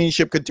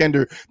championship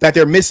contender, that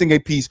they're missing a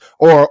piece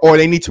or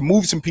they need to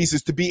move some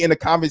pieces to be in a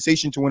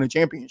conversation to win a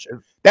championship.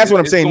 That's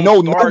what I'm saying.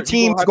 No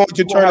team's going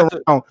to turn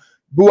around.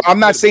 Boo, I'm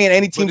not saying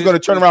any team's going to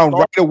turn around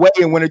right away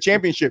and win a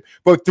championship,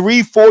 but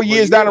 3-4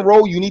 years down the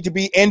road, you need to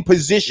be in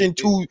position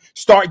to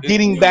start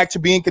getting back to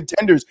being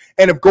contenders.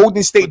 And if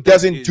Golden State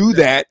doesn't do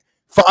that,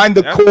 find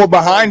the core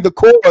behind the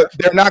core,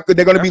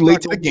 they're going to be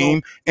late to the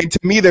game. And to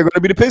me, they're going to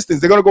be the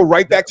Pistons. They're going to go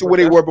right back to where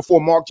they were before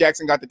Mark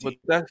Jackson got the team.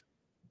 But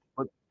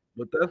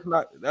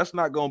that's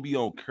not going to be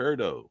on Kerr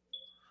though.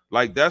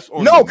 Like that's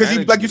on because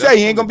like you say,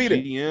 he ain't going to be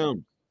there.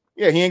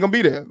 Yeah, he ain't going to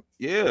be there.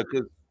 Yeah,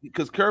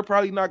 because Kerr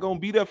probably not gonna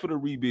be there for the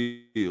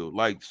rebuild.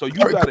 Like, so you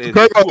got to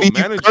Kerr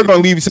gonna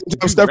leave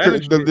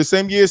the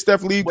same year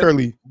Steph leave. Kerr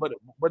leave.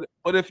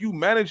 But if you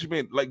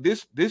management like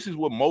this is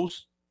what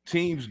most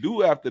teams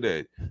do after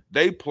that.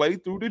 They play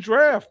through the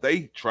draft.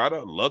 They try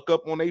to luck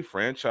up on a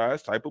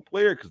franchise type of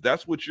player because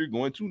that's what you're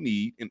going to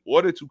need in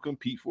order to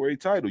compete for a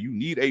title. You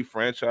need a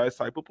franchise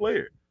type of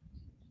player.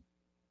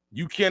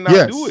 You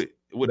cannot do it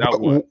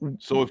without one.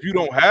 So if you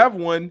don't have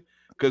one.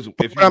 Because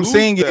if what I'm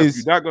saying is,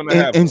 you're not gonna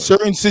have in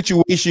certain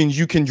situations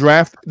you can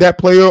draft that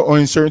player, or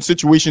in certain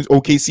situations,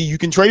 OKC you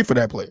can trade for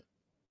that player.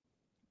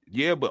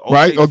 Yeah, but OKC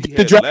right or get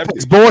the draft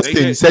picks.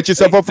 Boston set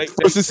yourself up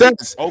for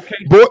success.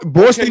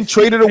 Boston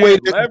traded away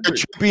their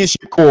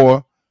championship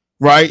core,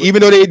 right?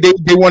 Even though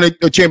they won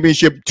a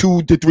championship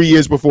 2 to 3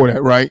 years before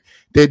that, right?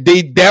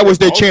 That was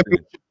their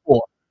championship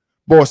core.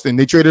 Boston,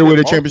 they traded away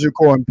their championship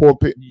core in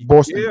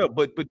Boston. Yeah,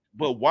 but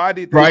why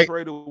did they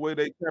trade away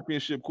their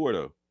championship core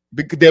though?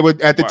 Because they were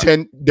at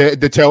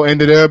the tail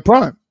end of their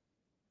prime.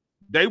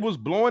 They was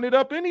blowing it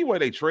up anyway.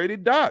 They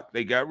traded Doc.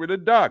 They got rid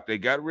of Doc. They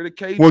got rid of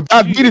KG. Well,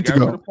 Doc needed to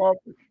go.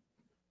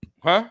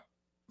 Huh?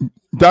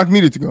 Doc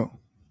needed to go.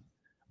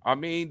 I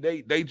mean,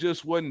 they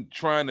just wasn't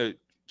trying to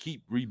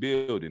keep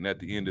rebuilding at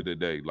the end of the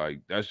day. Like,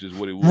 that's just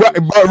what it was.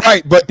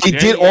 Right. But they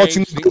did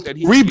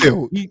ultimately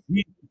rebuild.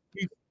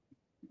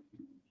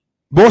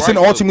 Boston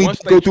ultimately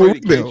go through a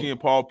rebuild. KG and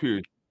Paul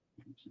Pierce.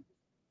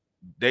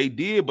 They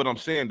did, but I'm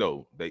saying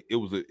though, it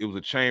was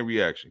a chain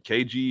reaction.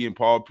 KG and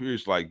Paul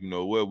Pierce, like, you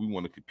know what, we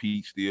want to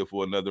compete still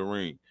for another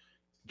ring.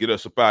 Get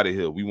us up out of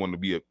here. We want to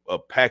be a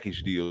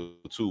package deal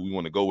too. We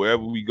want to go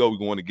wherever we go, we're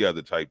going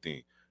together type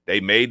thing. They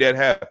made that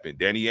happen.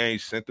 Danny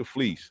Ainge sent the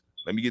fleece.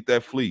 Let me get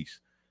that fleece.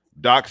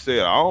 Doc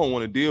said, I don't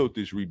want to deal with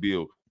this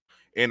rebuild.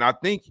 And I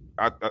think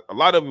a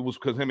lot of it was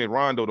because him and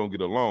Rondo don't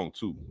get along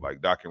too.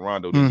 Like Doc and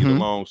Rondo didn't get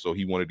along, so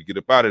he wanted to get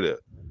up out of there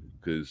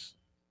because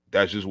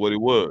that's just what it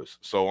was.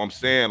 So I'm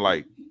saying,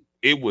 like,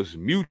 it was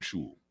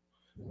mutual.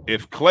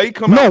 If Clay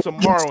come out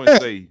tomorrow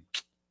and say,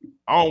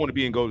 I don't want to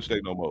be in Golden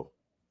State no more.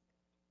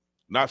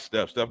 Not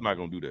Steph. Steph not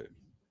going to do that.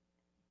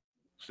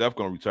 Steph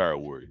going to retire a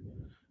Warrior.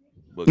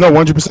 But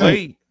 100%.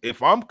 Clay,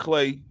 if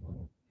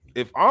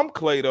I'm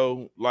Clay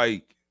though,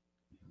 like,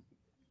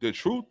 the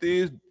truth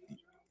is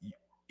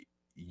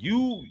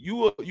you're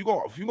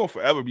gonna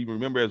forever be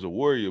remembered as a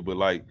Warrior, but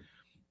like,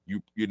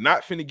 you're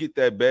not finna get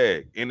that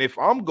bag. And if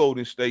I'm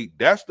Golden State,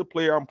 that's the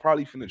player I'm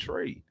probably finna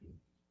trade.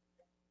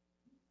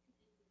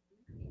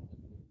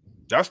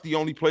 That's the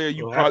only player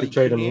you probably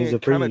trade him. He's a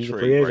free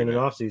agent in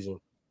offseason.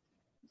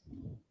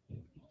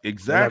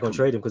 Exactly. You're not gonna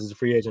trade him because he's a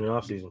free agent in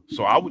offseason.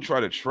 So I would try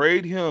to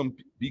trade him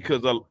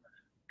because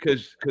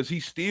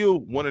he's still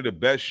one of the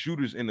best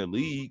shooters in the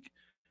league.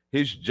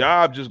 His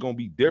job just gonna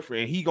be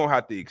different, and he gonna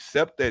have to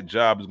accept that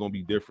job is gonna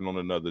be different on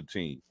another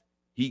team.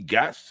 He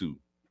got to.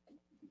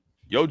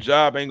 Your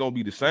job ain't gonna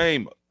be the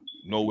same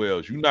nowhere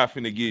else. You're not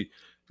finna get,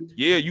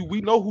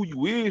 we know who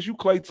you is. You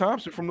Klay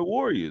Thompson from the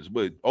Warriors,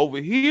 but over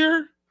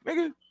here,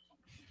 nigga,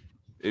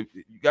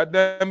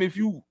 if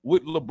you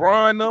with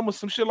LeBron or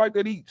some shit like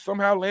that, he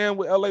somehow land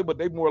with LA, but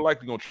they more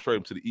likely gonna trade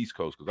him to the East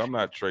Coast because I'm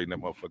not trading that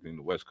motherfucker in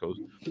the West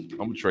Coast. I'm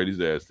gonna trade his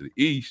ass to the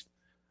East.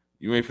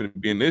 You ain't finna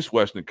be in this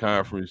Western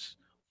Conference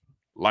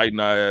lighting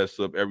our ass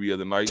up every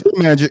other night.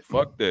 Magic.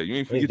 Fuck that. You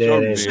ain't forget His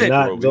your dad is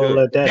not gonna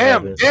let that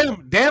happen.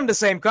 Damn, the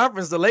same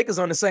conference. The Lakers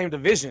on the same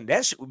division.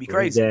 That shit would be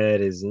crazy. His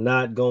dad is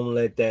not gonna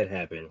let that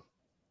happen.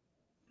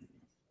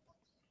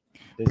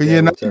 But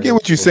yeah, I get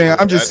what you're saying.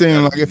 I'm just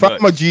saying, like, if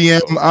I'm a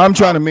GM, I'm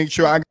trying to make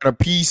sure I got a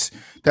piece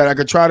that I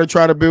could try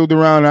to build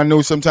around. I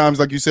know sometimes,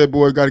 like you said,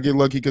 boy, got to get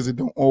lucky because it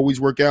don't always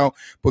work out.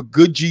 But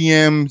good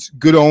GMs,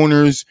 good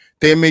owners,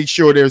 they make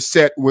sure they're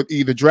set with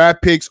either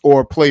draft picks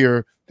or a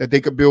player that they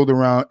could build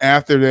around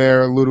after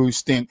their little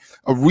stint.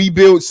 A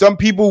rebuild. Some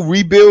people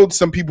rebuild,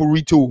 some people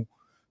retool.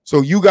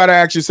 So you got to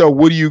ask yourself,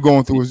 what are you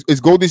going through? Is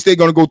Golden State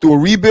going to go through a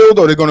rebuild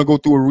or they're going to go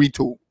through a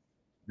retool?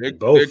 They're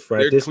both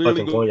right at this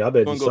fucking point. Y'all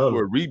better go do through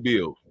a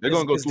rebuild. They're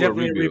gonna go through a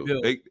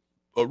rebuild.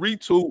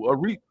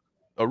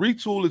 A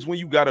retool is when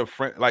you got a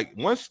friend. Like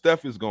once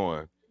Steph is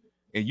gone,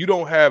 and you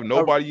don't have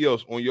nobody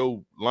else on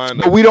your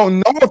lineup. But we don't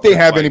know if they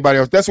have anybody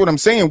else. That's what I'm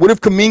saying. What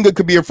if Kuminga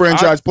could be a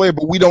franchise player,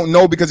 but we don't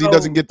know because he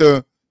doesn't get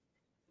the.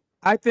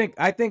 I think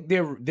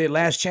their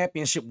last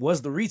championship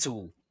was the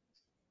retool.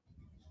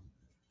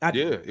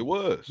 It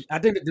was. I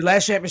think the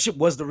last championship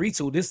was the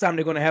retool. This time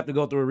they're going to have to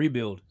go through a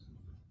rebuild.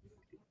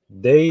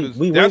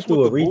 We went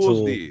through a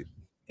retool,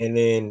 and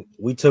then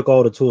we took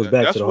all the tools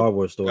back to the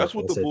hardware store. That's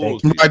what the said,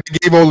 Bulls did. They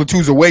gave all the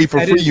tools away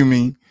for free. You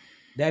mean?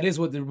 That is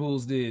what the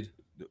Bulls did.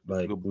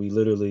 Like we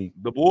literally,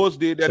 the Bulls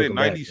did that in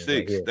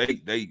 '96.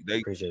 Like,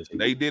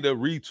 they did a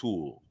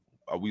retool.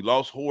 We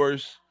lost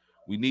Horace.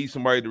 We need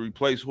somebody to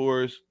replace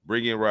Horace.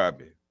 Bring in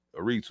Robin.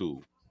 A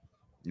retool.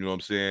 You know what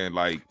I'm saying?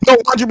 Like no,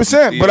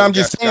 100%. But I'm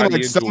just saying,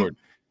 like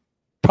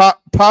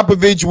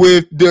Popovich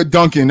with the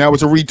Duncan, that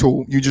was a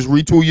retool. You just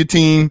retool your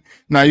team.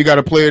 Now you got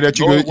a player that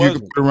you can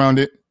put around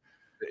it.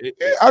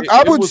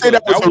 I would say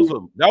that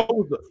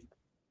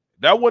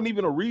wasn't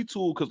even a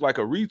retool because like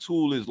a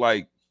retool is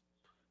like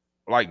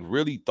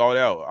really thought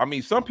out. I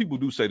mean, some people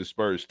do say the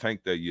Spurs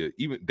tanked that year.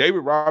 Even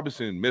David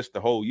Robinson missed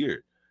the whole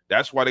year.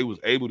 That's why they was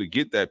able to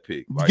get that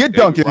pick. Like, get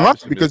Duncan,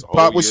 right? Because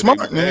Pop was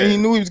smart, man. He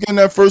knew he was getting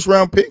that first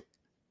round pick.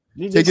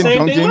 Taking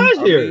Duncan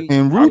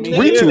and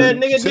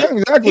retool.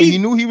 Exactly. He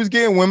knew he was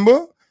getting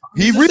Wimber.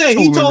 He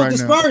told the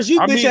Spurs, "You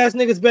bitch ass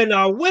niggas better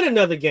not win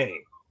another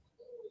game."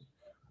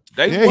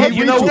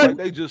 You know what?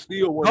 They just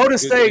still won.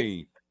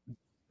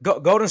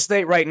 Golden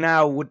State right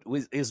now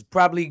is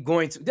probably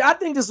going to. I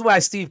think this is why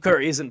Steve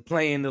Kerr isn't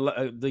playing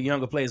the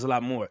younger players a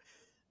lot more,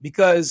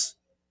 because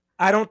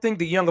I don't think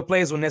the younger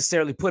players will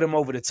necessarily put him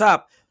over the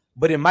top,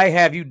 but it might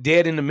have you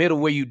dead in the middle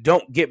where you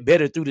don't get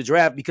better through the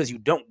draft because you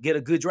don't get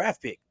a good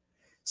draft pick.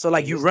 So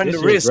like you run the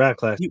risk. Draft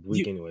class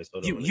week anyway,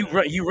 so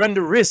you run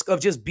the risk of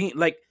just being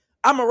like,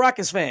 I'm a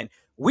Rockets fan.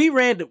 We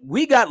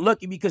got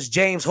lucky because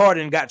James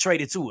Harden got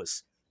traded to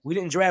us. We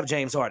didn't draft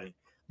James Harden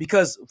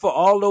because for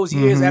all those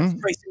years after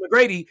Tracy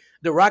McGrady,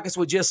 the Rockets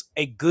were just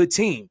a good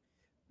team.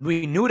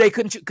 We knew they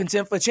couldn't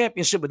contend for a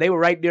championship, but they were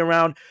right there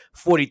around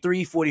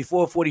 43,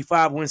 44,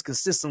 45 wins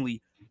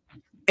consistently.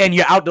 And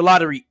you're out the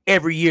lottery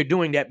every year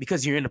doing that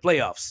because you're in the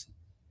playoffs.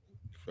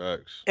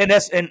 Facts. And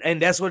that's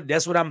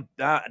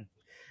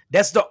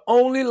the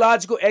only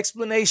logical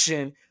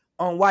explanation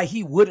on why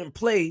he wouldn't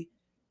play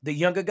the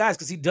younger guys,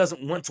 because he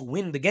doesn't want to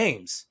win the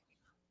games.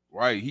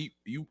 Right.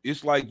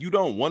 It's like you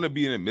don't want to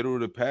be in the middle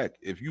of the pack.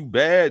 If you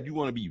bad, you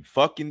want to be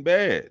fucking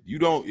bad. You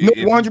don't. No,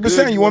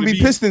 100%. You want to be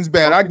Pistons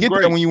bad. I get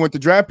that when you want the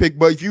draft pick,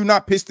 but if you're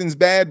not Pistons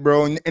bad,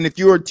 bro, and if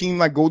you're a team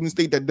like Golden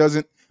State, that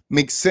doesn't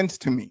make sense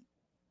to me.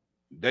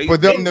 For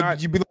them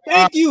to be like,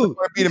 thank you.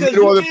 Be in the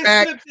middle of the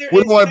pack.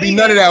 We don't want to be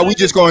none of that. We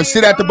just going to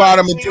sit at the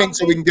bottom and tank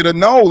so we can get a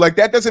no. Like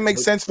that doesn't make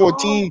sense for a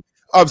team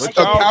of a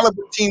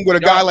caliber team with a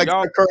guy like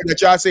Kerr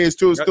that y'all say is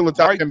still a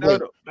top 10 player.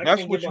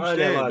 That's what you're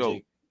saying, though.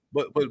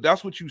 But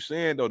that's what you're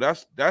saying, though.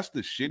 That's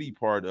the shitty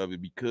part of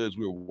it, because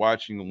we're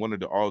watching one of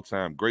the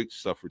all-time greats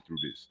suffer through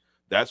this.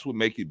 That's what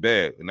make it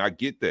bad, and I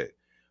get that.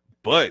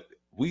 But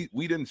we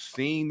didn't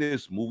seen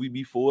this movie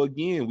before.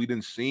 Again, we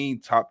didn't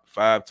seen top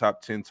 5,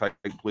 top 10 type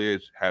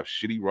players have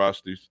shitty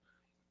rosters,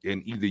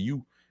 and either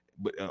you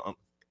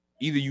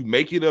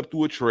make it up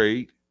through a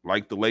trade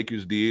like the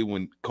Lakers did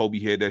when Kobe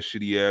had that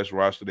shitty ass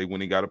roster. They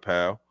went and got a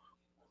pal.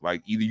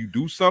 Like either you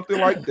do something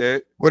like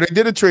that. Well, they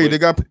did a trade. They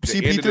got CP3.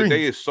 The end of the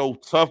day is so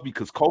tough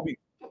because Kobe.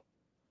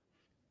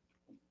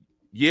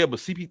 Yeah, but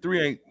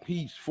CP3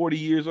 he's 40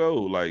 years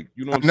old. Like,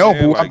 you know what I'm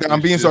saying? Like,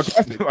 I'm being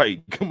sarcastic.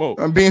 Like, come on.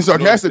 I'm being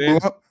sarcastic, bro.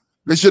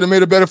 They should have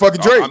made a better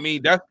fucking trade. I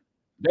mean, that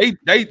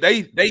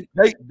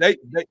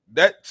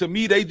to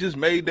me, they just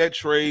made that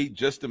trade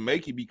just to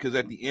make it, because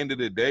at the end of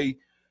the day,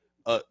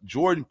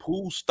 Jordan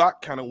Poole's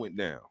stock kind of went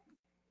down.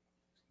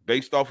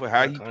 Based off of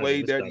how he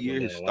played that year,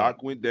 his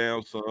stock went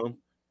down some.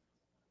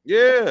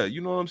 Yeah,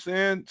 you know what I'm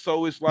saying?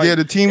 So it's like, the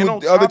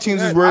other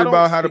teams was worried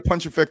about how the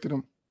punch affected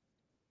them.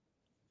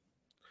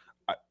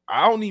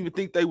 I don't even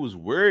think they was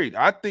worried.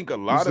 I think a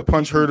lot of the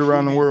punch heard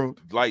around the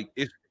world. Like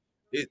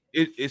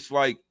it's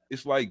like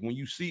when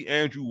you see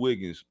Andrew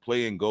Wiggins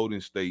play in Golden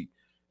State.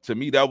 To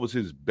me, that was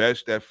his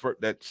best.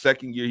 That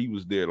second year he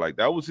was there, like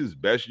that was his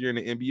best year in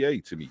the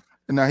NBA to me.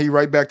 And now he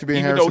right back to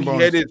being Harrison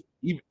Barnes.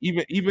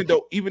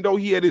 Even though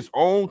he had his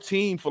own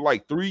team for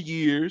like 3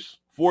 years,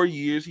 4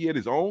 years. He had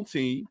his own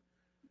team.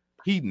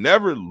 He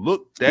never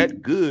looked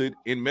that good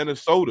in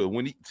Minnesota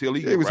till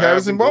he was arrived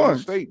Harrison in Golden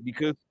Barnes. State,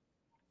 because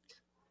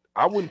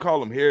I wouldn't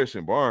call him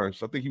Harrison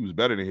Barnes. I think he was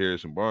better than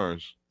Harrison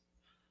Barnes.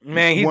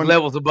 Man, he's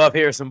levels above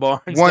Harrison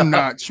Barnes. One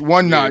notch.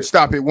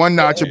 Stop it. One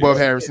notch above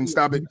Harrison.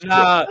 Stop it.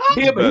 Nah,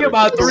 he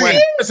about 3. When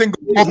Harrison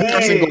go off,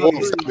 Harrison go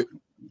off. Stop it.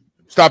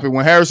 Stop it.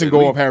 When Harrison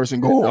go off,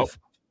 Harrison go off.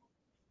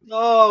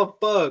 Oh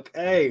fuck!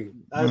 Hey,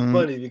 that's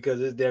funny because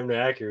it's damn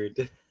near accurate.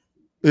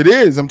 It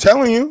is. I'm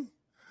telling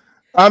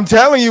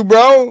you,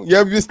 bro. You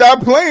have to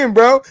stop playing,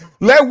 bro.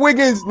 Let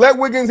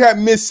Wiggins have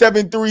missed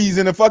 7 threes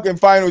in the fucking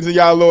finals and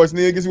y'all lost.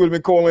 Niggas would have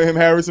been calling him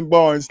Harrison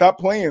Barnes. Stop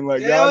playing,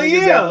 like y'all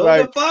niggas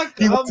act like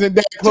he wasn't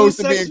that close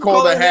to being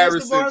called a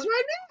Harrison Barnes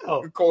right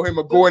now. Call him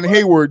a Gordon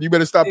Hayward. You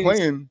better stop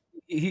playing.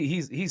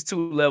 He's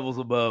 2 levels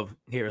above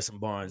Harrison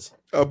Barnes.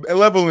 A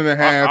level and a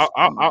half.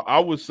 I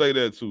would say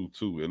that too.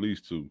 At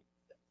least 2.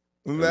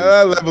 A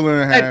level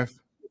and a half.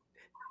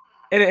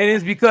 And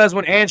it's because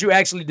when Andrew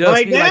actually does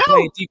feel like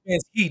playing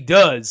defense, he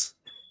does.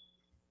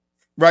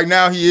 Right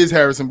now, he is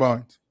Harrison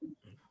Barnes.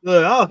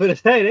 Look, I was going to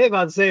say, they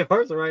about to say a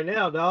person right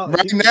now, dog.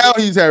 Right now,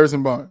 he's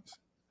Harrison Barnes.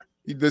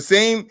 He's the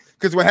same,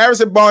 because when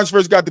Harrison Barnes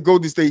first got to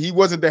Golden State, he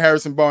wasn't the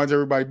Harrison Barnes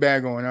everybody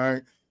bag on, all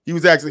right? He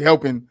was actually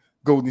helping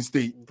Golden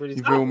State.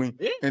 You feel me?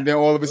 Yeah. And then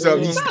all of a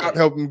sudden, he stopped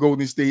helping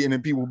Golden State, and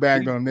then people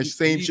bagged on him. That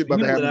same shit about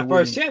to happen. That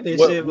first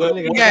championship,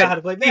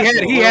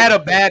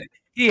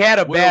 He had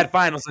a bad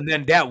finals, and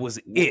then that was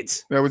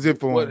it. That was it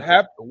for him. What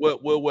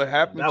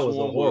happened to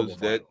him was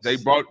that they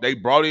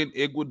brought in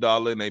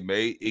Iguodala and they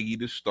made Iggy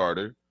the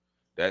starter.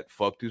 That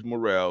fucked his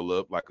morale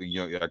up like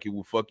it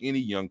would fuck any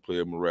young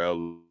player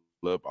morale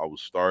up. I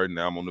was starting,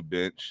 now I'm on the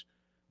bench.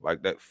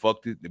 Like that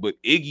fucked it. But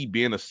Iggy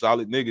being a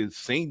solid nigga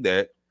seen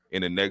that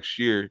in the next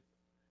year,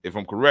 if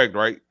I'm correct,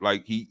 right?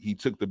 Like he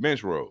took the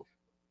bench role.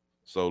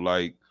 So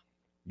like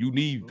you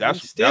need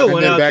that's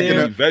went out back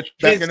there.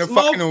 in the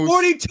finals.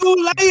 42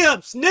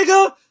 layups,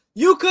 nigga.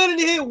 You couldn't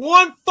hit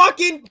one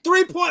fucking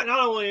 3-point. I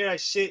don't want to hear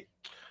that shit.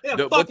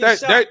 But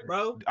that,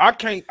 bro. I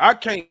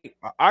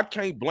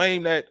can't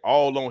blame that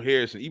all on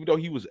Harrison, even though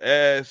he was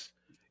ass.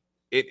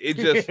 It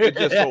just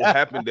so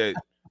happened that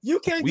you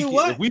can't do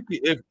what?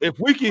 If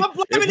we can,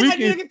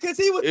 because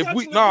he was touching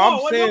the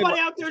ball. I'm saying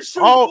nobody out there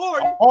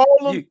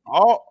shooting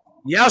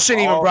y'all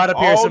shouldn't even brought up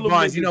Harrison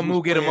Barnes. You know,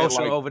 Moo get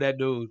emotional over that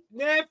dude.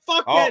 Man,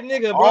 fuck that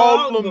nigga, bro.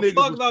 I don't give a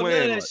fuck about none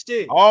of that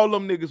shit. All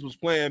them niggas was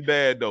playing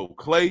bad though.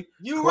 Clay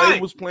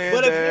was playing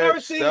bad. But if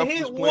Harrison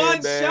hit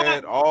one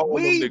shot,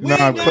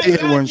 Clay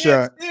hit one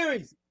shot.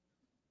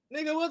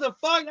 Nigga, what the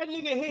fuck? That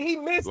nigga he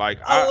missed like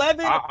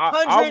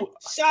 1,100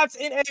 shots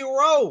in a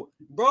row.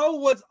 Bro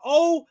was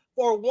 0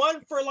 for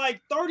 1 for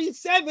like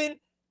 37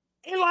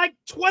 in like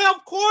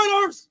 12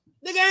 quarters.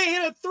 Nigga ain't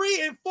hit a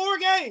 3 in 4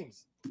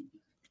 games.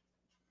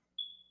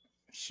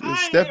 Shit,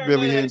 Steph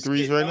Billy hitting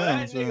threes right now.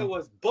 That nigga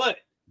was butt.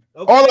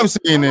 Okay? All I'm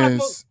saying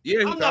is,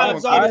 I'm not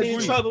absolving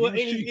any trouble with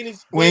any.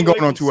 We ain't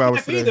going on 2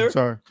 hours today. Either,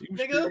 sorry,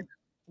 nigga.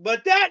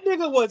 But that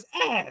nigga was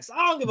ass. I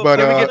don't give a fuck.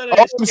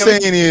 All I'm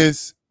saying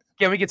is,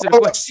 can we get to the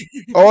question?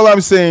 All I'm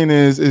saying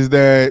is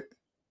that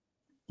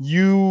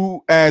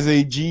you as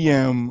a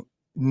GM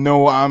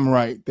know I'm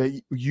right.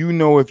 That you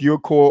know if you're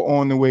called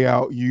on the way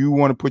out, you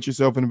want to put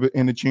yourself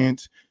in a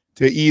chance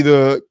to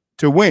either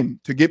to win,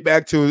 to get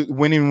back to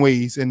winning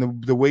ways.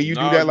 And the way you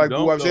do that, like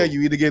Boo said,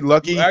 you either get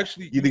lucky,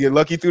 get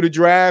lucky through the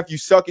draft, you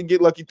suck and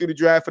get lucky through the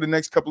draft for the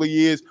next couple of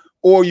years,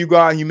 or you go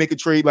out and you make a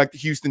trade like the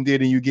Houston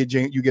did and you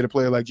get a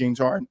player like James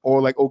Harden, or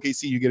like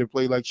OKC, you get a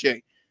player like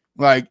Shea.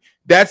 Like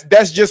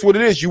that's just what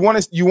it is. You want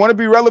to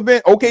be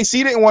relevant.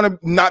 OKC didn't want to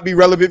not be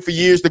relevant for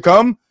years to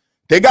come.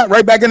 They got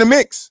right back in the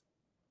mix.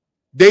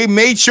 They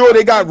made sure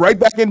they got right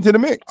back into the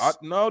mix.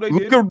 No, they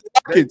look didn't. at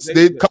Rockets.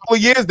 They couple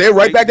of years, they're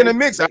right back in the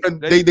mix.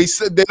 They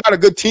said they're not a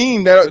good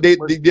team. They're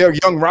a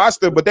young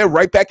roster, but they're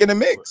right back in the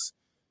mix.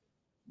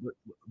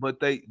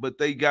 But they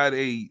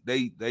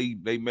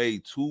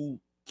made 2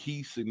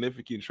 key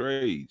significant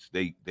trades.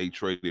 They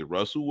traded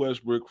Russell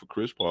Westbrook for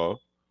Chris Paul,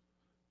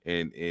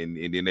 and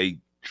then they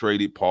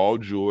traded Paul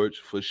George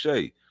for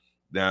Shea.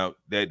 Now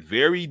that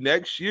very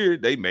next year,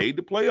 they made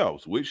the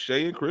playoffs with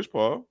Shea and Chris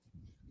Paul.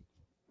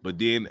 But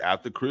then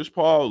after Chris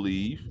Paul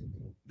leave,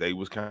 they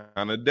was kind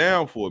of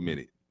down for a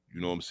minute.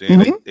 You know what I'm saying?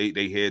 Mm-hmm.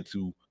 They had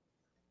to.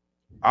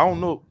 I don't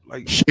know.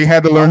 Like Shea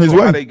had to learn his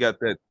way. How they got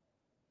that?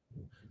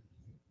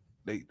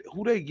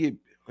 Who they get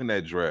in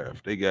that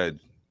draft? They got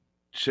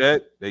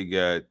Chet. They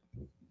got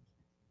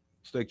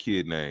what's that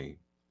kid name?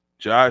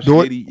 Josh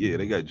Giddey. Yeah,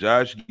 they got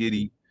Josh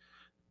Giddey.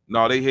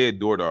 No, they had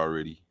Dort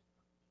already.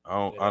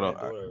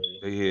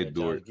 They had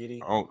Dort.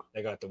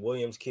 They got the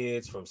Williams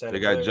kids from Santa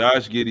Clara. They got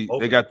Josh Giddey.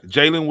 They got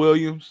Jalen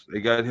Williams. They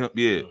got him.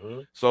 Yeah. Mm-hmm.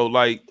 So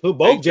like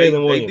both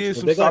Jalen Williams. They did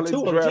some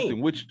solid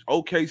drafting, which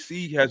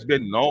OKC has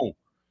been known.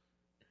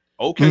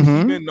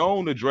 OKC been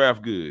known to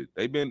draft good.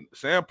 They've been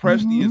Sam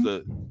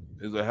Presti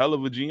is a hell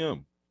of a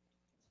GM.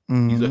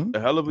 He's a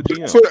hell of a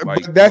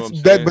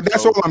GM. But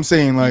that's all I'm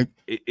saying. Like,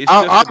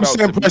 I'm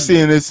saying Presti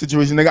in this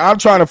situation. Nigga, I'm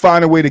trying to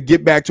find a way to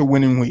get back to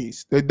winning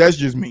ways. That's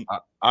just me.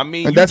 I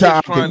mean, and that's how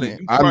I'm trying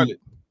thinking. to.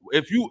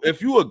 If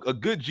you a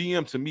good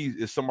GM to me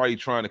is somebody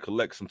trying to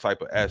collect some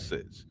type of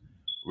assets,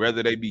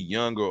 whether they be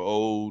young or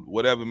old,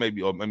 whatever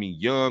maybe. I mean,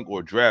 young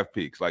or draft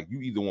picks. Like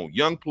you either want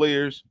young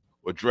players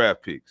or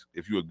draft picks.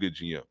 If you're a good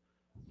GM,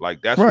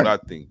 like that's what I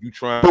think. You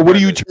trying. But what do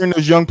you turn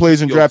those young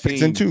players and draft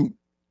picks into?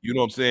 You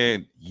know what I'm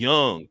saying?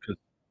 Young.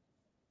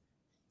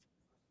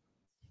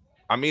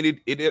 I mean,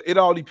 it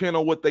all depends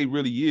on what they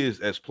really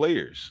is as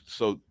players.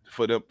 So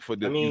for them, I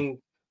mean,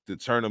 to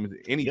turn them into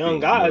anything,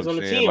 young guys on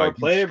the team are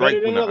playing better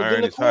than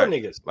the core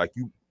niggas. Like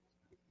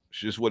it's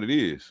just what it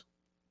is.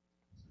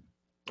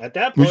 At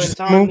that point in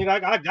time,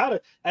 nigga, I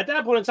gotta. At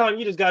that point in time,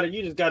 you just gotta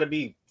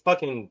be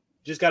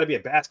a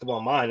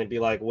basketball mind and be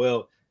like,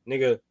 well,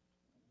 nigga,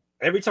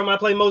 every time I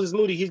play Moses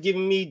Moody, he's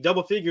giving me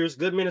double figures,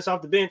 good minutes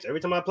off the bench.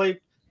 Every time I play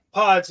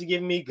Pods, he's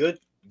giving me good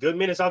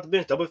minutes off the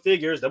bench, double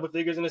figures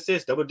in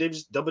assists, double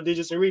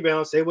digits in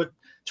rebounds. Same with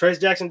Trace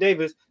Jackson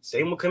Davis,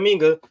 same with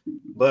Kuminga.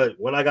 But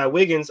when I got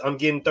Wiggins, I'm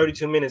getting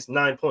 32 minutes,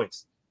 9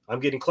 points. I'm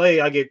getting Clay,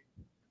 I get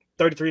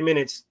 33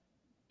 minutes,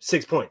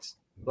 6 points.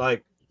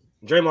 Like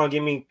Draymond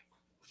give me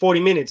 40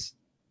 minutes,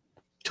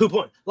 2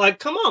 points. Like,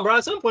 come on, bro.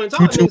 At some point in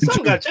time,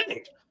 something got to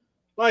change.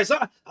 Like, so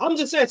I'm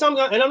just saying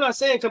something, and I'm not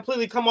saying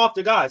completely come off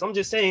the guys. I'm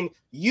just saying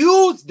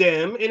use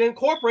them and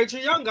incorporate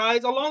your young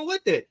guys along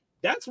with it.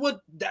 That's what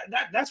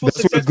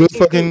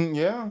successful teams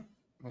do.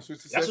 That's what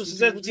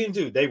successful teams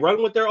do. They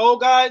run with their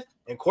old guys,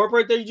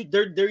 incorporate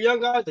their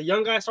young guys. The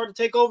young guys start to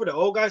take over. The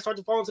old guys start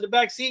to fall into the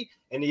back seat,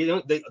 and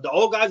the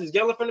old guys is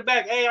yelling from the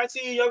back, "Hey, I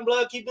see you, young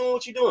blood. Keep doing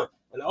what you're doing."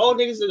 And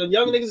the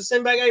young niggas are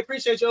sitting back, "Hey,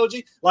 appreciate you,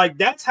 OG." Like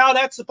that's how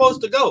that's supposed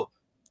to go.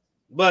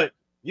 But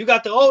you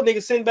got the old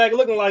niggas sitting back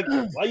looking like,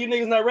 "Why you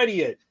niggas not ready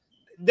yet?"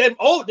 Then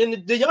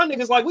the young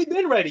niggas like, "We've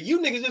been ready. You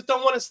niggas just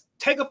don't want to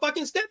take a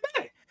fucking step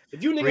back."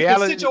 If you niggas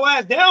can sit your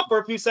ass down for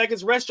a few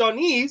seconds, rest your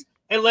knees,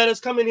 and let us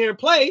come in here and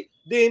play,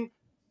 then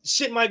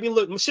shit might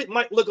look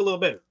a little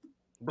better.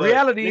 But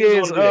reality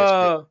is,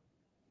 the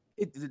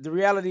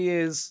reality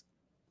is,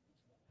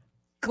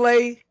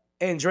 Clay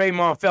and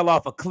Draymond fell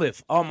off a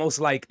cliff almost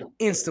like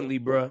instantly,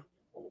 bro.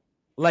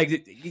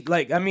 Like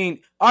I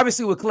mean,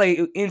 obviously with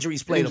Clay,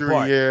 injuries played a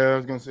part. Yeah, I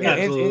was gonna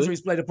say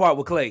injuries played a part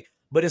with Clay,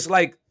 but it's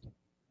like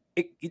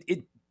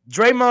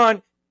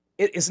Draymond.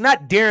 It's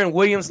not Darren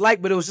Williams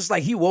like, but it was just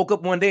like he woke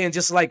up one day and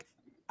just like,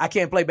 I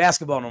can't play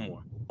basketball no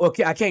more. Or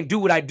I can't do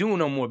what I do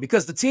no more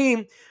because the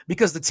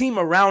team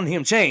around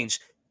him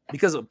changed.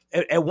 Because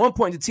at one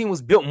point the team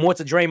was built more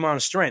to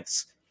Draymond's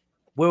strengths,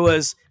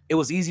 whereas it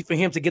was easy for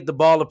him to get the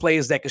ball to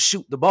players that could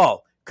shoot the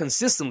ball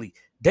consistently.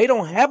 They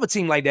don't have a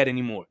team like that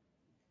anymore,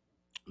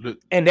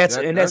 and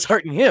that's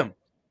hurting him.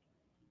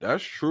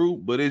 That's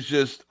true, but it's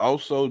just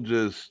also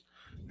just.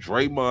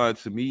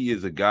 Draymond to me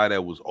is a guy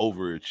that was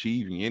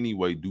overachieving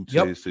anyway due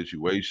to his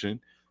situation.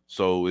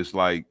 So it's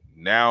like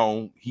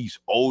now he's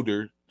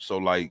older. So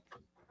like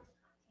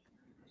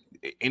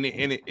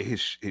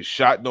his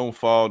shot don't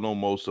fall no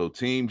more. So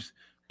teams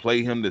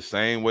play him the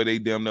same way they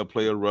damn near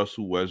play a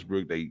Russell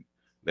Westbrook. They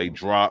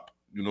drop,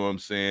 you know what I'm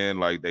saying?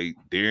 Like they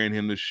daring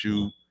him to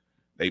shoot.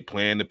 They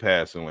playing the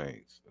passing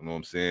lanes. You know what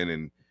I'm saying?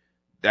 And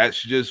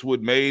that's just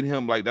what made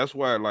him like. That's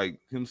why, like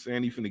him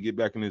saying he's finna get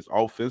back in his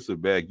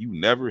offensive bag. You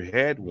never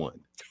had one.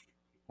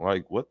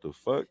 Like what the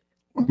fuck?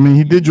 I mean,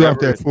 he did drop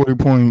that 40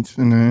 points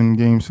in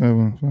Game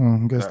 7. So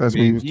I guess that's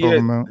what he was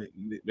talking about.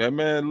 That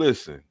man,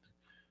 listen.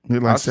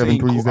 Like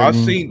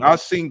I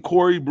seen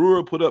Corey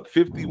Brewer put up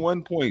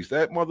 51 points.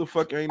 That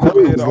motherfucker ain't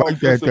never had an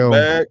offensive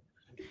bag.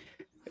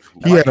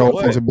 He had an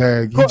offensive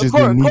bag. He just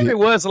didn't need it. Corey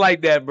was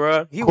like that,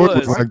 bro. He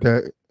was like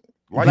that.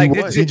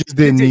 He just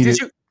didn't need it.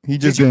 He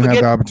just didn't have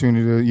the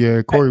opportunity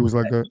to. Corey was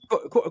like that.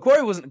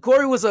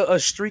 Corey was a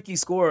streaky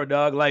scorer,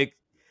 dog. Like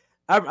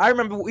I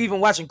remember even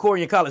watching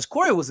Corey in college.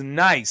 Corey was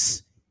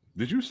nice.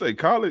 Did you say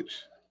college?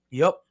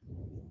 Yep.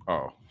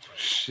 Oh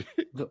shit.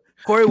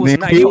 Corey was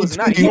nice. He was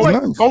nice.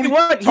 Tony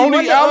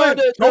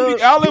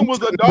Allen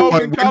was a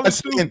dog in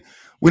college too.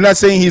 We're not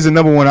saying he's a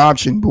number one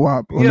option,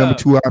 or number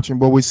two option,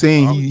 but we're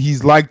saying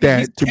he's like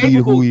that to be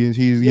who he is.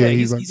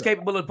 He's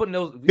capable of putting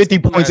those 50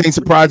 points. Ain't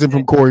surprising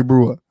from Corey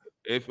Brewer.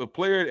 If a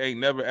player ain't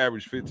never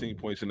averaged 15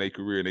 points in their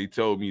career, and they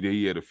told me that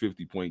he had a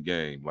 50-point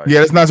game, like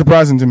that's not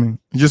surprising to me.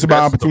 It's just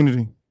about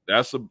opportunity.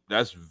 That's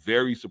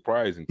very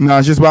surprising. No,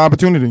 it's just about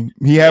opportunity.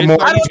 He had more.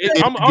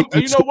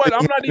 You know what?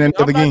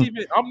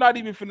 I'm not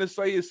even finna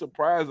say it's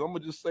surprising. I'm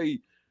gonna just say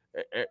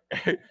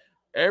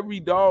every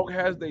dog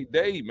has their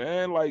day,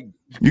 man. Like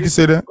you can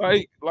say that.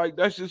 Like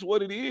that's just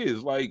what it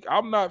is. Like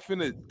I'm not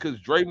finna because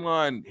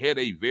Draymond had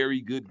a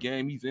very good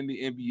game. He's in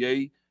the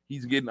NBA.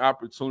 He's getting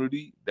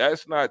opportunity.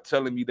 That's not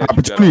telling me that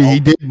opportunity.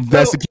 He did.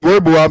 That's the key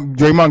word.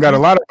 Draymond got a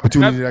lot of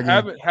opportunity.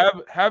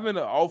 Having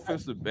an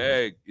offensive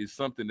bag is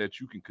something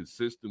that you can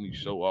consistently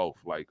show off,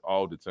 like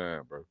all the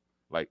time, bro.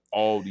 Like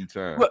all the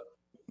time.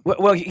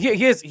 Well,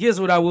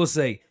 here's what I will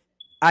say.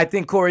 I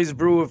think Corey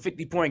Brewer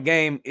 50-point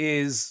game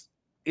is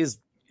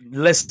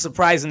less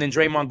surprising than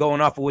Draymond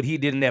going off of what he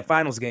did in that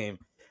finals game.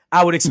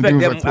 I would expect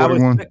them. Like I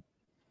would expect,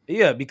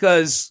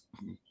 because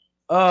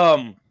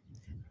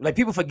like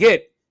people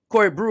forget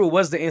Corey Brewer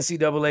was the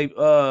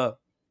NCAA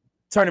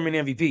tournament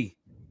MVP.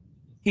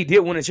 He did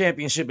win a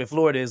championship in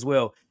Florida as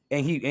well,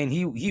 and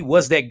he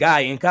was that guy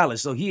in college.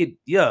 So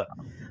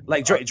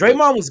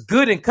Draymond was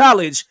good in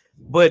college,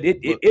 but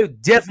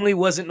it definitely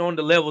wasn't on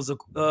the levels of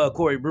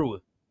Corey Brewer.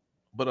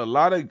 But a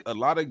lot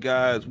of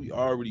guys we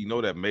already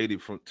know that made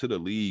it to the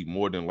league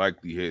more than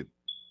likely had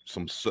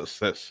some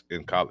success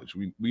in college.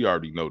 We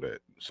already know that.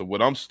 So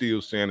what I'm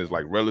still saying is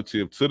like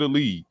relative to the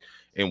league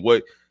and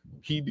what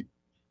he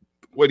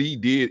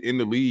did in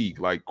the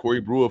league, like Corey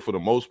Brewer for the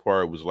most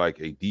part was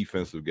like a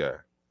defensive guy.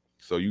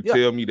 So you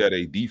tell me that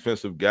a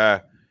defensive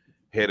guy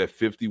had a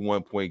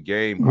 51-point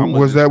game.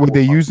 Was that what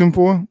they used him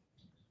for?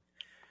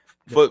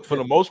 For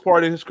the most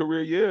part of his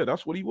career, yeah,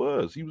 that's what he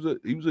was. He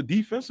was a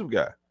defensive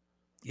guy.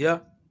 Yeah.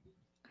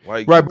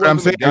 Like, right, but I'm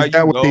saying, is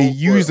that what they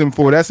use him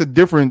for? That's a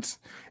difference.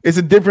 It's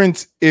a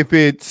difference if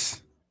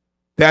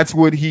that's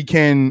what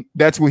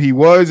he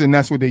was, and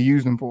that's what they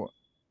used him for.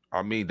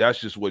 I mean, that's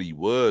just what he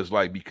was,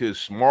 like, because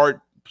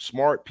smart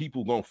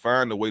people gonna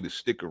find a way to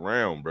stick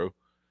around, bro.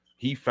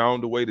 He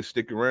found a way to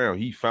stick around.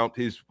 He found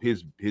his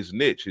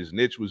niche. His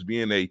niche was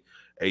being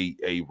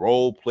a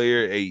role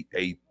player,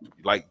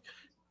 like,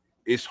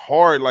 it's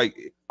hard,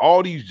 like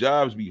all these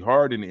jobs be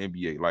hard in the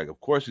NBA. Like,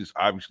 of course, it's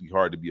obviously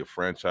hard to be a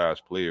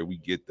franchise player. We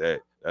get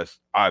that. That's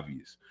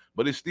obvious.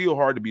 But it's still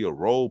hard to be a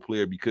role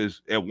player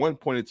because at one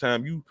point in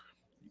time, you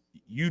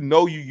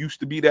used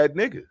to be that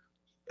nigga.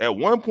 At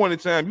one point in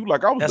time, you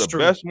like, I was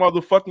best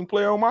motherfucking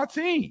player on my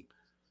team.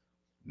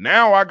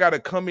 Now I got to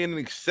come in and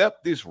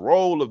accept this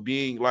role of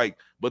being like,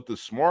 but the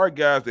smart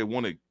guys that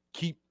want to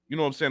keep, you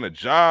know what I'm saying, a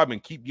job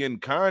and keep getting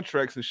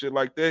contracts and shit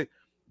like that,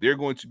 they're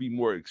going to be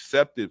more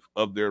acceptive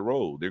of their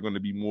role. They're going to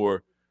be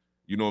more,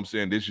 you know what I'm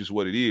saying, this is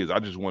what it is. I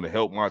just want to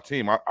help my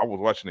team. I was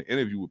watching an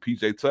interview with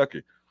PJ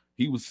Tucker.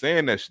 He was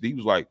saying that shit. He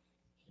was like,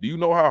 do you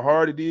know how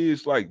hard it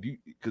is? Like,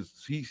 because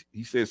he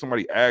said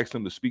somebody asked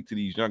him to speak to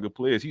these younger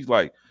players. He's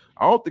like,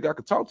 I don't think I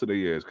could talk to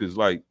their ass because,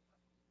 like,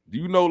 do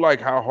you know,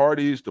 like, how hard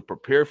it is to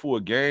prepare for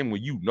a game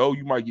when you know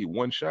you might get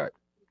one shot?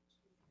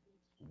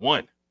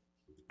 One.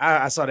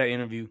 I saw that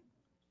interview.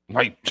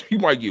 Like, you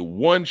might get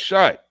one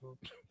shot.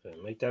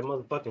 Make that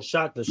motherfucking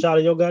shot the shot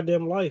of your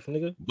goddamn life,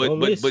 nigga.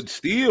 But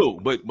still,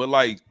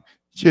 like,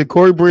 shit,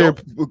 Corey Brewer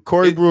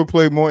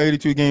played more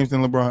 82 games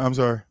than LeBron. I'm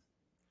sorry.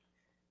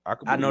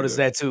 I noticed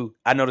that too.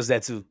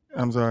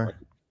 I'm sorry.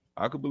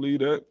 I could believe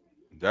that.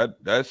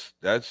 That's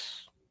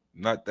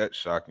not that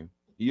shocking.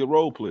 He a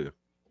role player.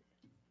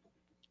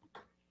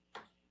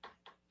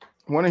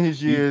 One of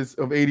his years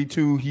of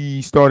 82,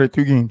 he started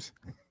 2 games.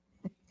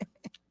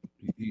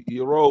 He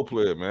a role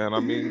player, man. I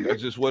mean,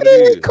 that's just what it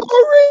is.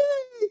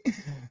 Corey!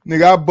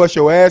 Nigga, I'll bust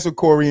your ass with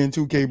Corey in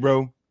 2K,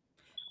 bro.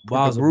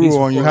 Put the brew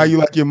on you. How you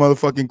like your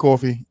motherfucking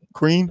coffee?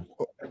 Cream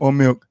or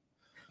milk?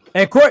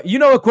 And Corey, you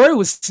know what? Corey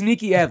was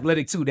sneaky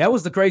athletic too. That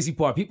was the crazy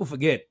part. People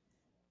forget.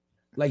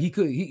 Like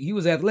he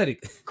was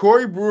athletic.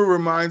 Corey Brewer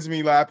reminds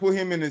me, like, I put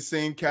him in the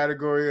same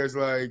category as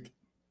like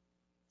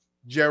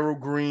Gerald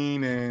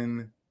Green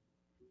and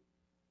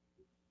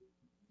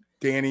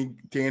Danny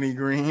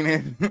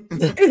Green.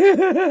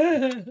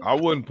 I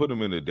wouldn't put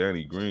him in the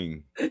Danny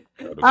Green.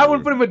 I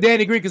wouldn't put him with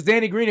Danny Green because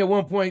Danny Green at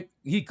one point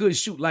he could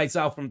shoot lights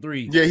out from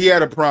 3. Yeah, he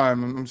had a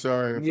prime. I'm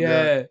sorry.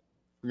 I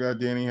forgot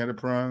Danny had a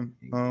prime.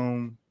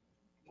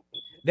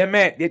 That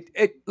man,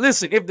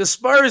 listen, if the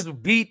Spurs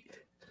beat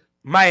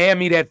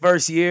Miami that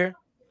first year,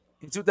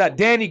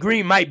 Danny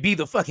Green might be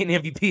the fucking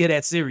MVP of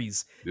that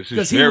series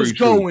because he was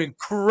going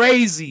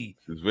crazy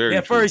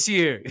that first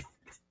year.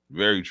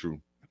 Very true.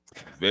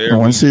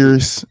 One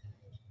series.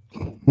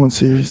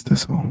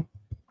 That's all.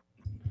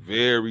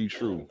 Very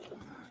true.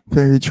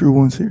 Very true.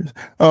 One series.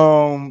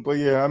 But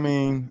yeah, I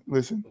mean,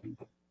 listen,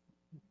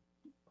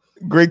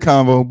 great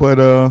combo, but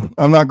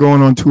I'm not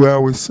going on 2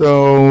 hours,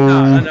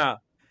 so no.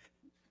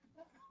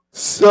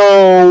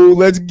 So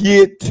let's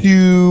get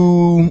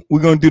to.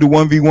 We're gonna do the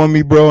 1v1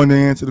 me, bro, and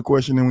then answer the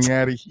question, and we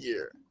out of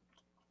here.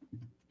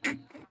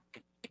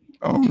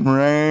 All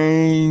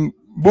right,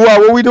 boy,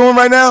 what we doing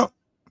right now?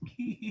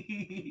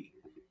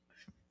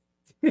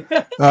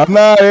 I'm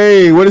not.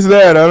 Hey, what is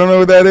that? I don't know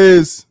what that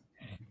is.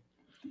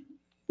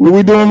 What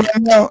we doing right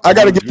now? I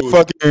gotta get the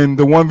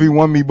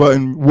 1v1 me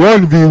button.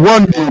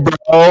 1v1 me,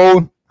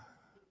 bro.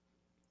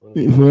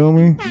 You feel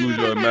me? Use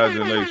your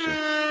imagination.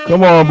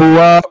 Come on,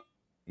 boo.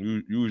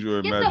 Use your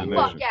imagination. Get the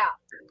fuck out.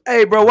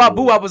 Hey, bro, while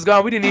Boo Wop was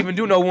gone, we didn't even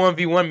do no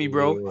 1v1 me,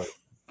 bro.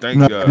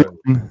 Thank God.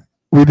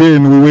 We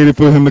didn't. We waited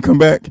for him to come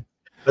back.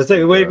 Let's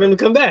take wait for him to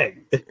come back.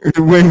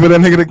 Waiting for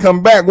that nigga to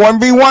come back.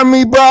 1v1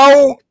 me,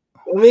 bro.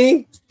 I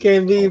mean,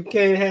 can't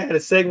have a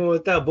segment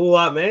without Boo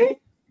Wop, man.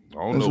 I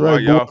don't That's know right, why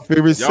y'all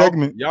favorite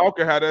segment. Y'all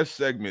can have that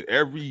segment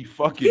every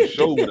fucking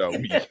show without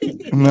me.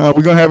 No,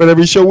 we're gonna have it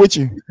every show with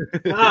you.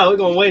 Nah, we're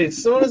gonna wait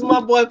as soon as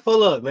my boy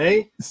pull up,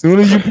 man. As soon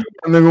as you pull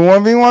up,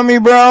 nigga, 1v1 me,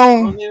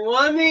 bro.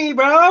 1v1 me,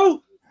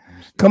 bro.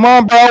 Come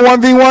on, bro.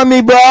 1v1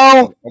 me,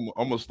 bro.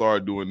 I'm gonna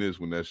start doing this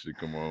when that shit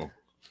come on.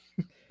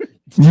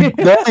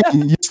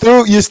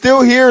 You're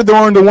still here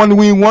during the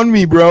 1v1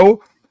 me,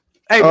 bro.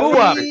 Hey,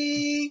 Boo-Wop.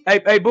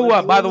 Hey,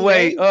 Boo-Wop, by the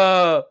way,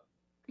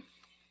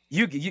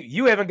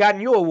 you haven't gotten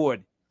your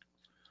award.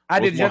 I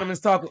did Gentleman's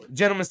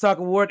Talk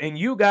Award, and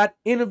you got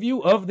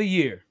Interview of the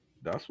Year.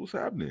 That's what's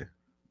happening.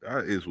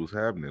 That is what's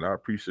happening. I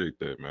appreciate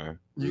that, man.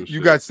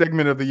 You got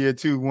Segment of the Year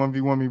too.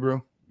 1v1 me,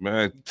 bro.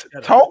 Man,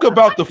 talk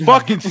about the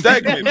fucking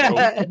segment, bro.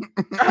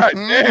 God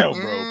damn,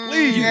 bro.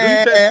 Please,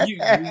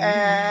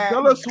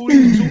 tell us who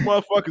these two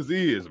motherfuckers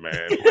is,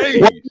 man.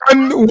 Please.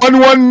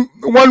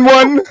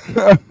 1-1.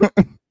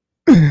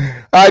 All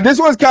right, this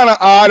one's kind of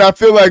odd. I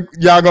feel like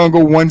y'all gonna go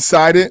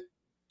one-sided.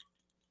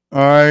 All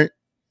right.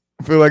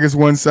 I feel like it's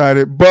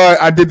one-sided, but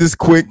I did this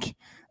quick.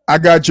 I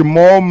got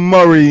Jamal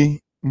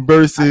Murray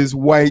versus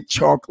White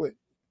Chocolate.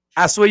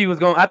 I swear you was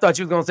going. I thought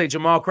you was gonna say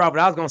Jamal Crawford.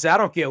 I was gonna say I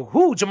don't care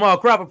who Jamal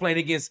Crawford playing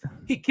against.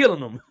 He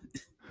killing them.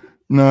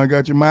 No, I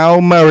got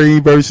Jamal Murray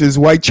versus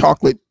White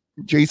Chocolate.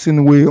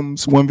 Jason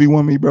Williams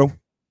 1v1 me, bro.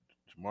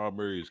 Jamal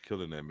Murray is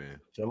killing that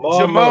man.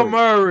 Jamal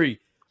Murray.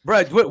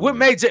 Bro, what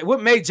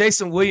made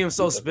Jason Williams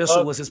so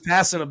special was his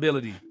passing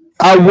ability.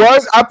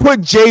 I put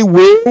Jay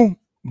Will,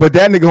 but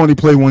that nigga only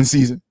played one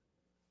season.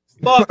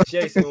 Fuck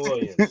Jason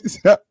Williams.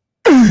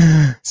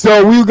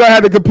 So we gonna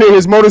have to compare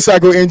his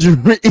motorcycle injury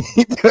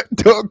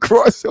to a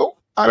crossover.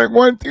 I didn't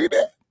want to do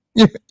that.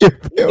 You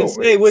can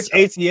say which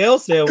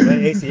ACL tear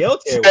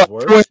was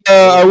worse.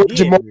 I went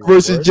Jamal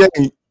versus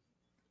Jay.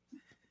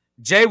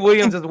 Jay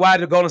Williams is why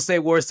the Golden State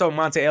Warriors told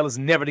Monte Ellis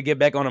never to get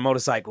back on a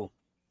motorcycle.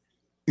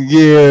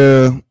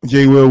 Yeah,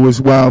 Jay Will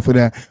was wild for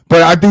that.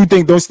 But I do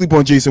think don't sleep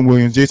on Jason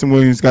Williams. Jason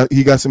Williams got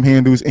some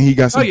handles and he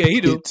got some. Oh yeah, he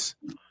do.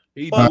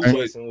 He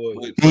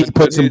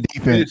put some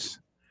defense.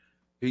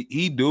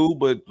 He do,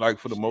 but like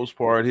for the most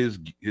part, his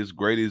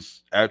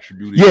greatest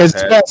attribute is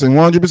passing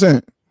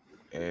 100%.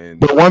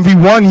 But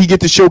 1v1, he get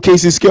to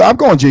showcase his skill. I'm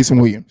going Jason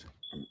Williams.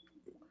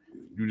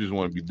 You just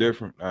want to be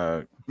different.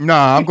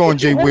 Nah, I'm going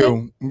Jay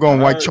Will. I'm going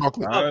White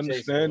Chocolate. I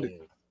understand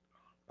it.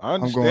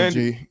 I'm going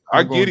Jay.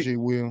 I get it. Jay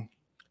Will.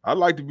 I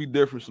like to be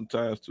different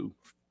sometimes too.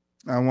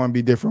 I want to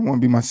be different. I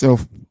want to be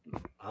myself.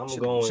 I'm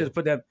going. Should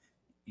put that.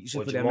 You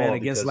should put that man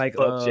against like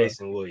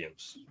Jason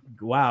Williams.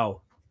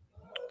 Wow.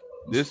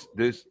 This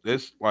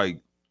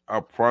like I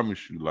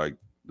promise you, like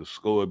the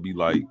score would be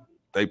like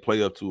they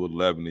play up to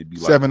 11. It'd be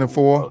like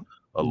 7-4.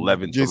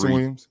 11-3. Jason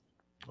Williams.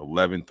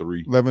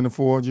 11-3.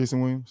 11-4.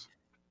 Jason Williams.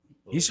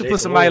 You should put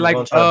somebody like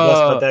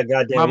that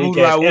goddamn weak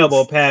ass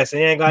elbow pass. He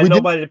ain't got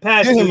nobody to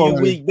pass to, you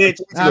weak bitch.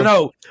 I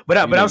know, but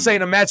I'm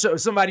saying a matchup.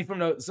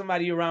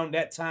 Somebody around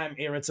that time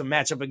era to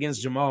match up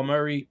against Jamal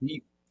Murray.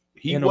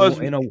 He was.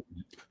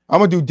 I'm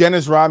gonna do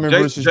Dennis Rodman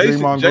versus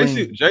Draymond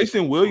Green.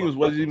 Jason Williams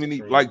wasn't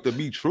even like, to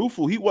be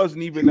truthful, he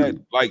wasn't even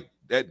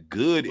that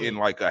good in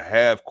like a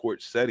half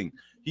court setting.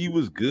 He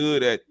was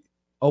good at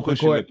open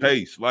pushing court the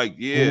pace, like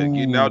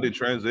getting out in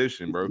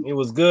transition, bro. He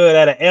was good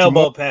at an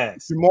elbow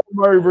pass. Jamal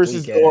Murray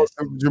versus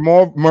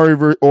Jamal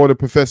Murray or the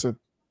Professor.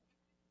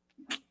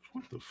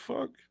 What the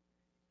fuck?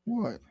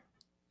 What?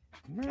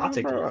 Man, I'll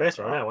take the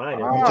Professor on that one.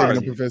 I'm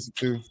taking the Professor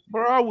too,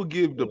 bro. I would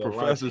give the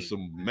Professor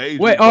some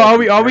major. Wait, are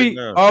we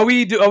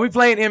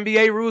playing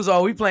NBA rules or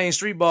are we playing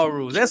street ball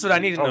rules? That's what I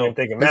need to know.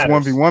 That's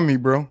 1v1 me,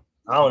 bro.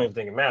 I don't even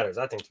think it matters.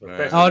 I think the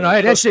Professor. Oh no,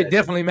 hey, that shit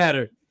definitely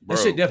matter. That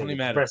shit definitely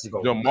matters.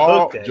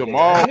 Jamal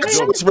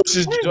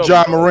versus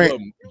John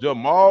Morant.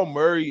 Jamal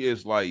Murray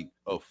is like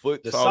a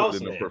foot taller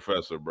than the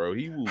Professor, bro.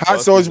 Hot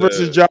Sauce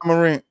versus John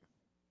Morant.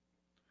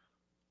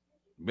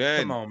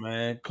 Man, come on,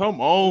 man. Come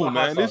on,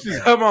 man.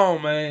 Come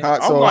on, man.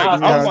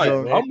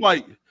 I'm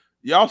like,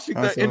 y'all see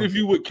that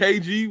interview with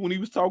KG when he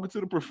was talking to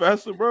the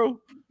Professor, bro?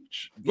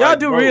 Y'all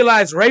do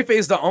realize Rafe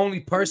is the only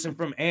person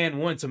from An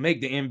 1 to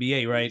make the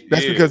NBA, right?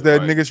 That's because the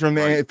niggas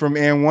from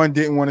An 1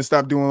 didn't want to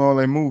stop doing all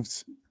their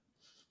moves.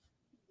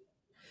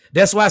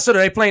 That's why. So are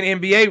they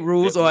playing NBA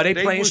rules or are they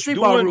playing street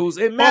ball rules?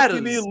 It matters.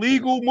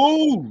 Illegal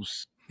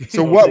moves.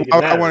 So what?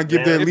 I want to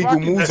give the illegal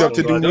moves up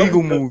to do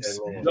legal moves.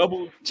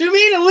 What you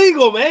mean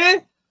illegal,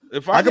 man?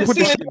 If I can put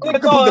the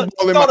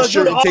ball in my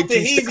shirt and take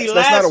 2 steps,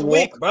 that's not a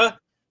walk, bro.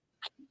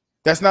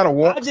 That's not a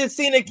walk. I just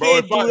seen a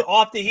kid do it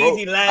off the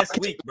easy last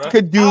week, bro. I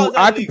could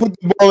put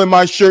the ball in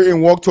my shirt and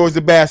walk towards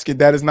the basket.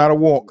 That is not a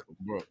walk.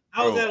 Bro,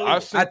 I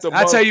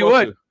tell you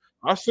what.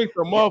 I think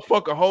the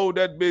motherfucker hold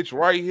that bitch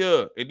right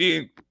here, and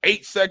then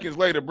 8 seconds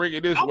later bring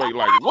it this way.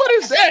 Like, what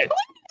is that?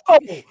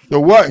 So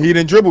what? He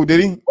didn't dribble,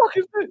 did he?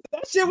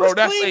 That shit was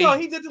clean, though.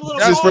 He did the little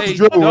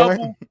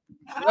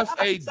That's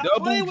a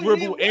double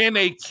dribble and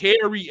a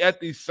carry at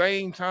the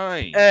same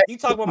time. You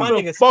talk about my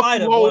nigga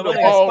Spider, boy. The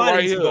ball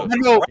right here.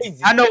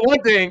 I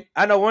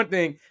know one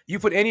thing. You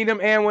put any of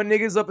them and one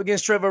niggas up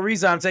against Trevor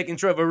Ariza, I'm taking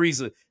Trevor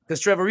Ariza. Because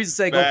Trevor Ariza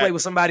say go play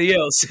with somebody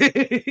else.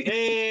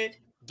 And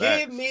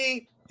give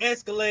me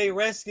Escalade,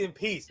 rest in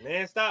peace,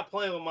 man. Stop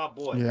playing with my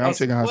boy. Yeah, I'm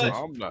taking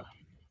Hot.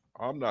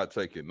 I'm not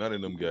taking none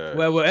of them guys.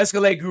 Well,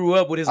 Escalade grew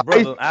up with his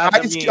brother.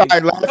 Last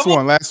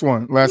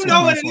one. You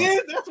know what it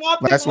is?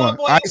 That's why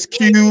I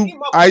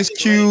Ice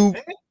Cube,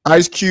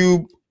 Ice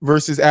Cube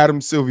versus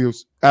Adam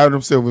Silver's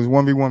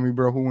 1v1 me,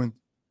 bro. Who wins?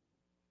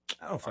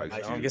 I don't fucking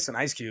know. I'm guessing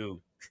Ice Cube.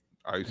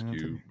 Ice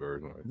Cube,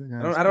 bro.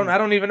 I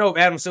don't even know if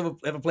Adam Silver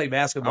ever played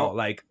basketball.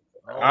 Like,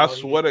 I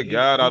swear to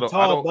God, I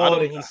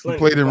don't. He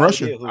played in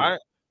Russia.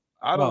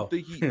 I don't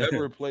think he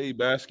ever played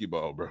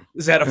basketball, bro.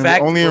 Is that a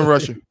fact? Only in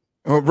Russia.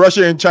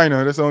 Russia and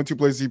China. That's the only two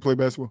places he played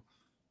basketball.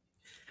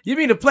 You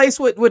mean the place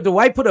with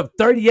Dwight put up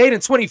 38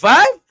 and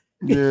 25?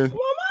 Yeah.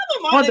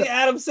 My nigga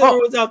Adam Silver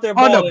was out there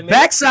balling, on the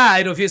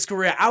backside of his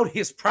career, out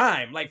his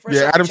prime. Like,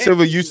 Adam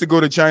Silver used to go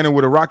to China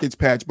with a Rockets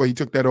patch, but he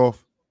took that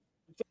off.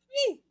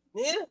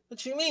 Yeah,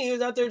 what you mean? He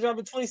was out there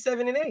dropping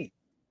 27 and 8.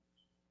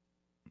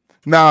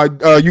 Nah,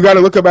 you got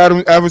to look up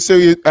Adam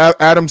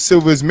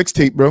Silver's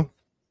mixtape, bro.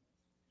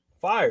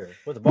 Fire.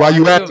 While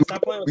you at,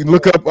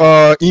 look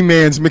up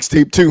E-Man's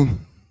mixtape too.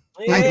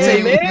 Yeah,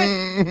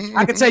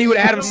 I can tell you what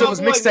Adam Silver's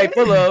mixtape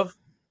full of.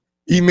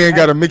 E-Man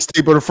got a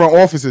mixtape of the front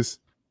offices.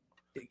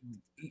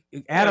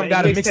 Adam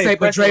got a mixtape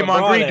of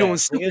Draymond Green doing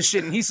stupid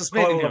shit, and he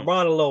suspended him.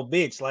 LeBron a little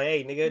bitch, like,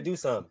 hey, nigga, do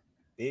something,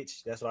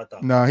 bitch. That's what I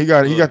thought. Nah, he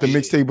got the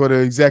mixtape of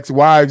the execs'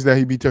 wives that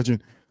he be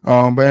touching.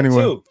 But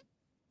anyway,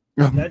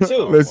 that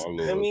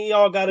too. I mean,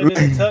 y'all got it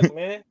in the tuck,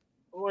 man.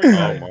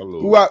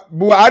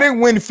 Boy, I didn't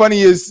win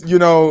funniest,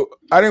 I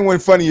didn't win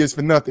funniest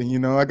for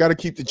nothing, I got to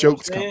keep the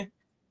jokes coming.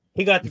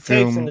 He got the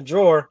tapes in the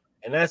drawer,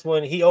 and that's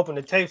when he opened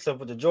the tapes up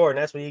with the drawer, and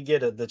that's when he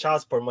get the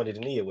child support money to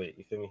Nia with it.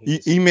 You feel me?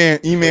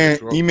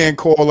 E-Man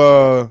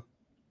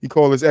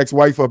call his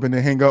ex-wife up and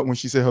then hang up when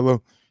she said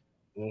hello.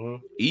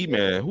 Mm-hmm.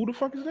 E-Man, who the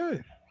fuck is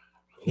that?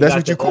 That's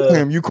what you call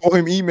him. You call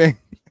him E-Man.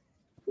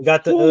 He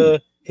got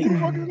the he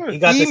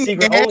got the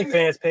secret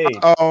OnlyFans page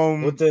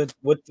with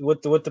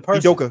the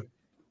person. Idoka.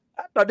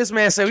 I thought this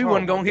man said we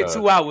wasn't gonna hit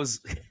 2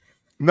 hours.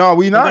 No,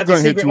 we not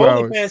gonna hit 2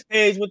 hours. OnlyFans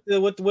page with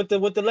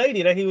the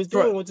lady that he was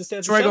doing with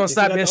the Troy gonna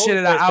stop that shit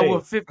at an hour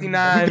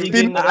 59.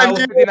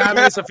 59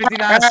 minutes or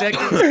 59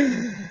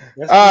 seconds.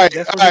 All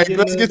right.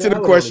 Let's get to the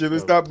question.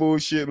 Let's stop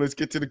bullshit. Let's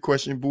get to the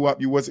question. Boo-Wop,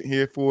 you wasn't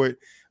here for it.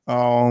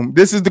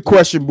 This is the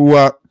question,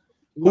 Boo-Wop.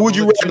 Who would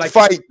you rather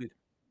fight?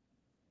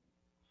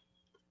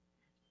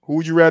 Who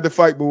would you rather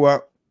fight,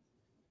 Boo-Wop?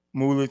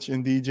 Moolich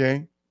and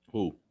DJ.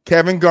 Who?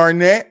 Kevin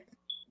Garnett,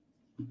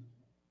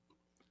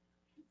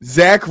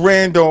 Zach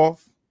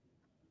Randolph,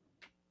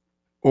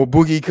 or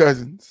Boogie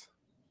Cousins?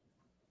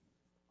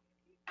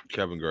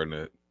 Kevin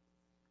Garnett.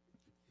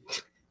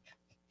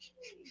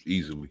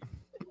 Easily.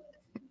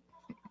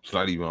 It's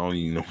not even, I don't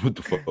even know what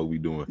the fuck we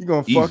doing. He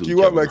gonna fuck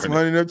you up like some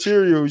Honey Nut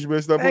Cheerios. You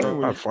better stop playing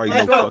with. I'm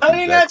fighting no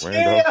fucking Zach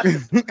Randolph.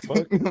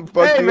 Fuck you up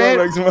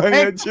like some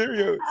Honey Nut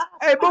Cheerios.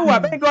 Hey,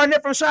 Boo-Wop, ain't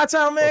Garnett from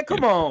Chi-Town, man.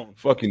 Come on.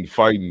 Fucking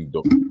fighting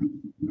though.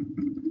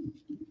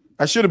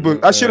 I should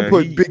have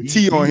put Big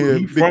T on here.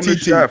 He Big from the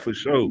TT shot for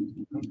sure.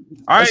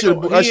 I should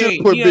have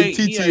put Big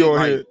TT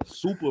on here.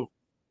 Super.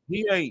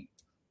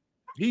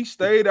 He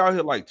stayed out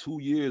here like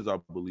 2 years, I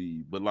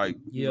believe. But like,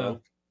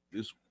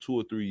 it's 2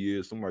 or 3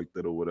 years, something like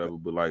that or whatever.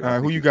 But like,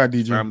 who you got,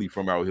 DJ? Family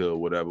from out here or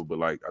whatever. But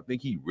like, I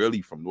think he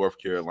really from North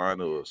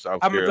Carolina or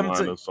South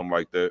Carolina or something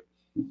like that.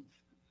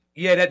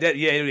 Yeah, it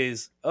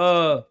is.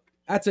 I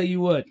tell you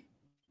what,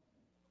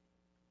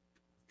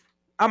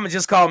 I'm gonna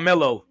just call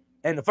Melo,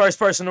 and the first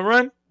person to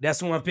run, that's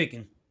who I'm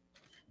picking.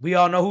 We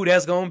all know who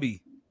that's gonna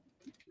be.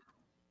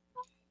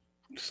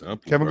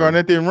 Simple, Kevin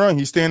Garnett didn't run.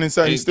 He stand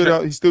inside. He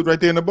stood right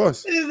there in the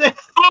bus.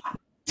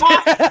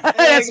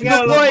 That's a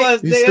good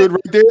point. He stood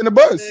right there in the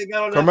bus.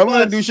 Carmelo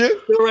didn't do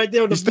shit. Stood right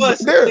there on the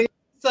bus. Right there.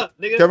 What's up,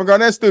 nigga? Kevin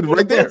Garnett stood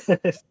right there.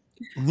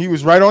 He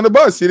was right on the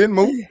bus. He didn't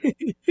move.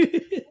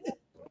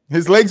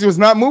 His legs was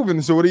not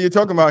moving. So what are you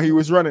talking about? He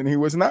was running. He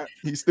was not.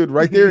 He stood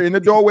right there in the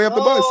doorway of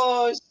the bus.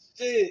 Oh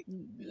shit!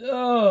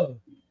 Oh.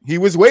 He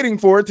was waiting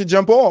for it to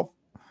jump off.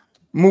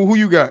 Moo, who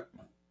you got?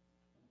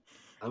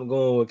 I'm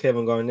going with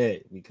Kevin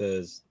Garnett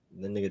because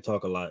the nigga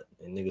talk a lot,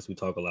 and niggas who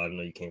talk a lot, I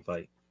know you can't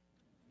fight.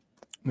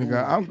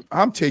 Nigga,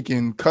 I'm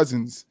taking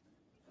Cousins.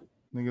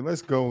 Nigga,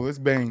 let's go. Let's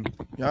bang.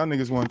 Y'all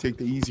niggas want to take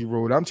the easy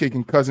road. I'm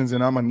taking Cousins,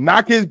 and I'm going to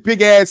knock his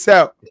big ass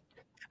out.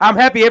 I'm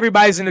happy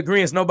everybody's in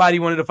agreement. Nobody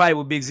wanted to fight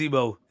with Big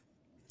Zebo.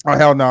 Oh,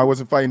 hell no. I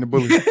wasn't fighting the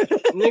bully.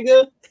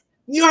 Nigga,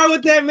 you heard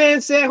what that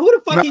man said. Who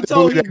the fuck not he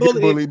told you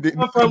bully?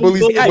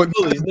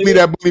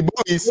 That bully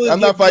bullies. I'm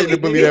not fighting the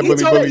bully that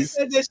bully bullies. He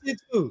said that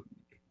shit too.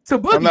 To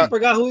Boogie. I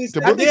forgot who he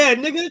said. Yeah,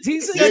 nigga. He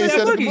said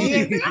that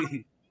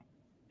Boogie.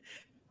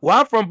 Well,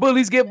 I'm from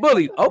bullies get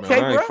bullied. Okay,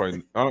 man, bro.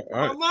 Fighting.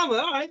 Mama,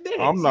 all right, then.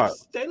 I'm not.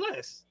 Stay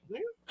less. Nigga.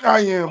 I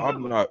am.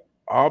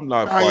 I'm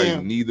not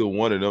fighting neither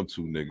one of them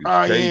two niggas.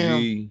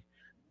 KG.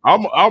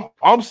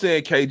 I'm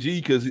saying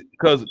KG because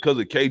of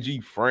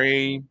KG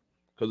frame,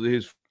 because of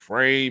his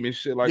frame and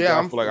shit like that.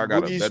 I feel like I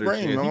got a better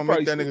chance. I'm gonna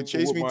make that nigga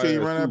chase me till he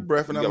run out of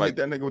breath, and I'm gonna hit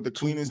that nigga with the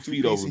cleanest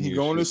feet over and he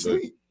going to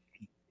sleep.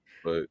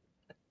 But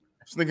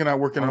this nigga not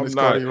working on his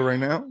cardio right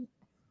now.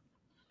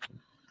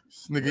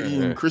 This nigga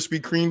eating Krispy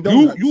Kreme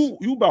donuts.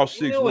 You about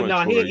 6'1".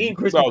 No, he ain't eating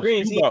Krispy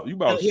Kremes. You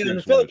about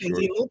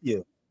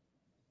 6'1".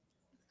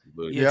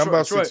 Yeah, I'm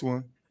about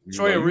 6'1".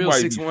 Troy a real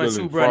 6'1"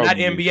 too, bro. Not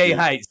NBA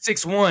height.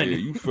 6'1". Yeah,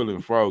 you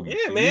feeling froggy.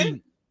 Yeah,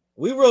 man.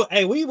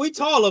 We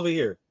tall over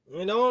here.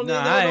 You know,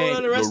 nah, I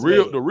ain't.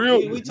 The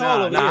real. We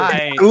tall over here. I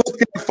ain't. Look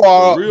that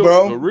far,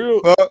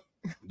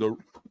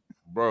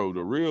 bro.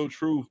 The real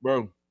truth,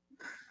 bro.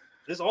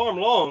 This arm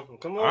long.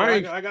 Come on,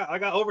 I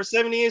got over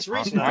 70-inch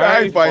reach now.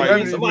 I ain't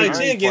fighting. Somebody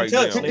chin get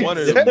touched. One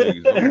of them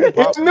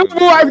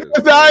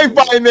niggas. I ain't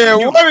fighting there.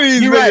 One of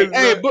these niggas.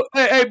 Right.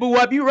 Hey, Boo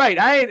Up, you right.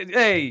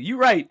 You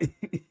right.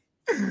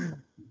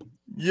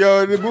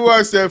 Yo, the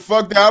Boo said,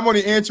 "Fuck that." I'm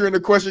only answering the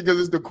question because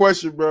it's the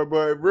question, bro.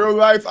 But in real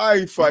life, I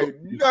ain't fighting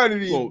none of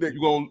these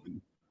niggas.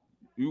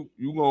 You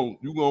gonna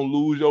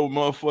lose your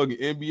motherfucking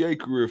NBA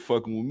career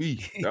fucking with me.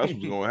 That's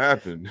what's gonna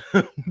happen.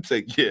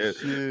 Take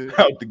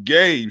out the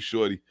game,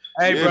 shorty.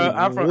 Hey, bro,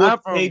 I'm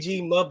from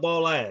AG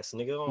mudball ass,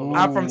 nigga.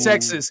 I'm from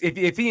Texas.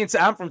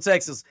 I'm from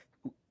Texas.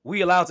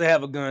 We allowed to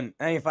have a gun.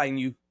 I ain't fighting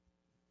you.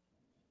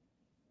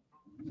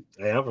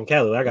 Hey, I'm from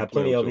Cali. I got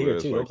plenty over here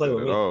too. Don't play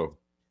with me.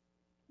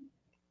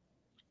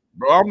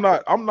 Bro, I'm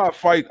not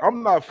fighting. I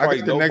got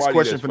the next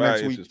question for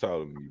next week.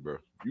 Telling me, bro.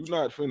 You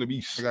not finna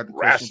be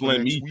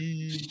wrestling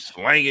me,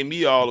 slanging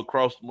me all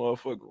across the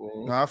motherfucker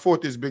room. Nah, I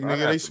fought this big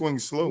nigga. They swing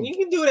slow. You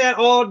can do that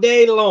all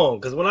day long.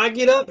 Because when I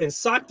get up and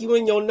sock you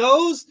in your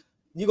nose,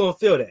 you're gonna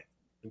feel that.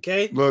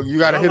 Okay. Look, you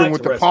gotta hit him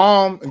with the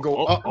palm and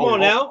go up. Come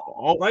on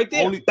now. Right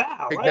there.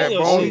 Bow. Right there.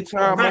 Only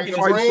time I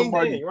fight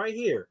somebody right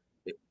here.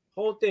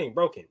 Whole thing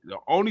broken. The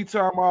only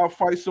time I'll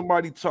fight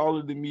somebody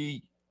taller than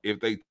me if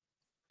they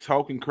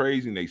talking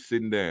crazy and they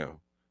sitting down.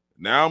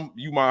 Now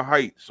you my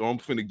height, so I'm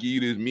finna give you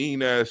this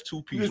mean ass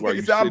 2-piece while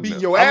you sitting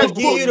there. I'm gonna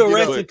give you the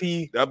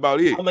recipe. That's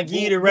about it. I'm gonna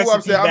give you the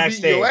recipe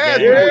backstage.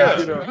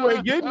 You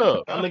ain't getting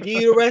up. I'm gonna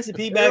give you the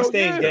recipe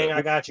backstage, gang.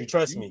 I got you.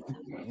 Trust me.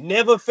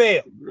 Never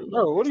fail.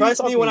 Bro,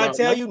 trust me when I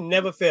tell you,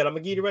 never fail. I'm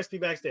gonna give you the recipe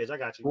backstage. I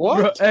got you.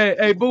 What?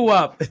 Hey, Boo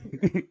Up.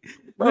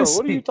 Bro,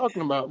 what are you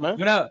talking about, man?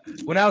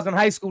 When I was in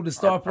high school, the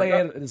star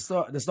player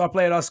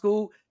at our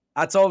school,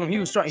 I told him he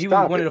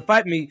wanted to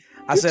fight me.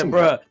 I said,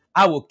 bro,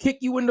 I will kick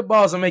you in the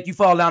balls and make you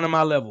fall down to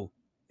my level,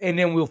 and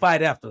then we'll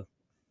fight after.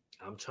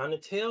 I'm trying to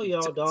tell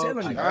y'all, dog.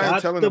 I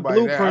ain't telling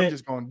nobody that. I'm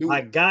just gonna do it. I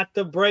got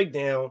the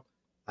breakdown.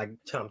 I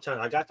got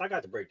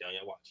the breakdown.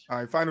 Y'all watch. All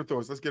right, final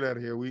thoughts. Let's get out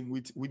of here.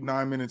 We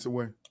 9 minutes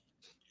away.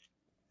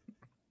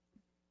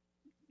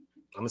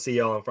 I'm gonna see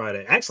y'all on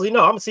Friday. Actually,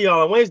 no, I'm gonna see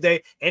y'all on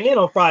Wednesday and then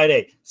on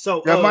Friday.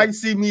 So you might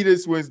see me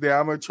this Wednesday.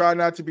 I'm gonna try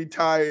not to be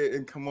tired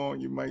and come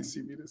on. You might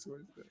see me this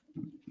Wednesday.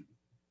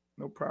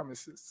 No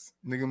promises.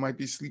 Nigga might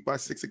be asleep by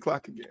 6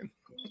 o'clock again.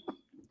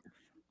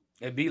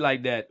 It be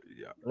like that.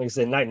 Yeah. Nigga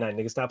said night.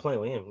 Nigga, stop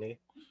playing with him, nigga.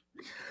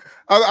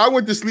 I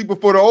went to sleep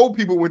before the old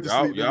people went to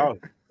sleep. Hell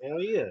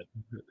yeah.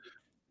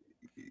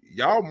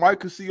 Y'all might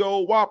could see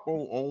old WAP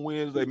on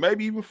Wednesday,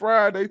 maybe even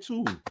Friday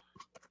too.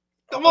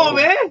 Come on,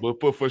 man.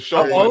 But for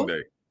sure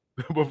Monday.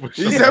 But for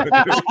sure. He said,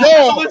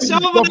 for sure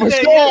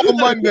on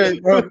Monday,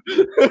 bro.